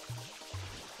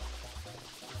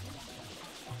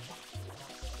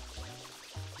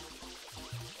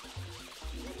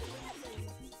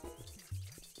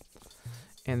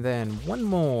 And then one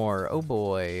more. Oh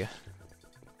boy.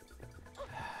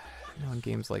 You know, in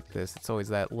games like this, it's always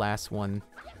that last one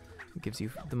that gives you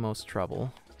the most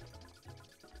trouble.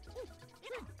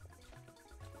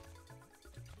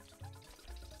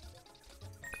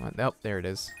 Come on. Oh, there it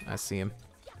is. I see him.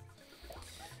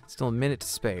 Still a minute to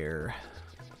spare.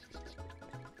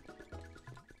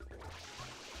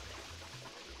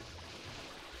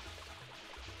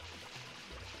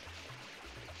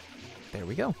 There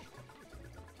we go.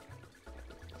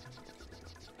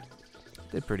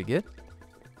 Did pretty good.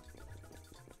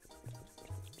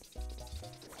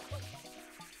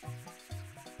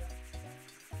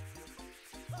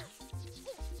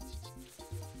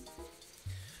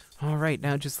 Alright,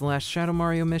 now just the last Shadow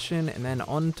Mario mission, and then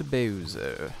on to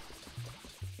Bowser.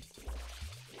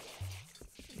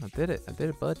 I did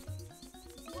it, bud.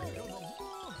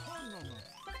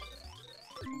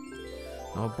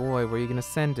 Oh boy, where are you gonna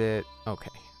send it?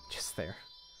 Okay, just there.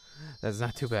 That's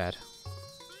not too bad.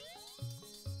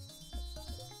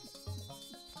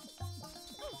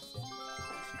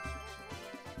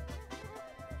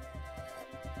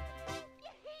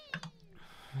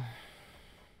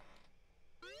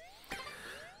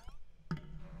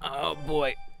 Oh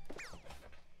boy.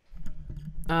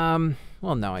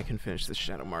 Well, now I can finish this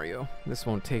Shadow Mario. This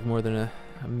won't take more than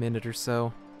a minute or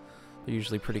so. They're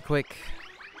usually pretty quick.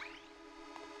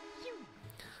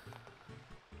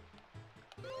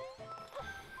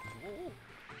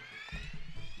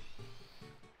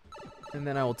 And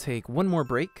then I will take one more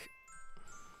break.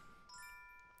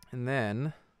 And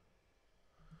then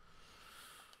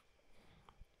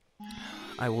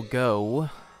I will go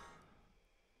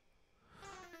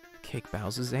kick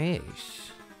Bowser's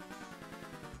ass.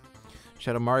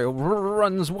 Shadow Mario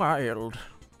runs wild.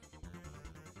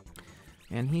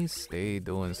 And he stayed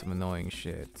doing some annoying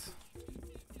shit.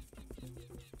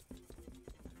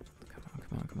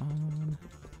 Come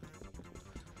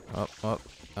on.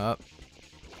 Up.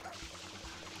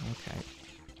 Okay.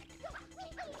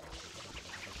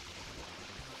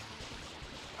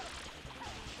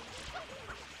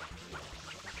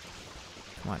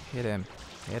 Come on, hit him.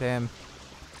 Hit him.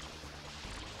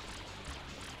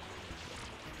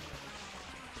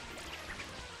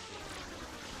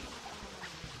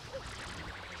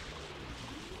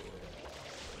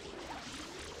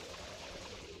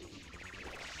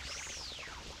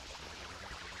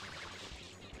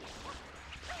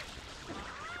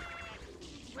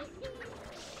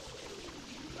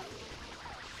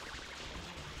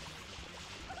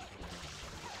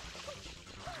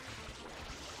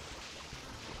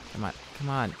 Come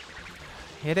on.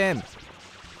 Hit him.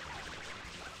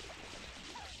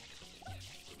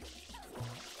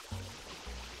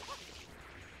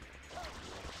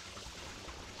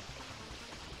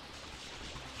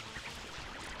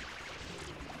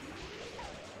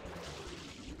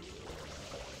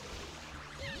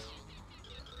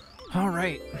 All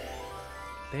right.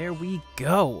 There we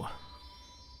go.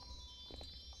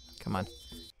 Come on.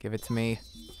 Give it to me.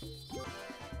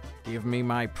 Give me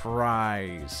my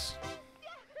prize.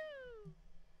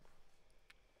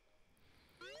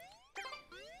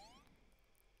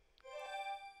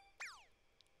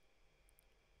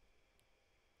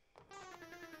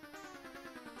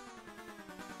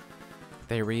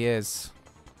 There he is.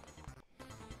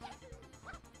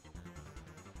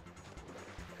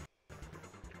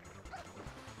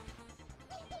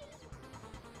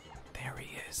 There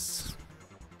he is.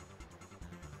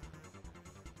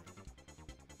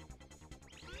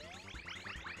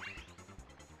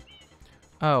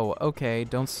 Oh, okay.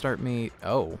 Don't start me.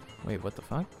 Oh, wait, what the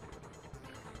fuck?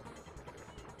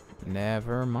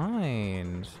 Never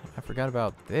mind. I forgot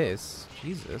about this.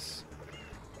 Jesus.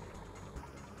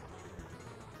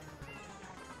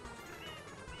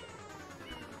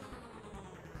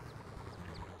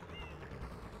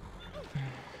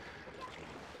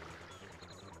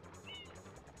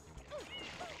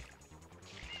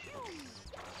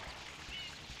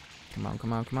 Come on,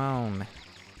 come on, come on.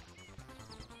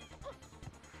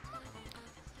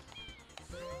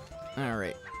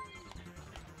 Alright.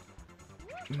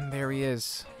 There he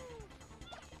is.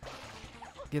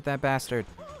 Get that bastard.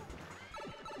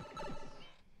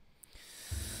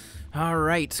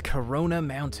 Alright, Corona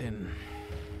Mountain.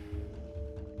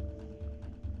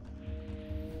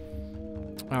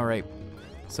 Alright,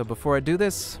 so before I do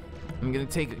this, I'm gonna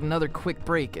take another quick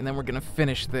break and then we're gonna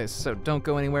finish this. So don't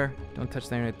go anywhere. Don't touch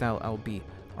the internet. I'll be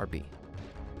RB.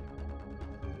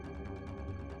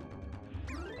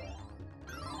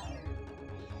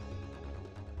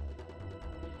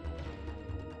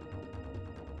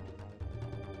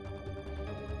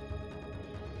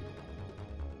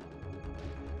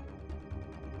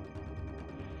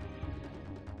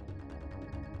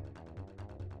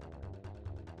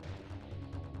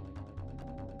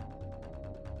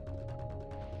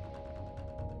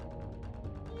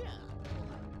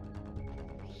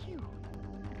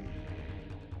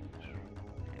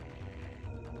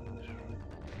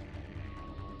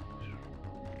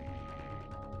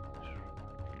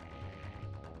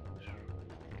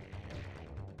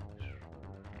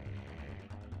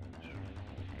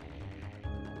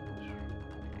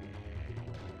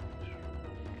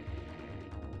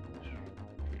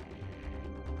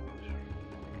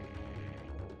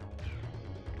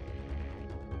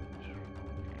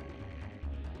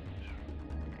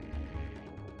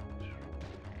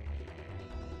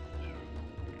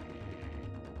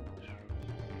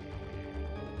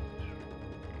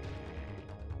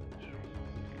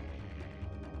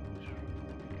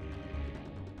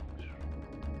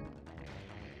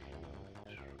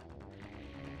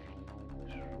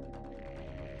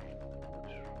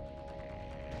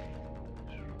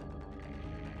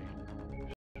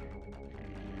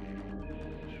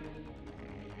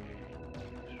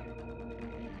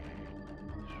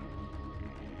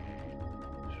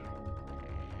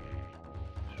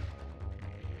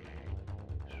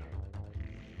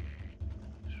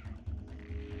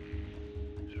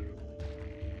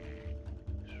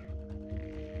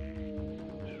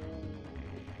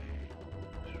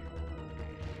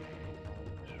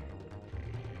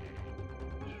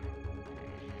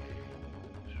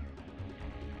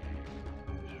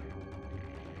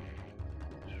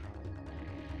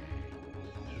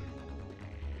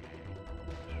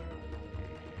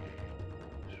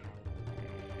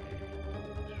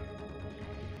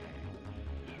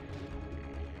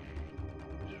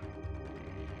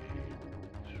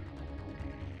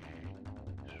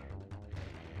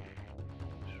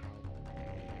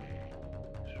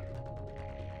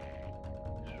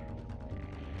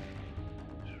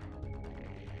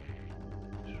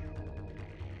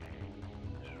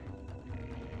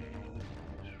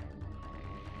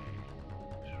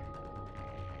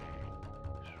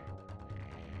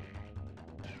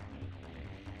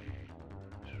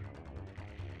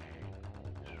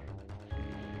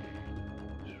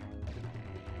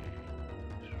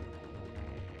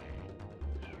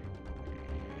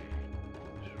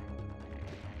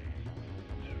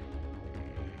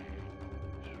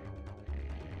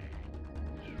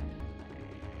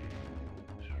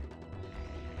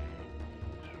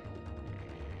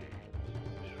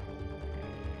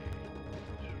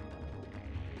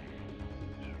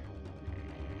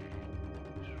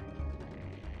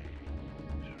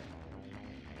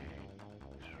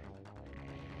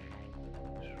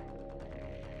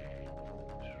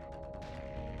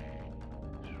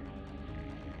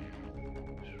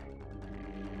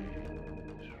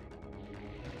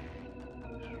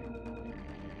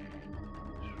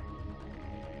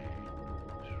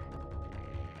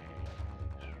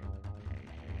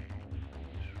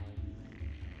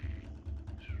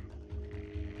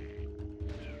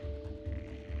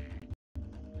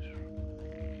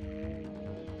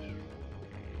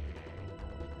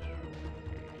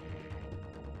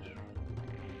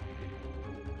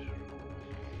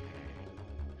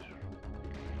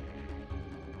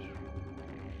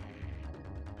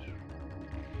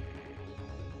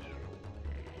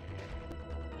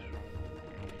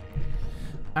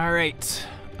 Alright,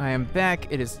 I am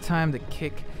back. It is time to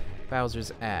kick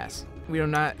Bowser's ass. We do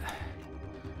not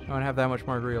don't have that much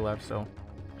margarita left, so.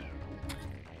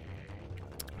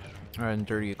 Alright, and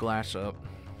dirty a glass up.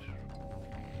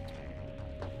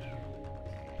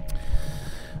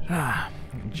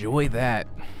 Enjoy that.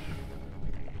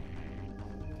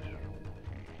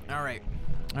 Alright,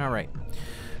 alright,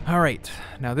 alright.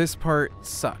 Now this part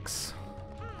sucks.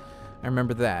 I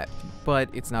remember that, but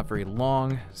it's not very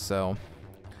long, so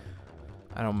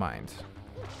I don't mind.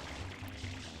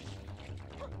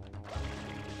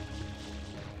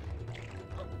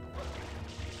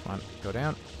 Come on, go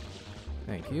down.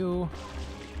 Thank you.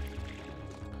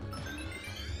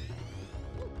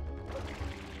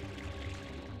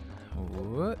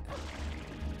 What?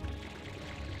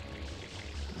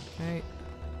 Okay.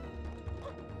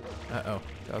 Uh-oh,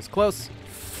 that was close.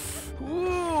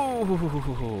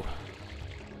 Ooh.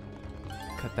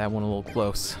 Cut that one a little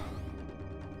close.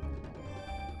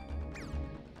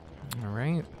 All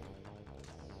right.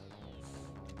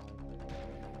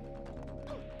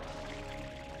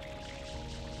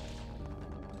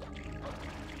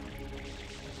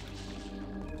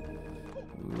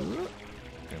 Ooh.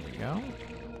 There we go.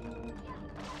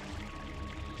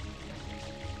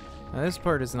 Now this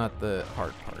part is not the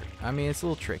hard part. I mean, it's a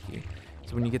little tricky.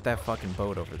 So when you get that fucking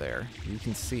boat over there, you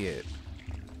can see it.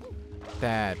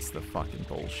 That's the fucking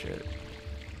bullshit.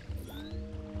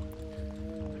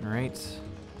 Alright.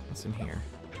 What's in here?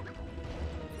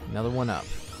 Another one up.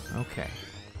 Okay.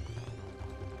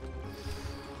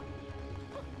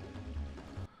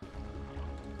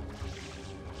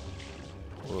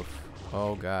 Oof.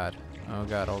 Oh god. Oh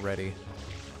god, already.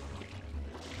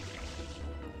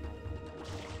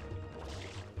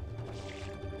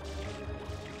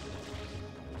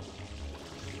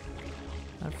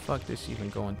 How the fuck is she even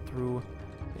going through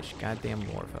this goddamn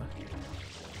larva?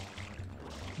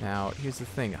 Now, here's the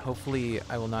thing. Hopefully,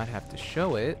 I will not have to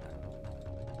show it.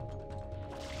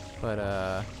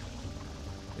 But,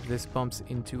 if this bumps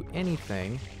into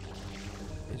anything,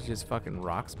 it just fucking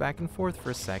rocks back and forth for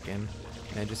a second,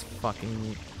 and it just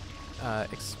fucking,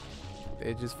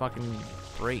 it just fucking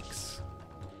breaks.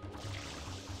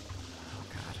 Oh,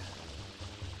 God.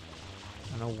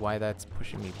 I don't know why that's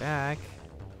pushing me back.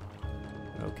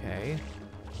 Okay.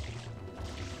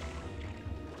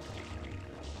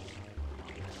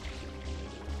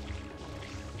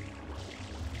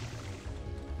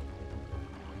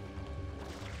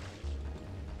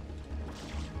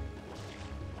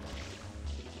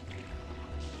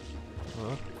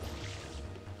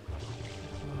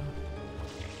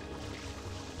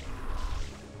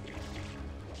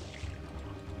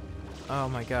 Oh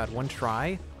my god, one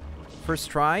try? First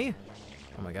try?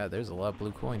 Oh my god, there's a lot of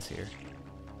blue coins here.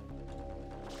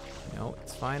 No,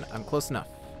 it's fine. I'm close enough.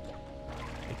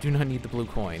 I do not need the blue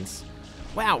coins.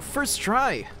 Wow, first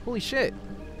try! Holy shit.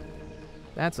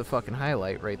 That's a fucking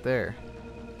highlight right there.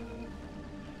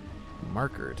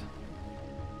 Markered.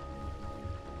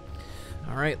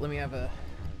 Alright, let me have a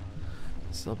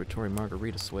celebratory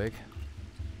margarita swig.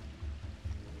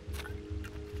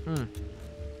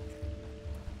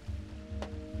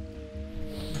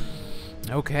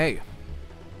 Okay.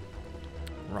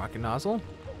 Rocket nozzle.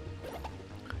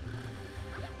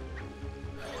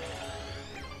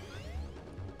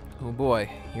 Oh boy,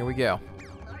 here we go.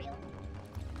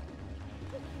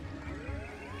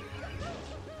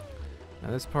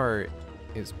 Now this part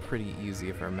is pretty easy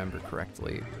if I remember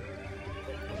correctly.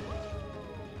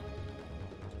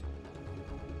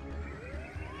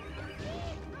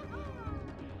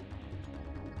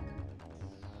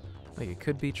 Like, it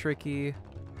could be tricky,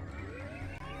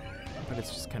 but it's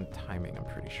just kind of timing, I'm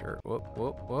pretty sure. Whoop,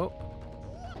 whoop, whoop.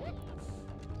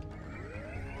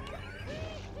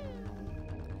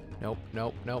 Nope,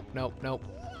 nope, nope, nope, nope.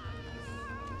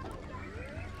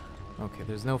 Okay,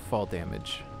 there's no fall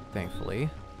damage, thankfully.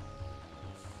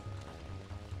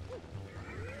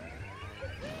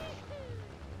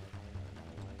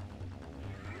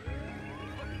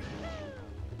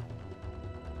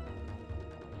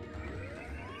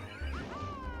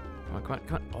 Come on, come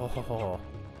on, come on. Oh.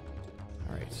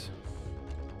 Alright.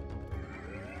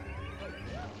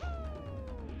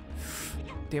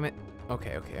 Damn it.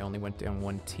 Okay, okay, I only went down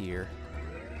one tier.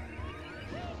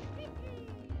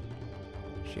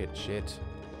 Shit, shit.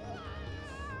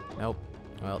 Nope.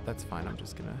 Well, that's fine. I'm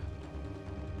just gonna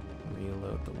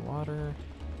reload the water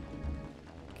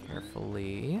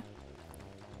carefully.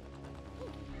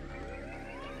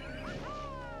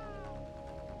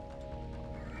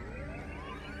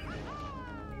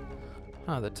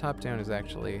 Huh, the top down is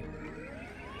actually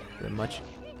much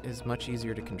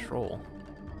easier to control.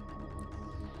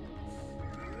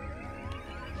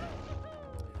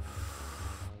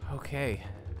 Okay.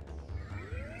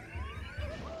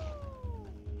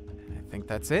 I think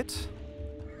that's it.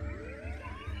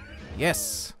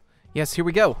 Yes. Yes, here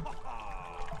we go.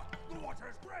 The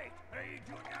water's great. Hey,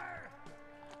 Junior.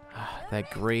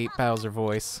 That great Bowser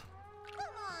voice. Come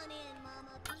on in,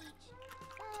 Mama Peach.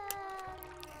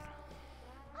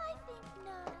 I think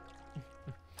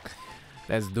no.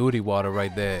 That's dirty water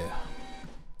right there. You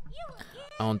again?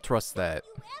 I don't trust that.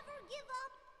 You ever give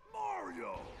up?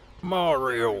 Mario.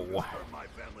 Mario. For my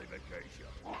family vacation.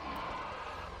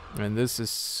 And this is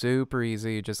super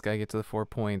easy. You just gotta get to the 4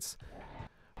 points.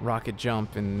 Rocket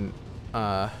jump and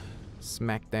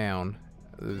smack down.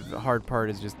 The hard part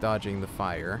is just dodging the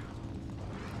fire.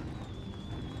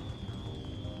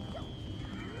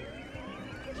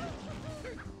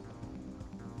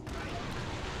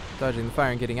 Dodging the fire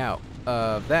and getting out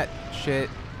of that shit.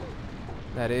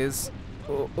 That is.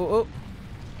 Oh, oh, oh.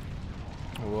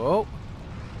 Whoa.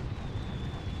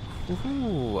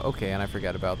 Woohoo. Okay, and I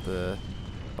forgot about the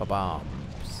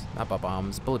bombs. Not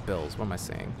bombs, bullet bills. What am I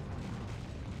saying?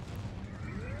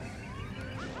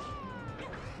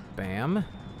 Bam.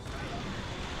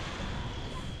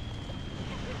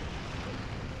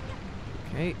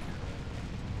 Okay.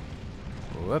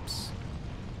 Whoops.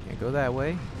 Can't go that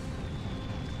way.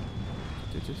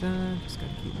 Just gotta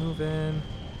keep moving.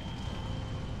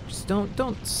 Just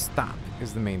don't stop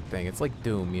is the main thing. It's like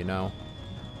Doom, you know?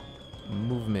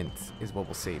 Movement is what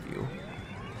will save you.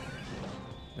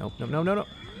 Nope, nope, no, no, no.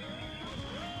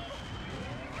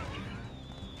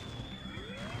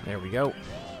 There we go.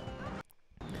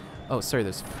 Oh, sorry,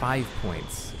 there's 5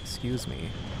 points. Excuse me.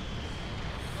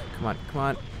 Come on, come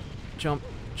on. Jump,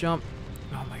 jump.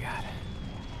 Oh my god.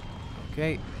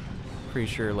 Okay. Pretty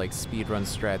sure, like, speedrun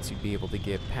strats, you'd be able to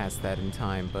get past that in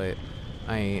time, but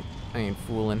I ain't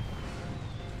fooling.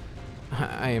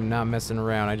 I am not messing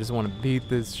around. I just want to beat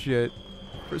this shit.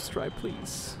 First try,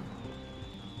 please.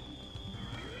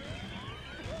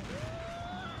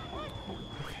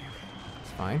 Okay.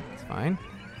 It's fine. It's fine.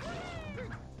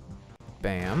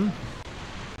 Bam.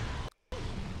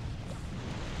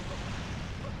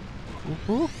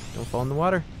 Woohoo! Don't fall in the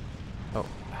water. Oh,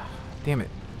 damn it.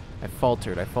 I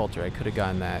faltered. I could have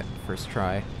gotten that first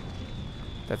try.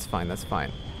 That's fine. That's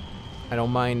fine. I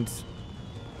don't mind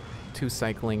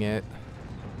two-cycling it.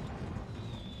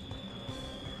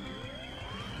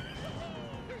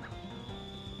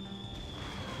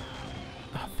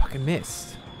 Oh, fucking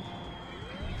missed.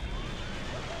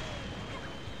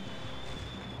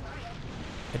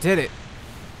 I did it.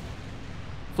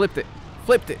 Flipped it.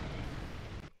 Flipped it.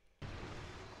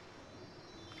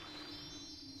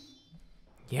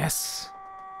 Yes.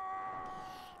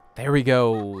 There he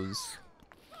goes.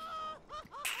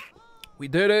 We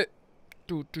did it.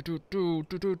 Do do do do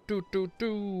do do do do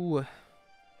do.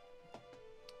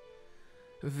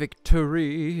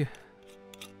 Victory.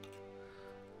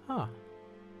 Ah.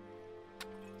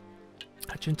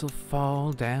 A gentle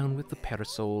fall down with the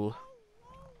parasol.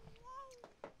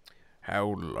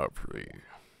 How lovely.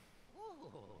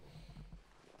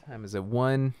 Time is at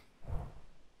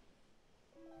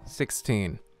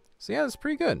 1:16. So yeah, it's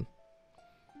pretty good.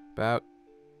 About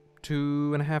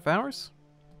 2.5 hours.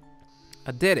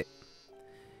 I did it.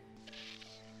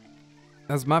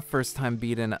 That was my first time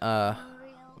beating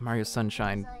Mario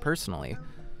Sunshine personally.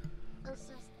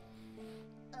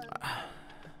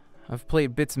 I've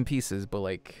played bits and pieces, but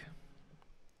like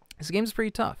this game's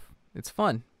pretty tough. It's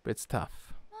fun, but it's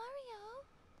tough. Mario,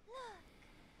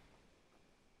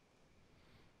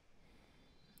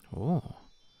 look. Oh.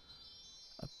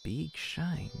 A big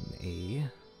shine, eh?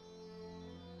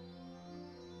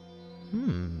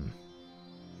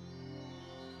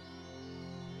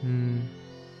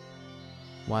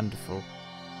 Wonderful.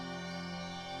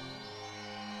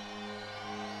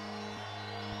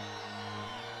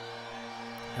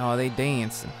 Oh, they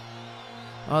dancing.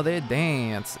 Oh, they're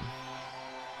dancing.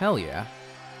 Hell yeah.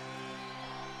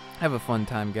 Have a fun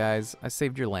time, guys. I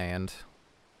saved your land.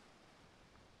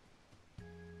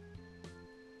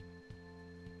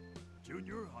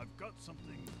 Junior, I've got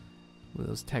something. With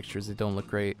those textures, they don't look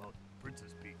great. About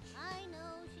Princess Peach. I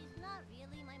know she's not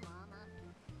really my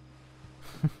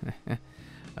mama.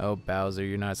 Oh, Bowser,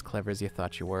 you're not as clever as you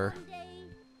thought you were. Someday,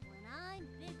 when I'm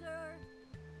bigger,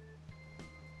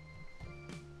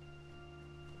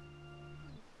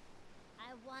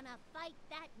 I wanna fight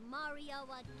that Mario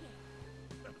again.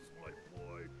 That's my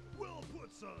boy. Well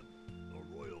put, son. The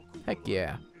Royal Koopa Heck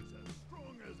yeah. is as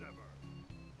strong as ever.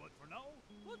 But for now,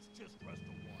 let's just rest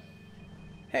a while.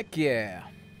 Heck yeah.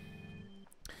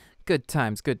 Good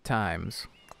times, good times.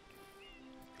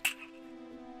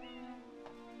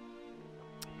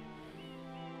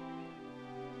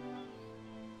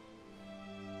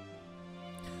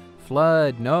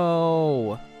 Flood,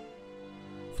 no!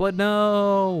 Flood,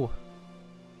 no!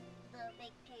 The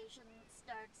vacation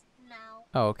starts now.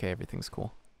 Oh, okay, everything's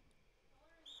cool.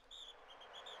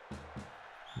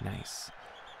 Nice.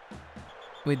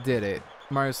 We did it.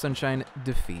 Mario Sunshine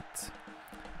defeat.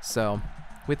 So,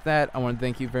 with that, I want to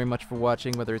thank you very much for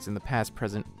watching, whether it's in the past,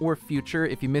 present, or future.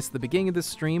 If you missed the beginning of this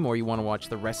stream, or you want to watch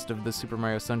the rest of the Super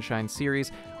Mario Sunshine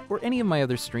series, or any of my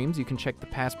other streams, you can check the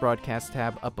past broadcast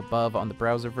tab up above on the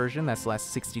browser version. That's the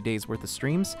last 60 days worth of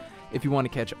streams. If you want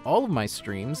to catch all of my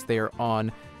streams, they are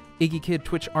on Iggy Kid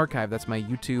Twitch Archive. That's my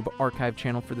YouTube archive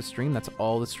channel for the stream. That's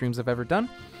all the streams I've ever done.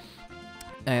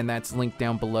 And that's linked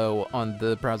down below on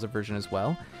the browser version as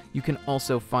well. You can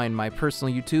also find my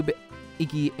personal YouTube,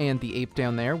 Iggy and the Ape,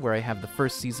 down there, where I have the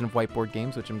first season of Whiteboard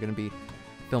Games, which I'm going to be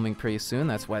filming pretty soon.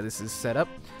 That's why this is set up.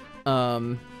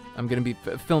 I'm going to be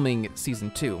filming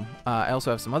season 2. I also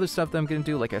have some other stuff that I'm going to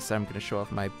do. Like I said, I'm going to show off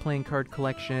my playing card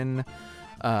collection,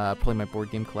 play my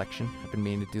board game collection. I've been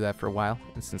meaning to do that for a while,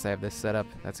 and since I have this set up,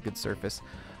 that's a good surface.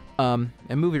 And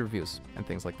movie reviews and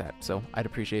things like that. So I'd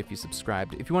appreciate if you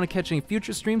subscribed. If you want to catch any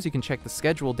future streams, you can check the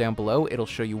schedule down below. It'll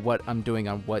show you what I'm doing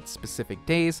on what specific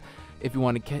days. If you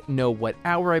want to know what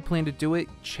hour I plan to do it,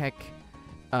 check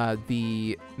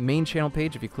the main channel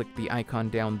page. If you click the icon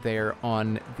down there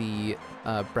on the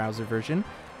browser version,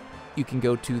 you can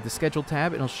go to the schedule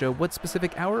tab. It'll show what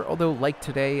specific hour, although like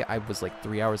today, I was like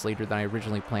 3 hours later than I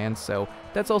originally planned, so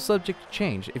that's all subject to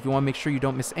change. If you want to make sure you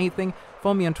don't miss anything,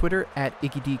 follow me on Twitter at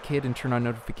IggyDKid and turn on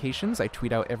notifications. I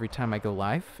tweet out every time I go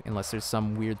live, unless there's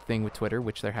some weird thing with Twitter,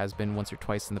 which there has been once or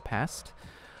twice in the past.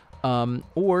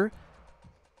 Or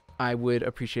I would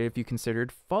appreciate if you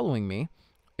considered following me.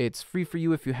 It's free for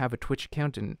you if you have a Twitch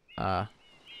account and, oh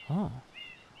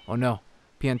no,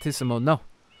 Piantissimo, no,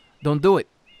 don't do it.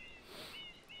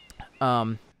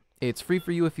 It's free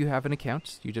for you if you have an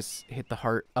account. You just hit the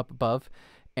heart up above,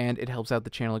 and it helps out the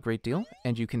channel a great deal.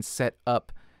 And you can set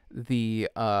up the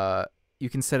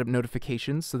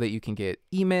notifications so that you can get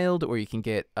emailed, or you can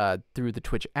get through the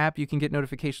Twitch app. You can get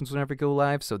notifications whenever I go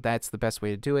live. So that's the best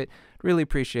way to do it. Really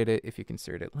appreciate it if you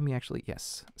considered it. Let me actually,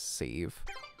 yes, save.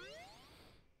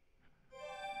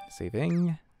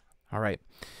 Saving. All right.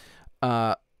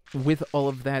 With all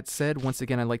of that said, once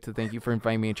again, I'd like to thank you for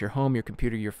inviting me into your home, your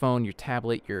computer, your phone, your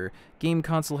tablet, your game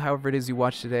console, however it is you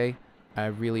watch today. I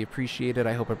really appreciate it.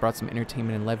 I hope I brought some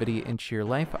entertainment and levity into your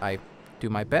life. I do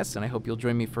my best, and I hope you'll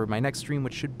join me for my next stream,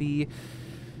 which should be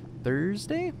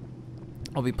Thursday?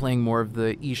 I'll be playing more of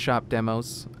the eShop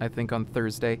demos, I think, on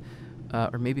Thursday.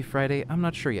 Or maybe Friday. I'm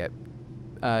not sure yet.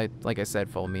 Like I said,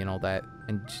 follow me and all that,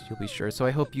 and you'll be sure. So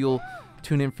I hope you'll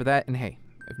tune in for that. And hey,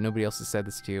 if nobody else has said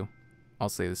this to you, I'll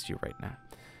say this to you right now.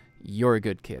 You're a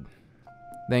good kid.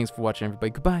 Thanks for watching, everybody.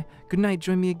 Goodbye. Good night.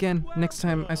 Join me again next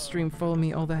time I stream. Follow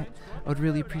me, all that. I would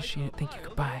really appreciate it. Thank you.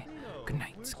 Goodbye. Good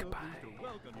night. Goodbye.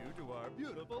 Welcome you to our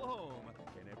beautiful home.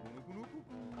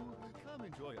 Come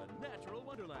enjoy a natural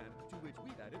wonderland to which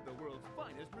we've added the world's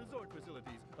finest resort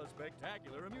facilities, a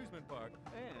spectacular amusement park,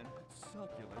 and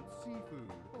succulent seafood.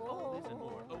 All this and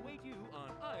more await you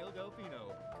on Isle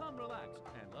Delfino. Come relax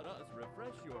and let us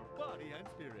refresh your body and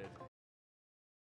spirit.